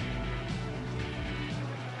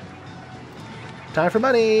 Time for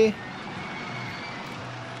money!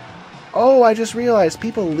 Oh, I just realized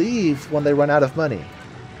people leave when they run out of money.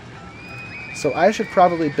 So I should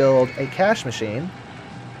probably build a cash machine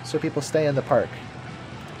so people stay in the park.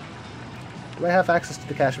 Do I have access to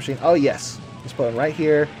the cash machine? Oh, yes. Let's put one right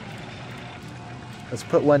here. Let's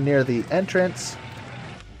put one near the entrance.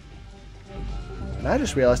 And I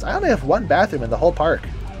just realized I only have one bathroom in the whole park.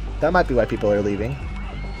 That might be why people are leaving.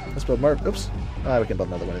 Let's build more. Oops. Oh, we can build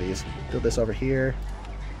another one of these. Build this over here.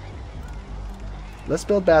 Let's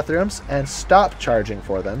build bathrooms and stop charging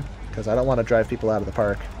for them, because I don't want to drive people out of the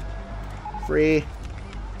park. Free.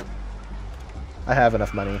 I have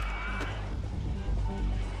enough money.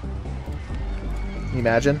 Can you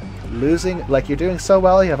imagine? Losing, like you're doing so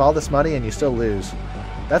well, you have all this money and you still lose.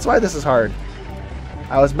 That's why this is hard.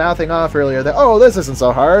 I was mouthing off earlier that, oh, this isn't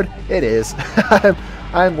so hard. It is.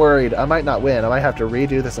 I'm worried. I might not win. I might have to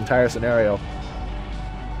redo this entire scenario.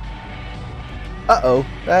 Uh-oh,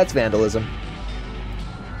 that's vandalism.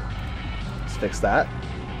 Let's fix that.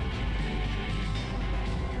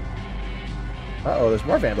 Uh-oh, there's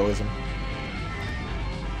more vandalism.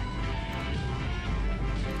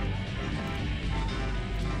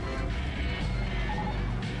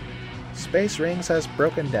 Space rings has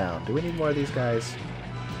broken down. Do we need more of these guys?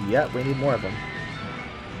 Yep, we need more of them.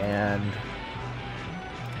 And...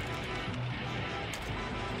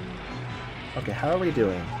 okay, how are we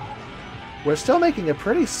doing? We're still making a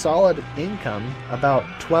pretty solid income, about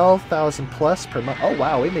 12,000 plus per month. Oh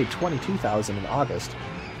wow, we made 22,000 in August.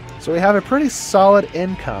 So we have a pretty solid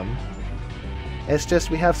income. It's just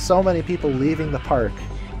we have so many people leaving the park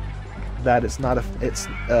that it's not a... it's,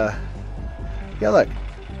 yeah, look.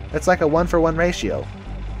 It's like a 1-for-1 ratio.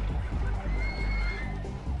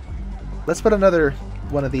 Let's put another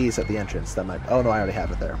one of these at the entrance. That might... oh no, I already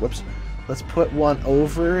have it there. Whoops. Let's put one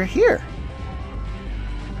over here.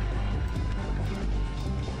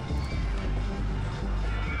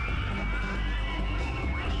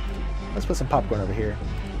 Let's put some popcorn over here,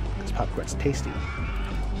 because popcorn's tasty.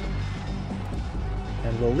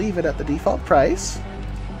 And we'll leave it at the default price,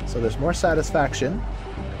 so there's more satisfaction.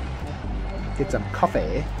 Get some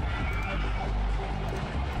coffee.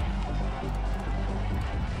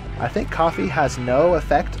 I think coffee has no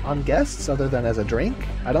effect on guests other than as a drink.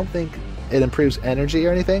 I don't think it improves energy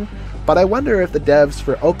or anything, but I wonder if the devs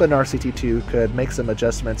for OpenRCT2 could make some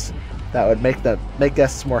adjustments that would make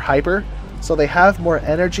guests more hyper, so they have more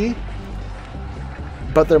energy,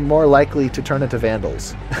 but they're more likely to turn into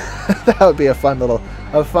vandals. That would be a fun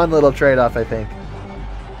little trade-off, I think.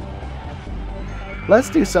 Let's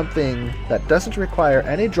do something that doesn't require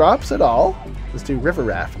any drops at all. Let's do river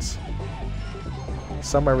rafts.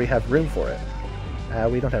 Somewhere we have room for it.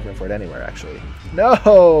 We don't have room for it anywhere, actually.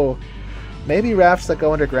 No! Maybe rafts that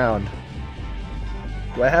go underground.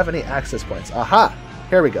 Do I have any access points? Aha!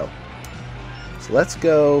 Here we go. So let's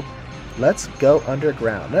go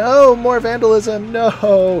underground. No! More vandalism!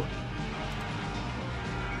 No!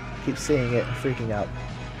 Keep seeing it and freaking out.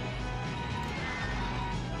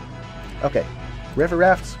 Okay. River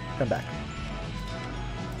rafts, come back.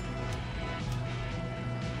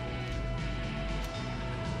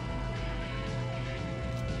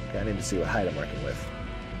 Okay, I need to see what height I'm working with.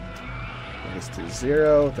 It's to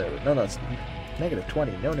 0. There. No, it's negative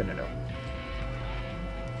 20. No.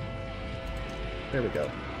 There we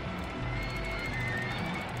go.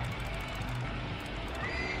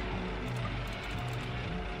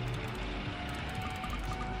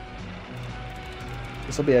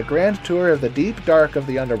 This will be a grand tour of the deep dark of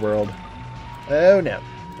the underworld. Oh no,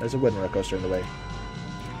 there's a wooden roller coaster in the way.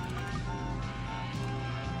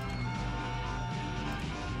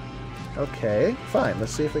 Okay, fine.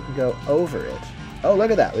 Let's see if we can go over it. Oh,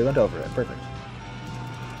 look at that. We went over it. Perfect.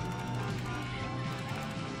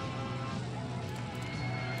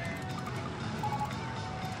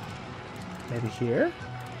 Maybe here?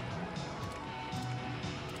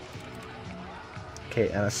 Okay,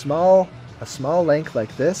 and a small length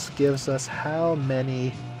like this gives us how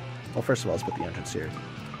many... well, first of all, let's put the entrance here.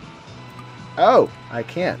 Oh! I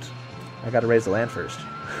can't. I gotta raise the land first.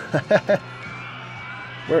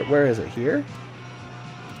 Where is it? Here?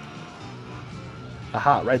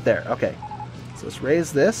 Aha, right there. Okay. So let's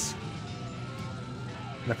raise this.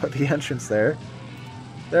 And I put the entrance there.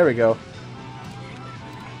 There we go.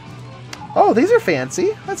 Oh, these are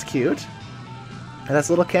fancy. That's cute. And that's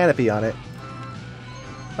a little canopy on it.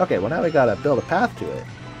 Okay, well now we gotta build a path to it.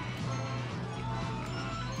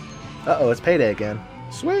 Uh-oh, it's payday again.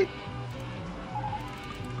 Sweet!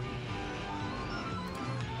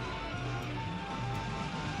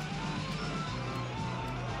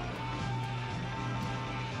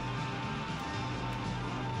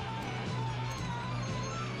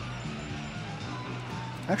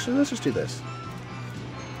 Actually, let's just do this.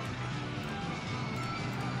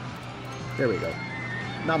 There we go.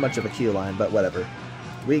 Not much of a queue line, but whatever.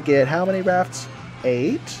 We get how many rafts?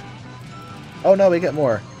 8? Oh no, we get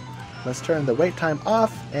more. Let's turn the wait time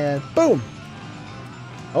off, and boom!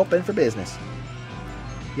 Open for business.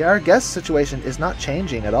 Yeah, our guest situation is not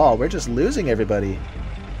changing at all. We're just losing everybody.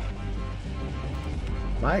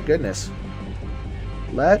 My goodness.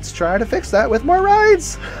 Let's try to fix that with more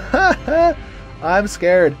rides! I'm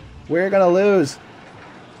scared. We're gonna lose.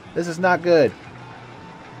 This is not good.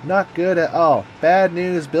 Not good at all. Bad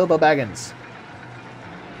news, Bilbo Baggins.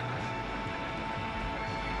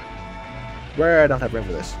 Where I don't have room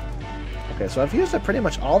for this. Okay, so I've used up pretty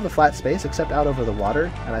much all the flat space except out over the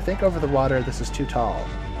water, and I think over the water this is too tall.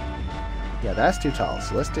 Yeah, that's too tall,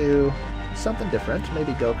 so let's do something different.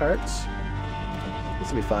 Maybe go-karts. This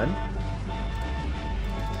will be fun.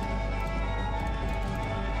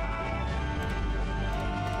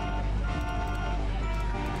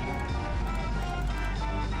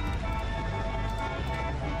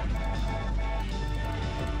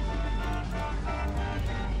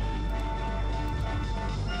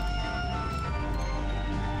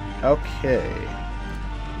 Okay.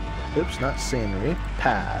 Oops, not scenery.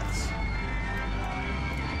 Paths.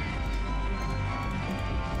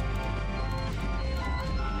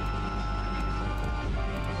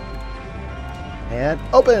 And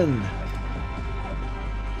open!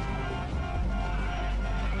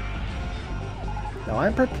 Now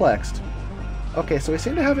I'm perplexed. Okay, so we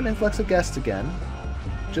seem to have an influx of guests again.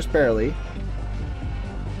 Just barely.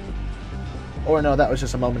 Or no, that was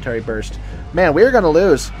just a momentary burst. Man, we are going to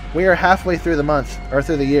lose. We are halfway through the month, or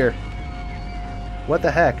through the year. What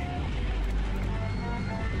the heck?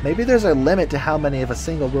 Maybe there's a limit to how many of a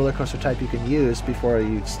single roller coaster type you can use before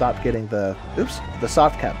you stop getting the, the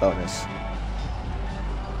soft cap bonus.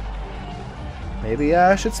 Maybe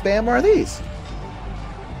I should spam more of these.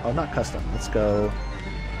 Oh, not custom. Let's go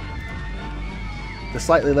the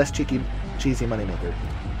slightly less cheesy moneymaker.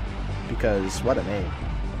 Because what a name.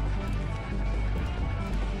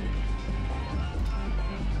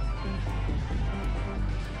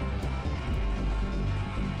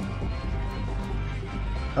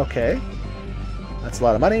 Okay, that's a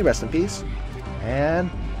lot of money, rest in peace. And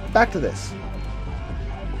back to this.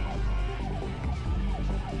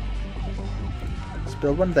 Let's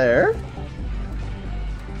build one there.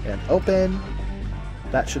 And open.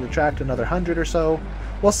 That should attract another 100 or so.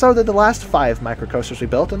 Well, so did the last 5 microcoasters we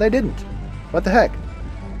built, and they didn't. What the heck?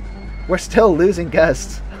 We're still losing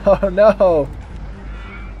guests. Oh no!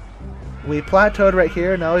 We plateaued right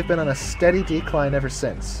here, now we've been on a steady decline ever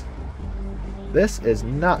since. This is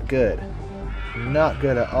not good. Not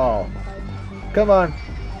good at all. Come on.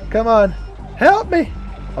 Come on. Help me!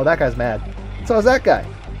 Oh, that guy's mad. So is that guy.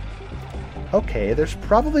 Okay, there's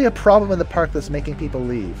probably a problem in the park that's making people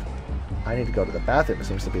leave. I need to go to the bathroom. It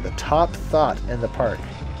seems to be the top thought in the park.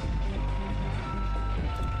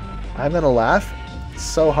 I'm going to laugh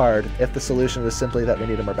so hard if the solution was simply that we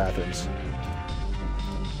needed more bathrooms.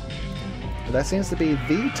 But that seems to be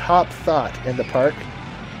the top thought in the park.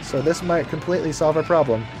 So this might completely solve our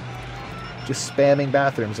problem. Just spamming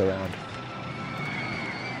bathrooms around.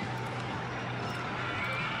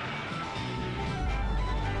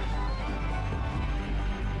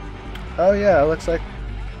 Oh yeah, it looks like...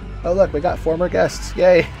 Oh look, we got 4 more guests.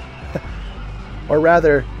 Yay! Or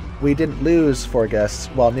rather, we didn't lose 4 guests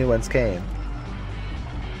while new ones came.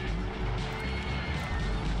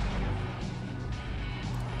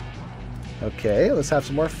 Okay, let's have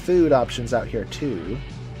some more food options out here too.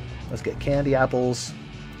 Let's get candy apples.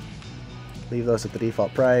 Leave those at the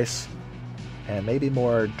default price. And maybe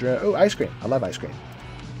more... Oh, ice cream. I love ice cream.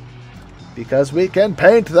 Because we can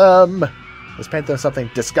paint them! Let's paint them something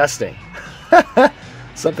disgusting.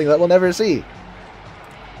 Something that we'll never see.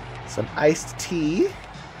 Some iced tea.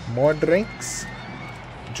 More drinks.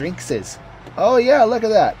 Drinkses. Oh yeah, look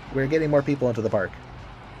at that. We're getting more people into the park.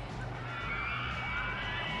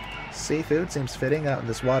 Seafood seems fitting out in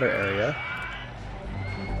this water area.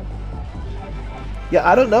 Yeah,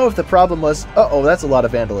 I don't know if the problem was... Uh-oh, that's a lot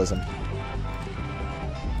of vandalism.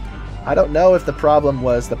 I don't know if the problem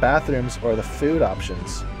was the bathrooms or the food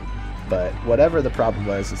options. But whatever the problem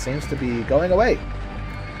was, it seems to be going away.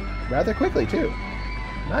 Rather quickly, too.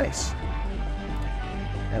 Nice.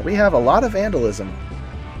 And we have a lot of vandalism.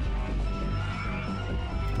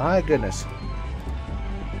 My goodness.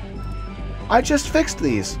 I just fixed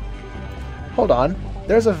these. Hold on.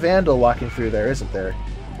 There's a vandal walking through there, isn't there?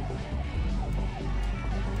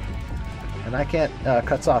 And I can't...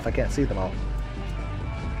 cuts off. I can't see them all.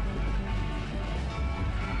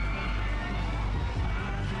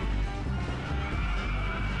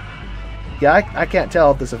 Yeah, I can't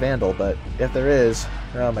tell if there's a vandal, but if there is,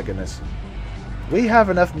 oh my goodness. We have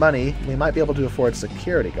enough money, we might be able to afford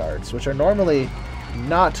security guards, which are normally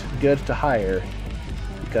not good to hire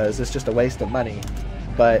because it's just a waste of money.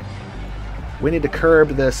 But we need to curb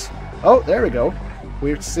this. Oh, there we go.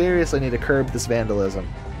 We seriously need to curb this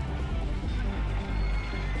vandalism.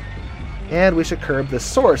 And we should curb the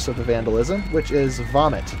source of the vandalism, which is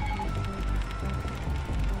vomit.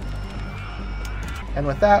 And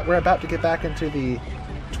with that, we're about to get back into the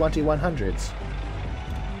 2100s.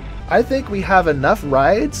 I think we have enough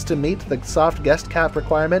rides to meet the soft guest cap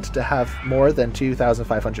requirement to have more than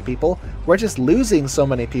 2,500 people. We're just losing so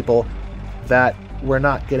many people that we're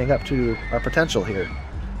not getting up to our potential here.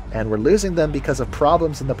 And we're losing them because of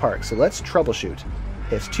problems in the park. So let's troubleshoot.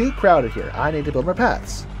 It's too crowded here. I need to build more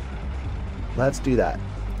paths. Let's do that.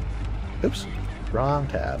 Oops, wrong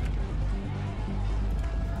tab.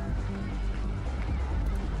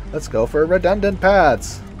 Let's go for redundant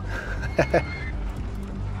paths.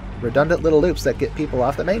 Redundant little loops that get people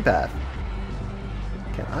off the main path.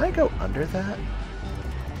 Can I go under that?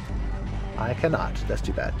 I cannot. That's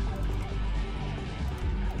too bad.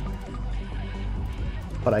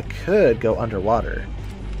 But I could go underwater.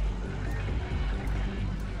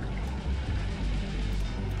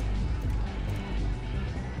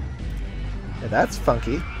 Yeah, that's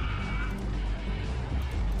funky.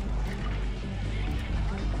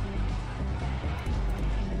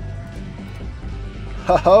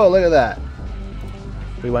 Oh, look at that!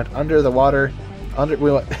 We went under the water.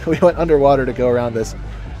 We went underwater to go around this.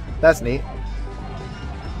 That's neat.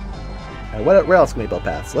 And where else can we build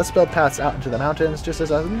paths? Let's build paths out into the mountains, just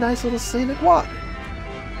as a nice little scenic walk.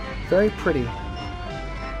 Very pretty.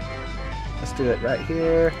 Let's do it right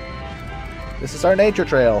here. This is our nature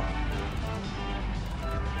trail,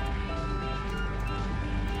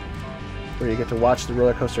 where you get to watch the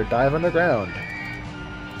roller coaster dive underground.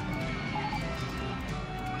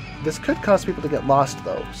 This could cause people to get lost,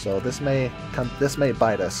 though, so this may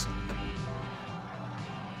bite us.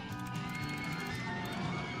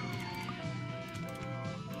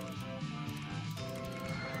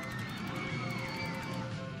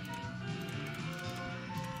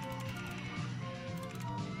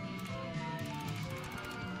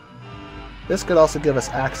 This could also give us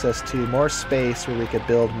access to more space where we could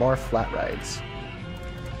build more flat rides.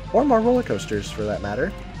 Or more roller coasters, for that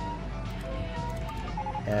matter.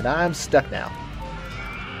 And I'm stuck now.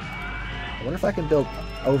 I wonder if I can build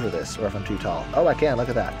over this, or if I'm too tall. Oh, I can. Look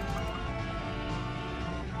at that.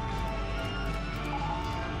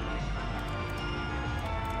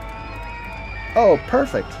 Oh,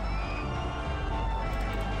 perfect.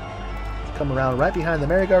 Come around right behind the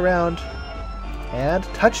merry-go-round. And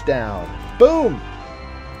touchdown. Boom!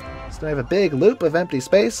 So now I have a big loop of empty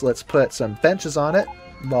space. Let's put some benches on it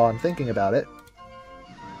while I'm thinking about it.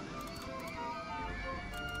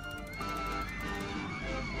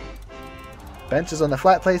 Benches on the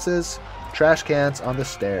flat places, trash cans on the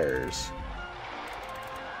stairs.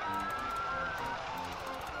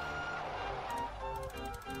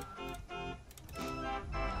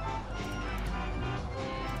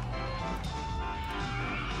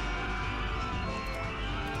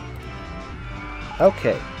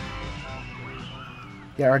 Okay.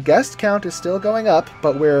 Yeah, our guest count is still going up,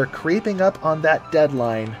 but we're creeping up on that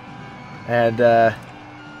deadline. And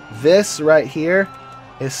this right here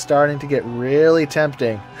is starting to get really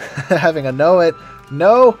tempting. Having a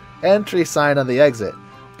no entry sign on the exit.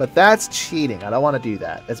 But that's cheating. I don't want to do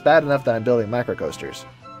that. It's bad enough that I'm building microcoasters.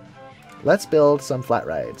 Let's build some flat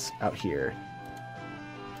rides out here.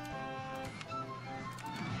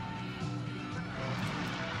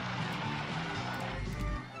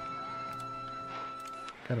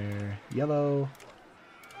 Come here. Yellow.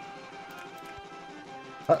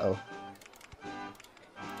 Uh-oh.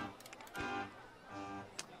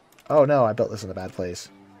 Oh no, I built this in a bad place.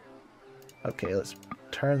 Okay, let's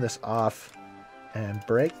turn this off and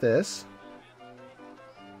break this.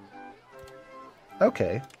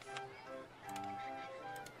 Okay.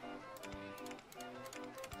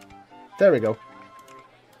 There we go.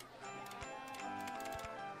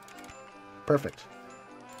 Perfect.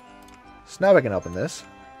 So now I can open this.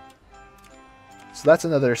 So that's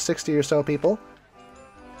another 60 or so people.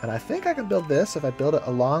 And I think I can build this if I build it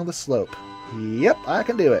along the slope. Yep, I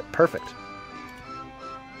can do it. Perfect.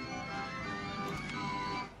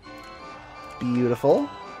 Beautiful.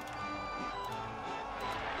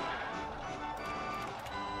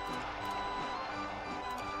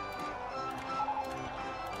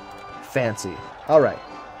 Fancy. All right.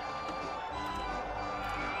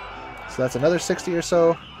 So that's another 60 or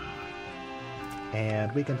so.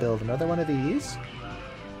 And we can build another one of these.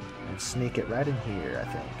 And sneak it right in here, I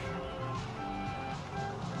think.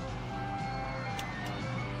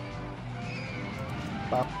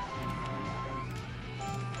 Bop.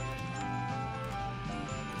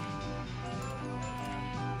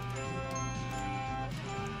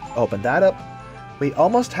 Open that up. We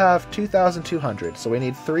almost have 2,200, so we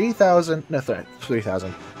need 3,000, no,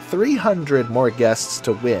 3,000, 300 more guests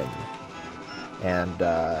to win. And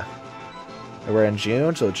we're in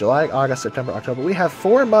June, so July, August, September, October. We have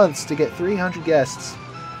 4 months to get 300 guests.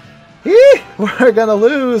 Eee! We're gonna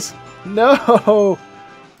lose! No!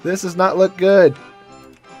 This does not look good.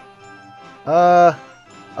 More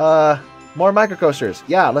microcoasters.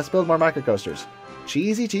 Yeah, let's build more microcoasters.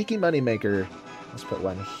 Cheesy Tiki Moneymaker. Let's put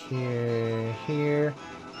one here,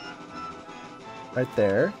 right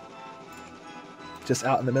there. Just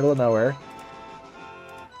out in the middle of nowhere.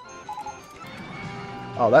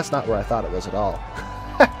 Oh, that's not where I thought it was at all.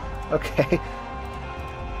 Okay.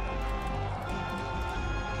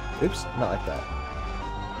 Oops, not like that.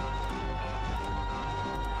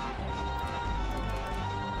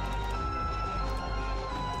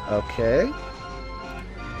 Okay.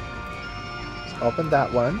 Let's open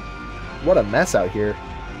that one. What a mess out here.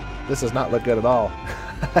 This does not look good at all.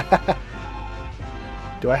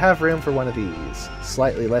 Do I have room for one of these?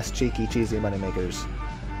 Slightly less cheeky, cheesy moneymakers.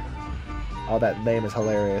 Oh, that name is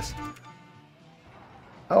hilarious.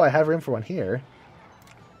 Oh, I have room for one here.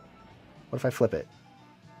 What if I flip it?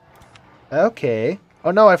 Okay.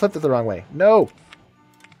 Oh no, I flipped it the wrong way. No!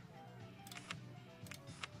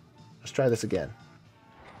 Let's try this again.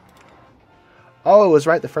 Oh, it was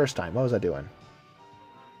right the first time. What was I doing?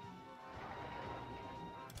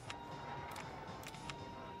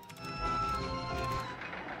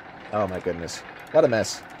 Oh my goodness. What a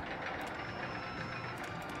mess.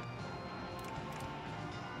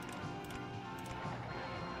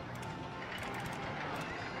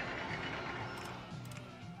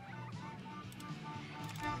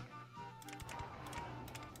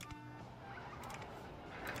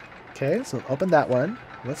 Okay, so open that one.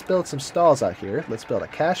 Let's build some stalls out here. Let's build a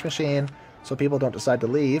cash machine so people don't decide to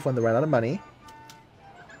leave when they run out of money.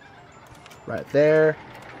 Right there.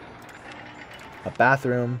 A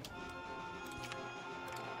bathroom.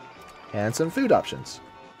 And some food options.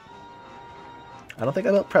 I don't think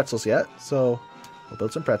I built pretzels yet, so we'll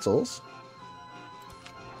build some pretzels.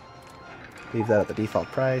 Leave that at the default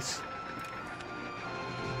price.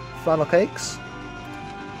 Funnel cakes.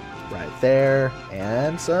 Right there.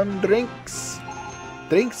 And some drinks.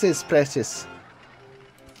 Drinks is precious.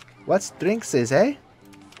 What's drinks is, eh?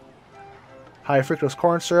 High fructose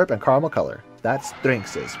corn syrup and caramel color. That's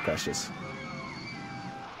drinks is precious.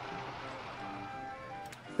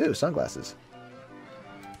 Ooh, sunglasses.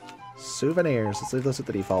 Souvenirs. Let's leave those at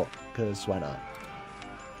the default, because why not?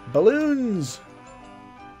 Balloons!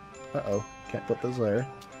 Uh-oh. Can't put those there.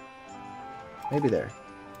 Maybe there.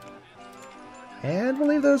 And we'll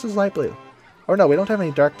leave those as light blue. Or no, we don't have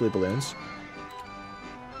any dark blue balloons.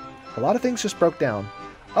 A lot of things just broke down.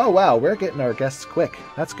 Oh wow, we're getting our guests quick.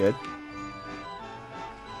 That's good.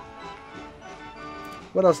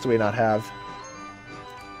 What else do we not have?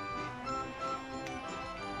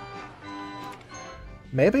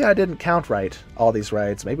 Maybe I didn't count right all these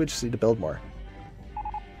rides. Maybe we just need to build more.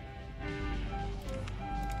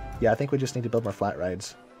 Yeah, I think we just need to build more flat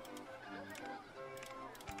rides.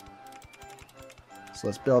 So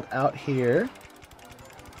let's build out here.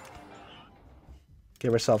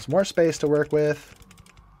 Give ourselves more space to work with.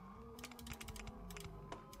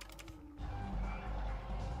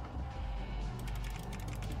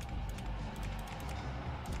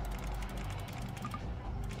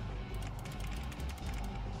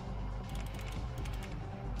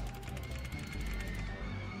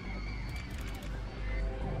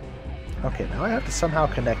 Okay, now I have to somehow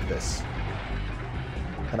connect this.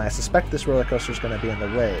 And I suspect this roller coaster is going to be in the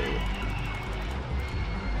way.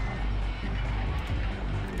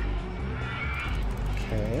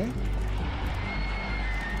 Okay.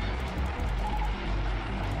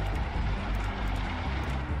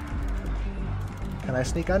 Can I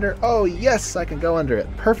sneak under? Oh, yes! I can go under it.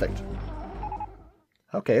 Perfect.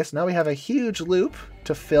 Okay, so now we have a huge loop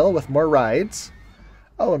to fill with more rides.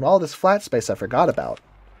 Oh, and all this flat space I forgot about.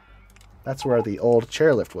 That's where the old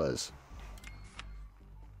chairlift was.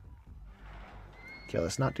 Okay,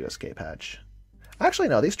 let's not do escape hatch. Actually,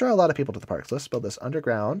 no, these draw a lot of people to the park. So let's build this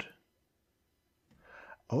underground.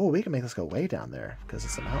 Oh, we can make this go way down there because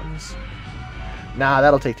it's the mountains. Nah,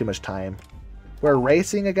 that'll take too much time. We're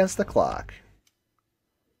racing against the clock.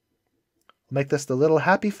 We'll make this the little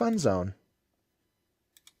happy fun zone.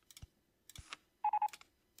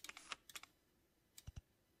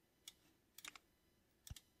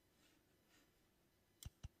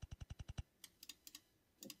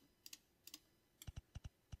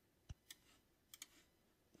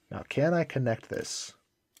 Now, can I connect this?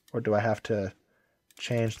 Or do I have to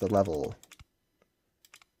change the level?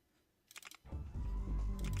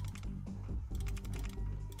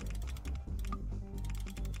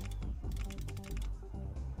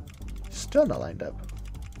 Still not lined up.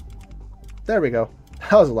 There we go.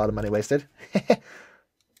 That was a lot of money wasted.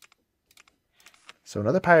 So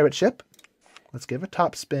another pirate ship. Let's give a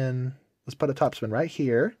top spin. Let's put a top spin right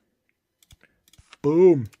here.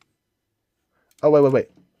 Boom. Oh, wait.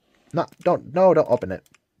 Don't open it.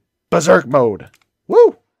 Berserk mode.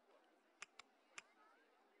 Woo!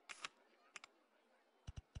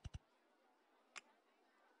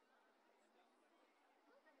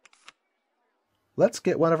 Let's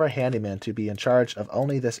get one of our handymen to be in charge of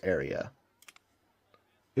only this area.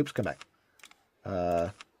 Oops, come back.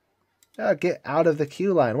 Get out of the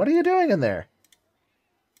queue line. What are you doing in there?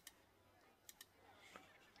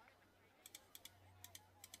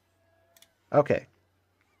 Okay.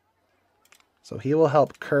 So he will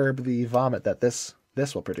help curb the vomit that this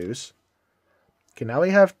will produce. Okay, now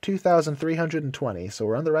we have 2,320, so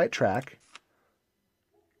we're on the right track.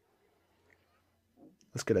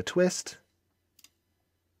 Let's get a twist.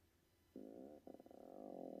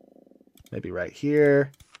 Maybe right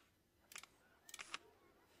here.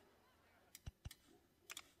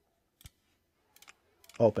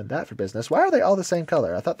 Open that for business. Why are they all the same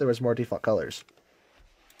color? I thought there was more default colors.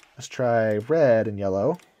 Let's try red and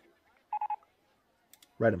yellow.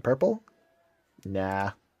 Red and purple?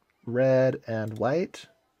 Nah. Red and white?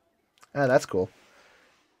 Ah, that's cool.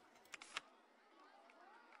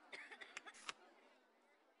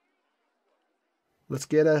 Let's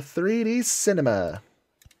get a 3D cinema.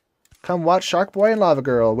 Come watch Shark Boy and Lava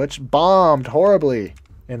Girl, which bombed horribly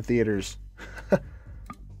in theaters.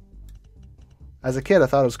 As a kid, I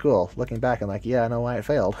thought it was cool. Looking back, I'm like, yeah, I know why it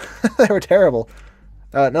failed. They were terrible.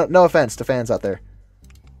 No offense to fans out there.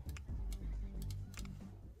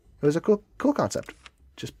 It was a cool concept.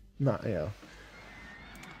 Just not, you know.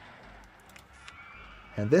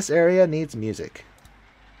 And this area needs music.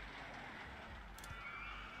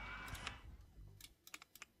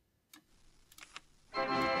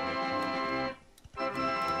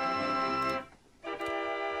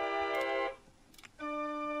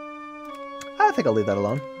 I think I'll leave that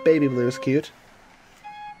alone. Baby blue is cute.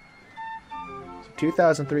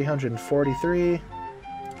 2,343.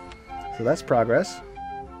 So that's progress.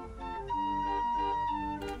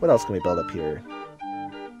 What else can we build up here?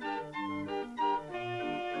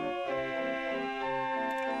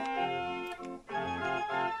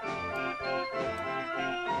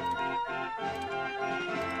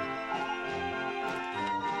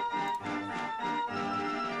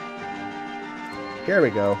 Here we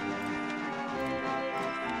go.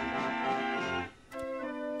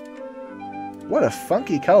 What a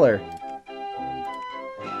funky color.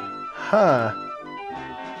 Huh.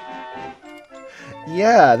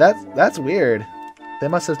 Yeah, that's weird. They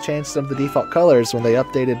must have changed some of the default colors when they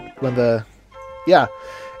updated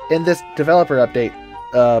in this developer update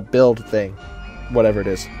build thing. Whatever it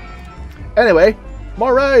is. Anyway,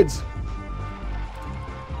 more rides.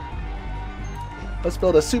 Let's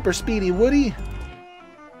build a super speedy Woody.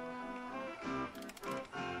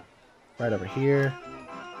 Right over here.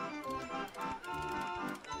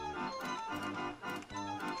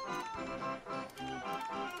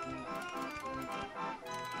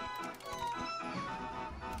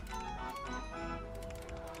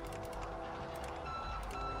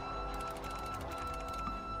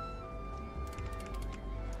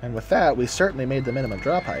 And with that, we certainly made the minimum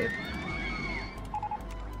drop height.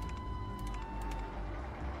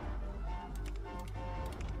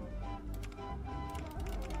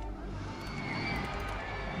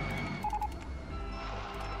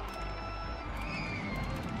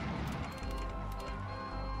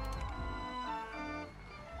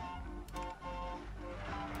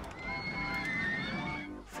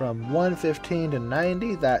 From 115 to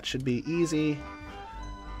 90, that should be easy.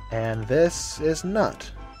 And this is not.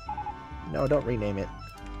 No, don't rename it.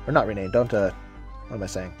 Or not rename, don't, what am I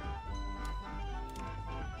saying?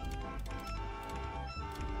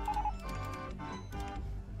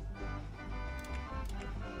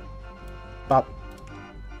 Bop.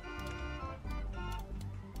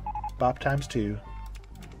 Bop times 2.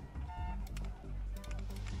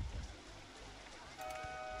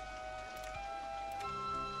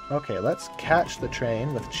 Okay, let's catch the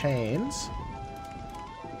train with chains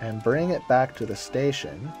and bring it back to the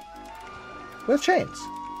station with chains.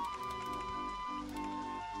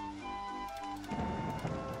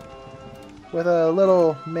 With a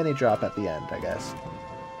little mini drop at the end, I guess.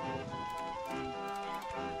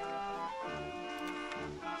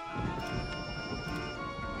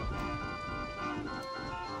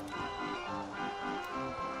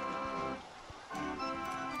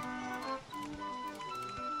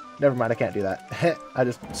 Never mind, I can't do that. I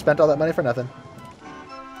just spent all that money for nothing.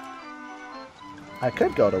 I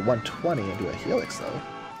could go to 120 and do a helix, though.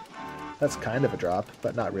 That's kind of a drop,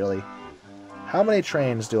 but not really. How many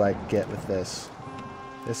trains do I get with this?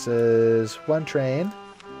 This is 1 train.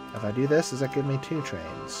 If I do this, does that give me 2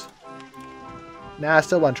 trains? Nah,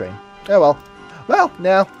 still 1 train. Oh well. Well,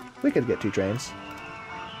 no. We could get 2 trains.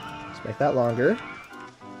 Let's make that longer.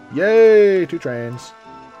 Yay! 2 trains.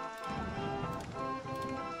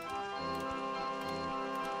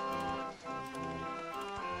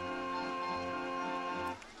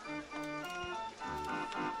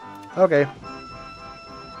 Okay.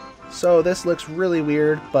 So this looks really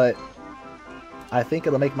weird, but I think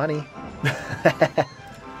it'll make money.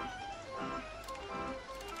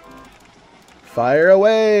 Fire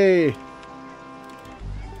away!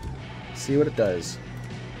 See what it does.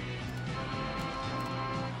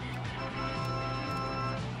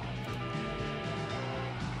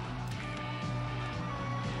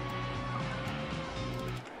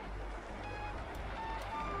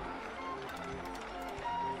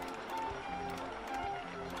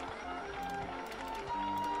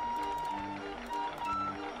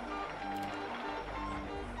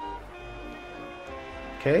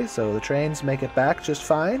 Okay, so the trains make it back just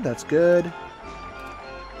fine. That's good.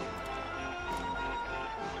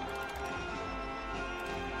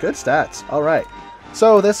 Good stats. All right.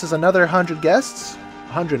 So this is another 100 guests.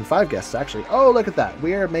 105 guests, actually. Oh, look at that.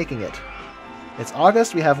 We are making it. It's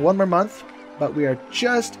August. We have 1 more month, but we are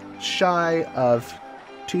just shy of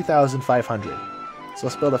 2,500. So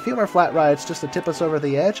let's build a few more flat rides just to tip us over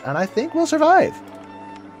the edge, and I think we'll survive.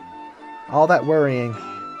 All that worrying.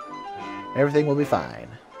 Everything will be fine.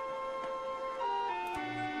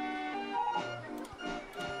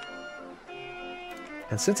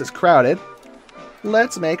 And since it's crowded,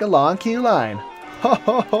 let's make a long queue line. Ho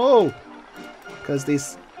ho ho! Because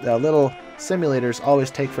these little simulators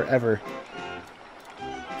always take forever.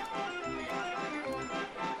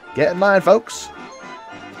 Get in line, folks!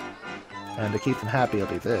 And to keep them happy, I'll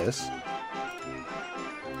do this.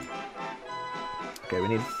 Okay, we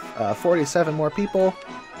need 47 more people.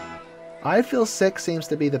 I feel sick seems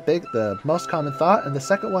to be the most common thought, and the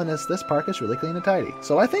second one is this park is really clean and tidy.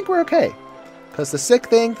 So I think we're okay. Because the sick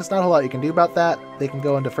thing, there's not a whole lot you can do about that. They can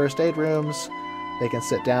go into first aid rooms, they can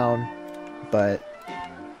sit down, but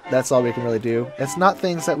that's all we can really do. It's not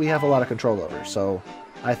things that we have a lot of control over, so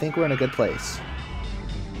I think we're in a good place.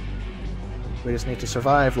 We just need to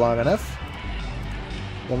survive long enough.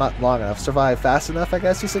 Well, not long enough. Survive fast enough, I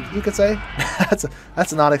guess you could say.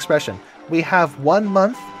 That's an odd expression. We have 1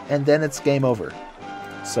 month, and then it's game over.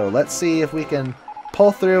 So let's see if we can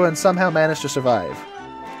pull through and somehow manage to survive.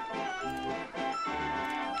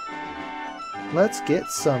 Let's get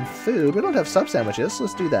some food. We don't have sub sandwiches.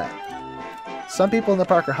 Let's do that. Some people in the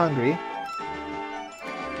park are hungry.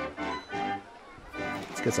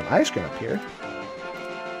 Let's get some ice cream up here.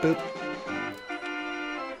 Boop.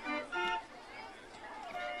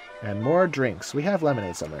 And more drinks. We have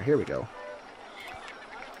lemonade somewhere. Here we go.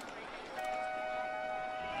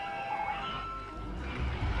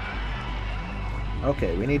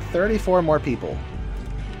 Okay, we need 34 more people.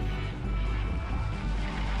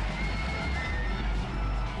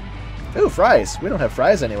 Ooh, fries. We don't have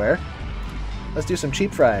fries anywhere. Let's do some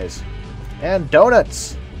cheap fries. And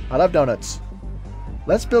donuts. I love donuts.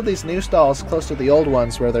 Let's build these new stalls close to the old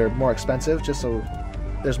ones where they're more expensive, just so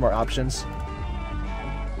there's more options.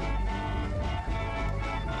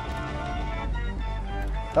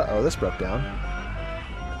 Uh-oh, this broke down.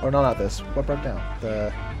 Or no, not this. What broke down?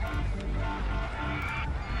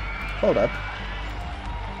 Hold up.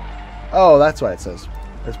 Oh, that's why it says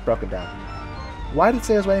it's broken down. Why did it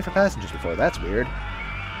say I was waiting for passengers before? That's weird.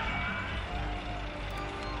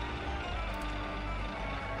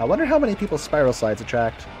 I wonder how many people spiral slides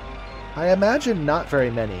attract. I imagine not very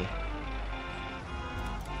many.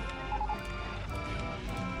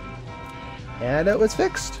 And it was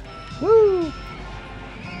fixed. Woo!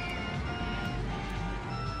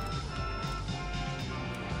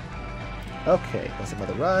 Okay, that's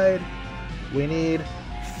another ride. We need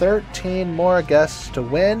 13 more guests to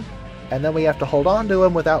win, and then we have to hold on to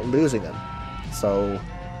them without losing them. So,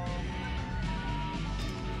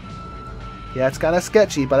 yeah, it's kind of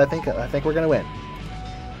sketchy, but I think we're gonna win.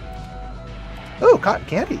 Oh, cotton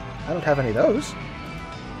candy! I don't have any of those.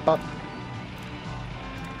 Bop.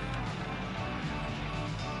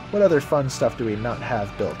 What other fun stuff do we not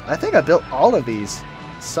have built? I think I built all of these.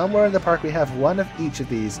 Somewhere in the park we have one of each of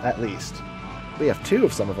these at least. We have 2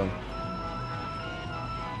 of some of them.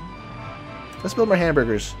 Let's build more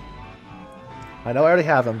hamburgers. I know I already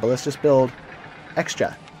have them, but let's just build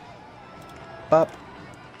extra. Bop.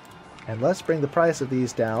 And let's bring the price of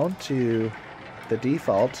these down to the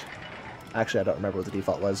default. Actually, I don't remember what the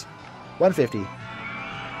default was. $150.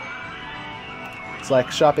 It's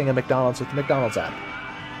like shopping at McDonald's with the McDonald's app.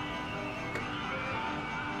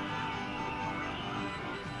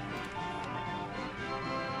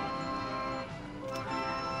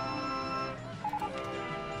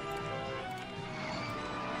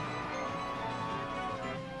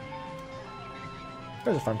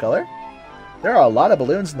 There's a fun color. There are a lot of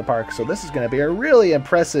balloons in the park, so this is going to be a really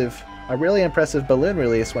impressive balloon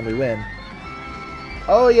release when we win.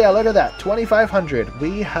 Oh yeah, look at that, 2,500.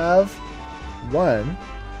 We have won.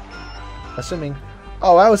 Assuming,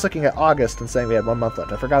 oh, I was looking at August and saying we had 1 month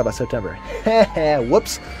left. I forgot about September.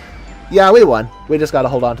 Whoops. Yeah, we won. We just got to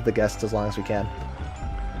hold on to the guests as long as we can.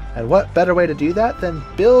 And what better way to do that than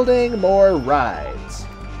building more rides?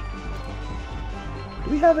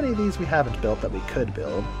 Do we have any of these we haven't built that we could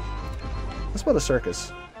build? Let's build a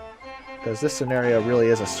circus. Because this scenario really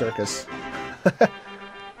is a circus.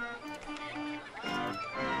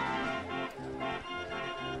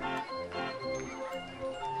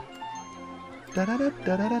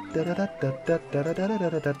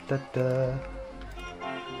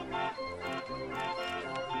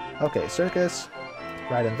 Okay, circus.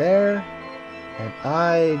 Right in there. And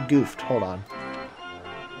I goofed. Hold on.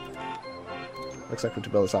 Looks like we have to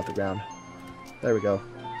build this off the ground. There we go.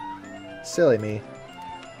 Silly me.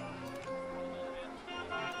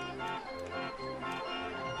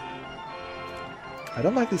 I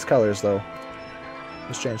don't like these colors, though.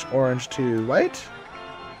 Let's change orange to white.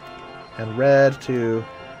 And red to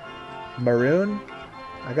maroon.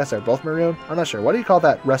 I guess they're both maroon. I'm not sure. What do you call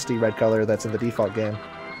that rusty red color that's in the default game?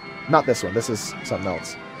 Not this one. This is something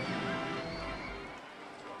else.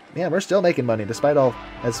 Man, we're still making money despite all,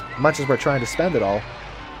 as much as we're trying to spend it all.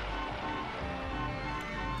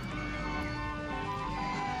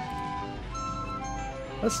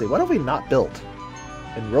 Let's see, what have we not built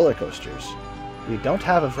in roller coasters? We don't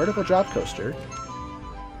have a vertical drop coaster.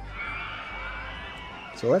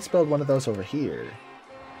 So let's build one of those over here.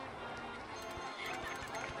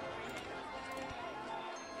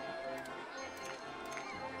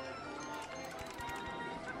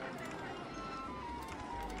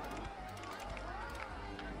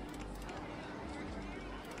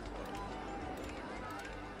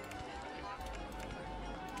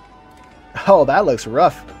 Oh, that looks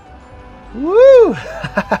rough. Woo!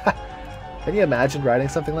 Can you imagine riding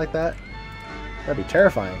something like that? That'd be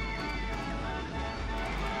terrifying.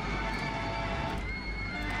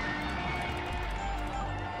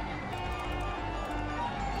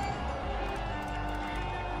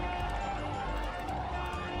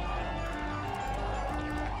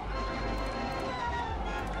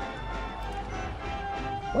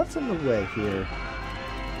 What's in the way here?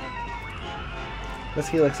 Let's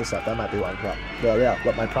helix this up. That might be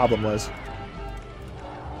what my problem was.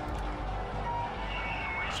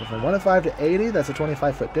 So from 105 to 80, that's a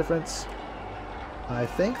 25-foot difference. I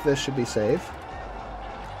think this should be safe.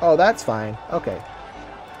 Oh, that's fine. Okay.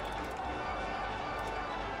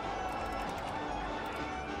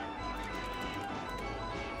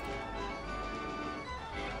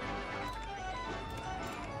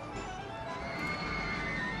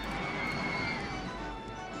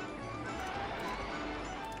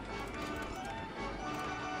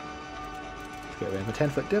 Okay, we have a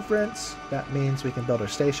 10-foot difference. That means we can build our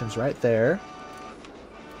stations right there.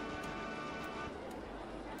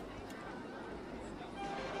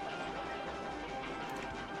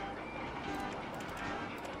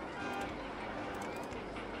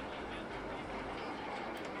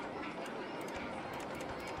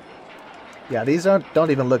 Yeah, these don't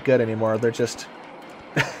even look good anymore. They're just...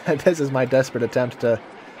 This is my desperate attempt to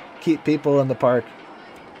keep people in the park.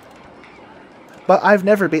 But I've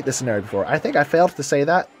never beat this scenario before. I think I failed to say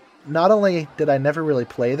that. Not only did I never really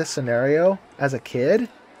play this scenario as a kid,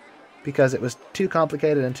 because it was too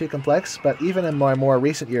complicated and too complex, but even in my more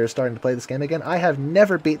recent years starting to play this game again, I have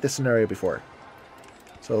never beat this scenario before.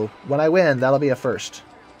 So when I win, that'll be a first.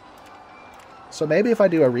 So maybe if I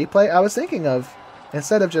do a replay, I was thinking of,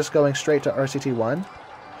 instead of just going straight to RCT1,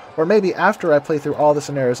 or maybe after I play through all the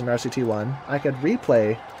scenarios in RCT1, I could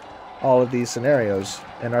replay all of these scenarios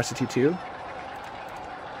in RCT2.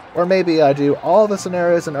 Or maybe I do all the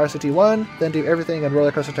scenarios in RCT1, then do everything in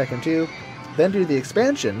RollerCoaster Tycoon 2, then do the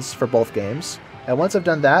expansions for both games, and once I've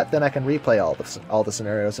done that, then I can replay all the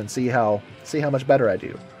scenarios and see how much better I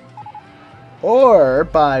do. Or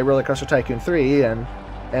buy RollerCoaster Tycoon 3 and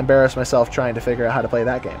embarrass myself trying to figure out how to play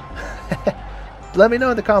that game. Let me know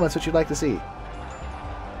in the comments what you'd like to see.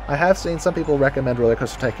 I have seen some people recommend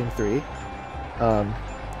RollerCoaster Tycoon 3.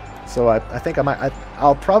 So I think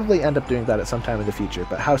I'll probably end up doing that at some time in the future.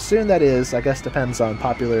 But how soon that is, I guess, depends on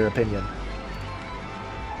popular opinion.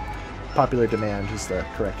 Popular demand is the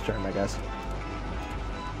correct term, I guess.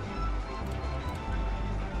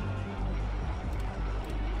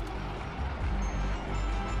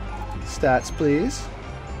 Stats, please.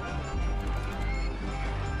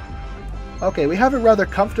 Okay, we have a rather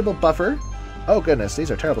comfortable buffer. Oh goodness, these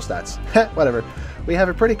are terrible stats. Whatever. We have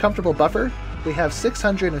a pretty comfortable buffer. We have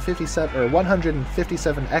 657 or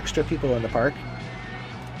 157 extra people in the park.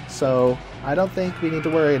 So I don't think we need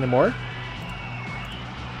to worry anymore.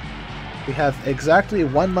 We have exactly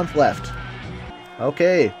 1 month left.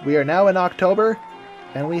 Okay, we are now in October,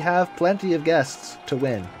 and we have plenty of guests to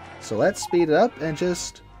win. So let's speed it up and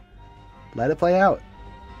just let it play out.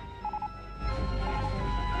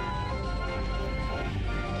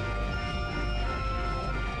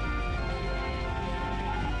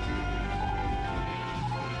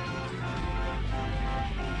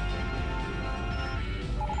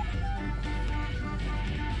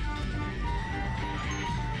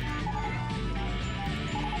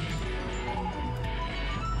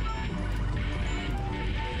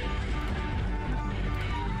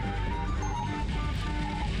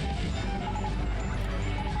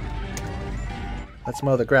 Let's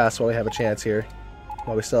mow the grass while we have a chance here.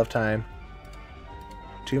 While we still have time.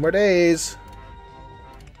 2 more days.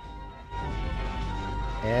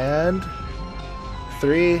 And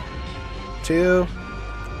 3, 2,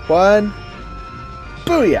 1.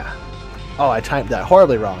 Booyah! Oh, I timed that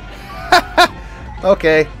horribly wrong.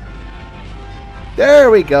 Okay. There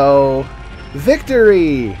we go.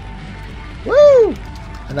 Victory! Woo!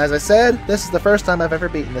 And as I said, this is the first time I've ever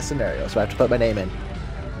beaten this scenario, so I have to put my name in.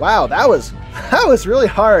 Wow, that was really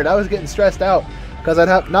hard. I was getting stressed out because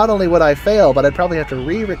not only would I fail, but I'd probably have to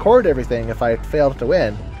re-record everything if I failed to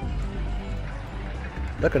win.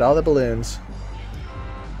 Look at all the balloons.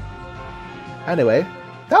 Anyway,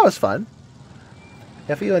 that was fun.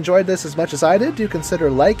 If you enjoyed this as much as I did, do consider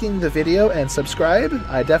liking the video and subscribe.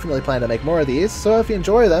 I definitely plan to make more of these, so if you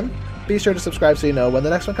enjoy them, be sure to subscribe so you know when the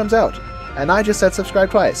next one comes out. And I just said subscribe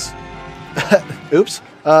twice. Oops.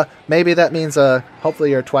 Maybe that means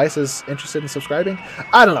hopefully you're twice as interested in subscribing?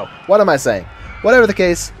 I don't know. What am I saying? Whatever the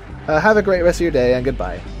case, have a great rest of your day and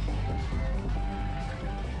goodbye.